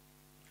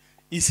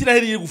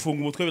 Isiraheli iri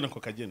gufunga umutwe bene ko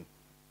kageni,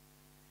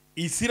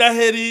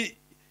 Isiraheli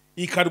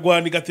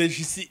ikarwana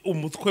igatesha isi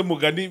umutwe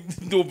mugani,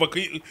 ndumva ko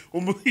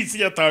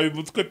umuhisi yatawe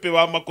umutwe pe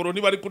ba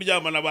makoroni bari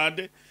kuryamana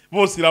bande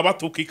bose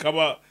irabatuka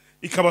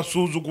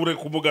ikabasuzugure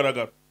ku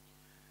mugaragaro.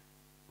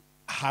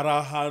 Hari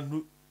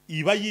ahantu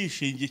iba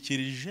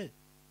yishingikirije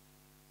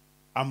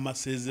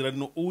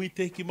amasezerano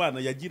Uwiteka Imana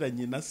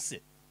yagiranye na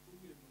se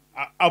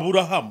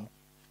Aburahamu,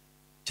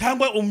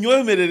 cyangwa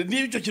umyomerere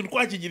n'icyo kintu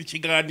twakigira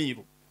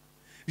ikiganiro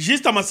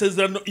juste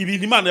amasezerano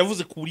ibintu Imana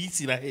yavuze kuri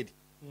Isiraheli.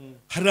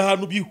 Hari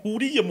ahantu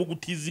bihuriye mu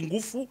gutiza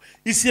ingufu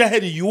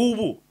Isiraheli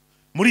y'ubu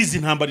muri izi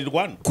ntambara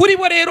irwana. Kuri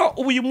bo rero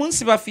uyu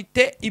munsi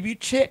bafite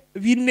ibice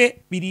 4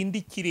 birinda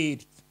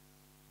ikirere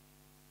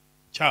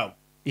cyabo.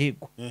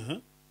 Yego.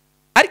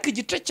 Ariko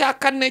igice cya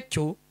 4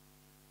 cyo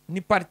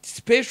ni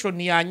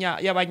participation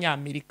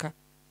y'Abanyamerika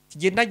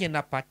kigendanye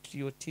na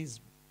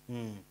patriotism.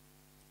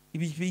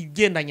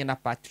 Ibigendanye na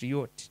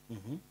patriot.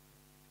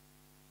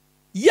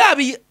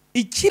 Yaba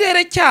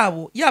ikirere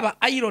cyabo, yaba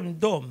Iron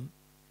Dome,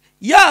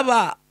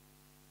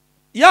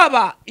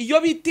 yaba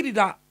iyo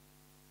bitirira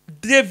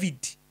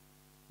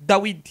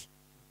Dawidi,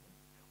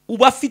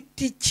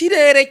 ubafite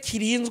ikirere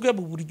kirinzwe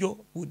mu buryo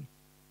buni.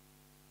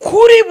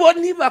 Kuri bo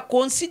niba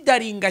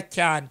consideringa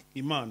cyane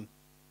Imana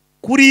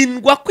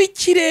kurindwa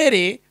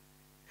kw'ikirere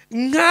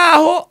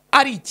nkaho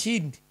ari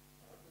ikindi,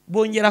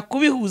 bongera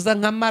kubihuza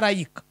nka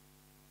marayika.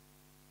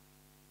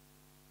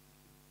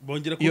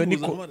 Bongera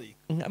kubihuza nka marayika.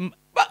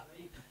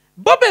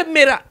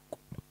 Bobemera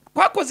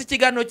kwakoze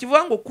ikiganiro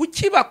kivuga ngo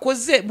kuki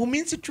bakoze mu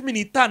minsi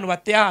 15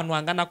 bateye ahantu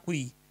hangana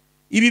kuri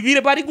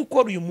ibi bari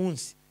gukora uyu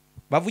munsi.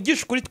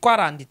 Bavugisha kuri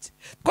twaranditse,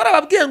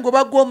 twarababwiye ngo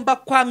bagomba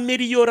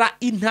kwameliora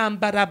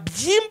intambara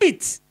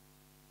byimbitse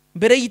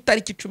mbere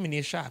y'itariki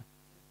 15.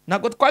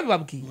 Nago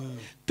twabibabwiye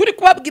turi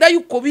kubabwira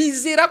yuko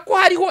bizera ko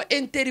hariho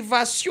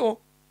intervention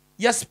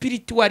ya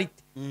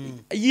spirituality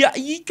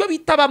y'icyo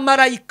bitaba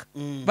marayika,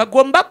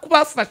 bagomba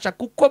kubafasha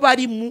kuko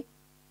bari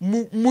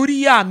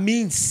muri ya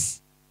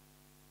minsi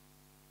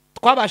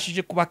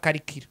twabashije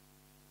kubakarikira.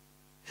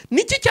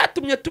 Niki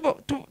cyatumye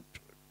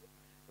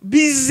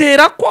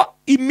bizera ko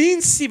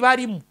iminsi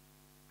barimo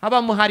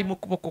habamo hari mu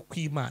kuboko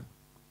kw'Imana.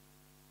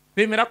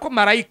 bemera ko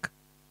marayika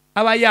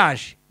aba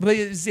yaje,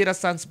 bazera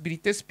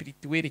sensibilité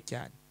spirituelle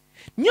cyane.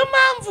 Niyo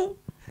mpamvu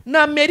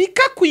na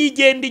Amerika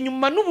kuyigenda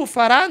inyuma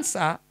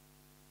n'Ubufaransa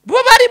bo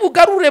bari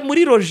bugarure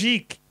muri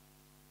logique,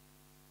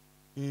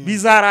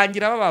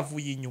 bizarangira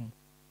babavuye inyuma.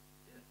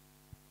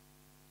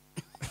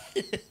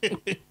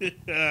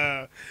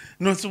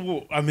 nose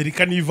ubwo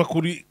Amerika niva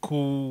kuri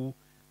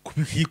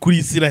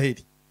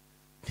Isiraheli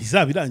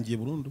ntizabirangiye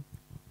burundu.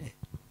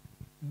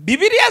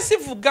 Bibiliya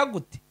sivuga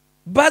gute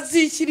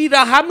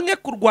bazishyirira hamwe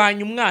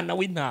kurwanya umwana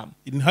w'intama.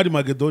 Hari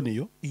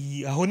Magedoniyo,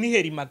 Aho ni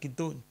Heri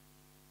Magedoni.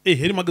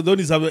 Heri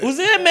Magedoni zabe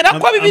Uzemera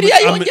ko Bibiliya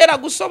yongera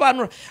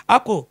gusobanura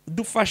ako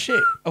dufashe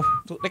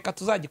reka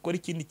tuzagikora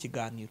ikindi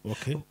kiganiro.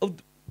 Okay.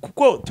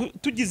 Kuko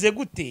tugize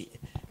gute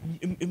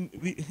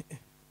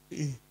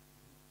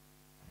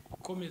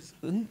komeza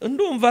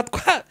ndumva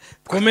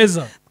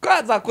komeza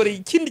twazakoreye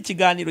ikindi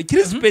kiganiro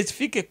kiri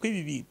specifique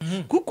kw'ibi bintu.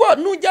 Kuko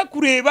nujya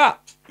kureba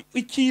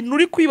ikintu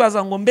uri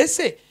kwibaza ngo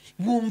mbese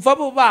bumva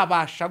bo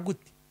babasha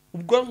gute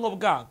ubwonko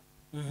bwabo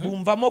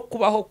bumvamo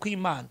kubaho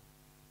kw'Imana,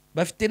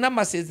 bafite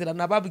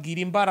n'amasezerano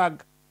babwira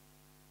imbaraga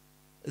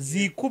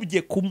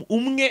zikubye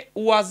umwe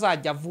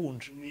uwazajya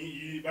avunja.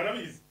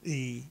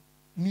 Barabizi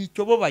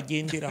nicyo bo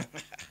bagenderaho.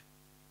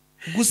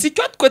 Gusa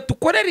icyo twe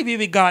tukorera ibi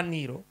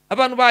biganiro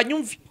abantu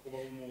banyumvi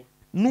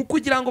ni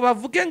ukugira ngo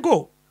bavuge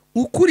ngo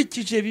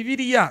ukurikije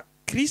Bibiliya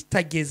Kristo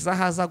ageza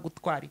ahaza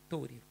gutwara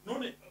itorero.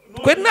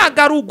 Twe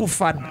ntago ari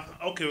ugufana.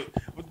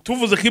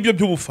 Tuvuze ko ibyo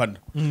by'ubufana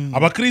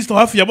abakristo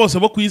hafi ya bose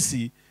bo ku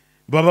isi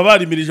baba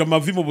barimirije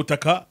amavi mu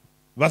butaka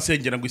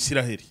basengera ngo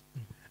Isiraheli.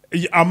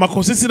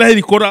 Amakosa Isiraheli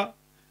ikora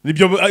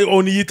nibyo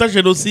oni yita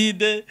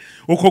genocide,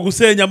 uko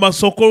gusenya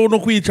amasoko no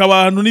kwica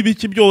abantu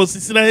n'ibiki byose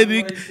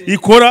Isiraheli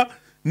ikora,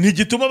 ni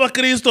gituma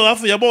abakristo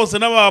hafi ya bose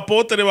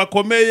n'abapotere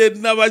bakomeye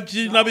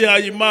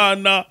n'abihaye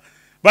Imana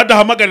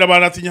badahamagarira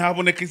abantu ati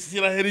nyahaboneka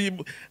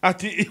Isiraheli,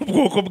 ati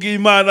ubwoko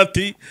bw'Imana,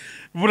 ati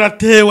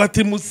buratewe,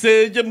 ati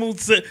musenge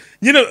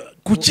nyine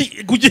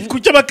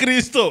kuki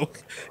abakristo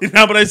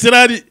intambara ya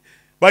Isiraheli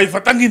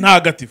bayifata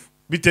nk'intagatifu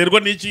biterwa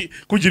n'iki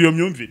kugira iyo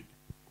myumvire.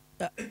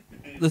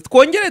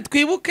 Twongere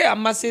twibuke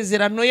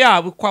amasezerano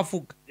yabo uko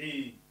avuga.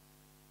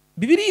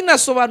 Bibiliya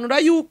inasobanura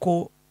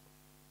yuko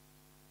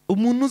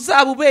umuntu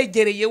uzaba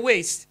ubegereye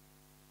wese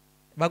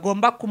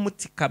bagomba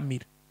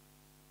kumutikamira.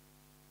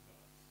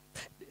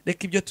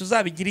 Reka ibyo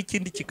tuzabigira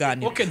ikindi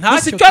kiganiro.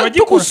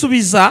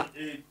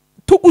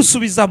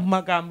 Tugusubiza mu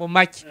magambo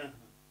make.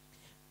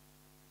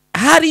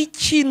 Hari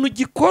ikintu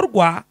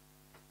gikorwa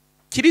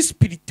kiri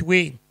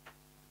spirituel,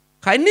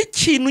 hari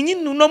n'ikintu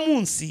nyine uno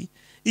munsi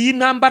iyi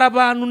ntambara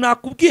abantu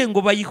nakubwiye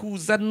ngo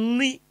bayihuza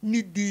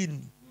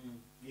n'idini.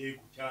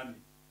 Yego cyane.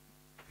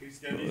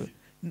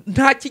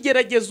 Nta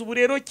kigerageza ubu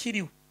rero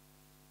kiriho.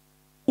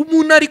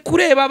 Umuntu ari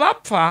kureba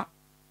abapfa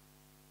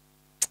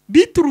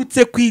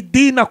biturutse ku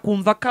idini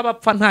akumva ko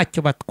abapfa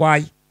ntacyo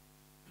batwaye.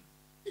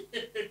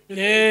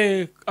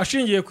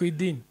 ashingiye ku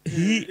idini.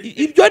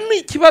 Ibyo ni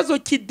ikibazo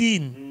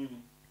cy'idini.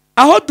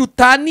 Aho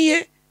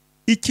dutaniye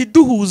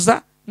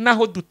ikiduhuza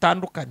naho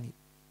dutandukaniye.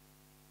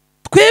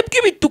 Twebwe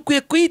ibi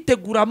tukwiye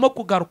kuyiteguramo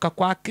kugaruka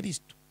kwa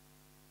Kristo.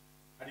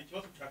 Hari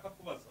ikibazo ushaka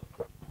kubaza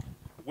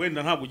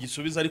wenda ntabwo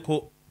gisubiza,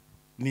 ariko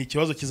ni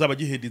ikibazo kizaba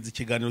gihedinze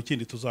ikiganiro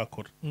kindi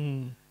tuzakora.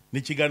 Ni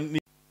ikiganiro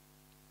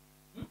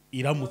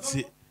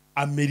iramutse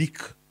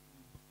Amerika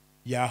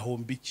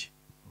yahomba iki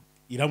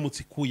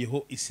iramutse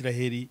ikuyeho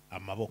Isiraheli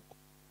amaboko.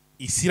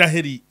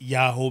 Isiraheli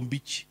yahomba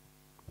iki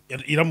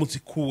iramutse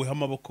ikuweho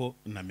amaboko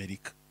na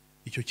Amerika.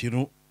 Icyo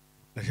kintu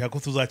ndashaka ko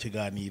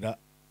tuzakiganira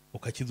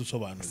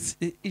ukakidusobanurira.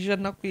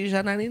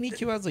 100% ni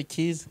ikibazo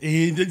cyiza.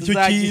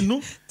 Icyo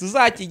kintu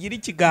tuzakigira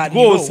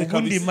ikiganiro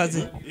ubundi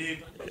maze.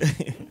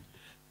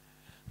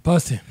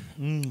 Pase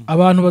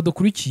abantu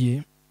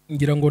badukurikiye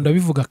ngira ngo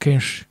ndabivuga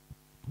kenshi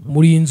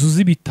muri inzu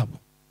z'ibitabo.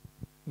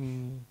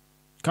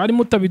 Kandi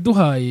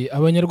mutabiduhaye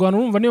abanyarwanda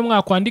urumva niyo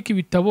mwakwandika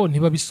ibitabo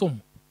ntibabisoma.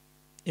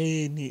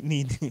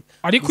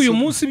 Ariko uyu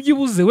munsi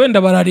byibuze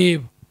wenda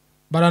barareba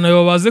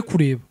baranayo baze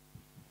kureba.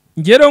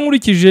 Ngero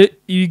nkurikije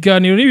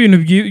ibiganiro n'ibintu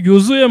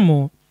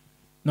byuzuyemo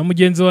na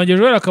mugenzi wanjye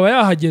Joel akaba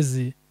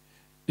yahageze,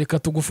 reka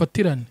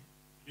tugufatirane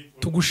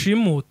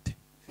tugushimute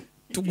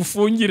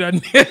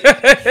tugufungirane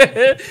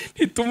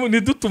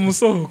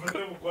ntidutumusohoka.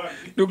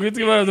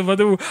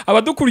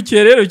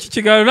 Abadukurikiye rero iki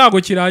kiganiro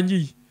ntago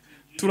kirangiye,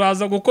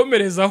 turaza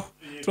gukomerezaho,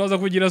 turaza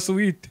kugira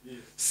suite.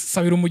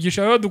 Sabira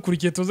umugisha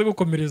abadukurikiye tuze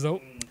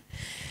gukomerezaho.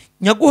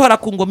 Nyaguhora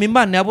ku ngoma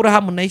Imana ya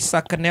Aburahamu na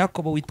Isaka na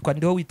Yakobo witwa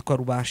ndiho witwa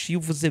Rubashi.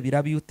 Uvuze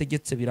birabi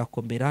utegetse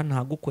birakomera,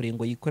 nta gukoreye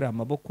ngo yikorera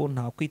amaboko,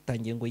 nta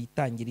kwitangiye ngo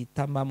yitangire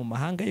itama. Mu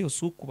mahanga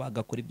yose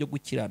ukubagakora ibyo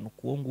gukiranuka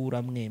uwo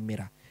ngura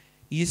mwemera.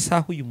 Iyi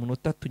saha uyu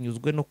munota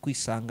tunyuzwe no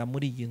kwisanga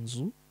muri iyi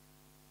nzu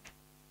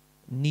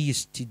n'iyi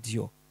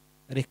studio.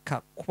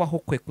 Reka kubaho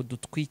kwe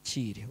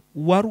kudutwikire.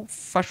 Uwari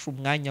ufashe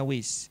umwanya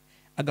wese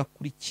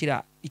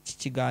agakurikira iki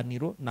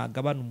kiganiro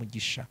nagabana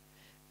umugisha,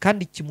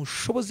 kandi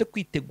kimushoboze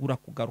kwitegura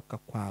kugaruka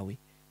kwawe,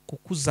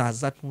 kuko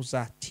uzaza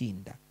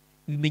ntuzatinda.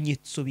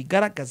 Ibimenyetso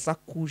bigaragaza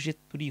kuje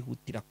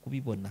turihutira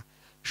kubibona.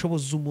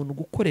 Shoboza umuntu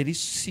gukorera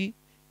isi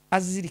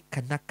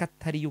azirikana ko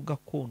atari yo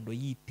gakondo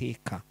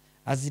y'iteka,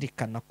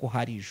 azirikana ko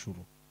hari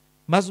ijuru.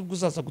 Maze ubwo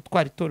uzaza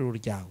gutwara itorero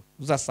ryawe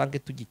uzasange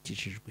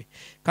tugikishijwe,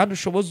 kandi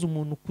ushoboza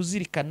umuntu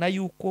kuzirikana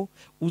yuko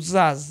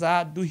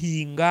uzaza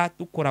duhinga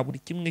dukora buri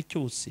kimwe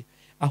cyose,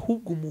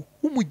 ahubwo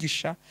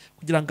umugisha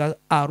kugira ngo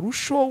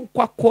arusheho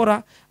uko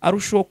akora,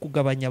 arusheho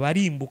kugabanya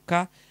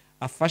abarimbuka,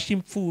 afashe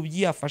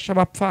imfubyi, afashe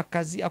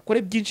abapfakazi,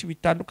 akore byinshi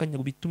bitandukanye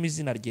ngo bitume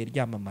izina rye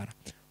ryamamara.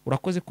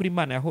 Urakoze kuri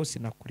Imana ya hose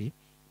na kure,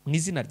 mu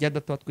izina rya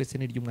Data wa twese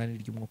n'iry'Umwana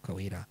n'iry'Umwuka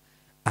wera,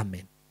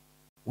 amen.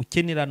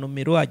 Ukenera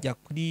nomero ajya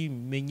kuri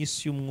menya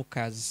isi y'umwuka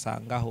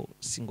yazisangaho,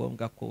 si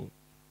ngombwa ko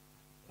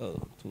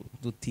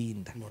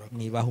dutinda.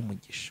 Nibaho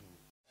umugisha.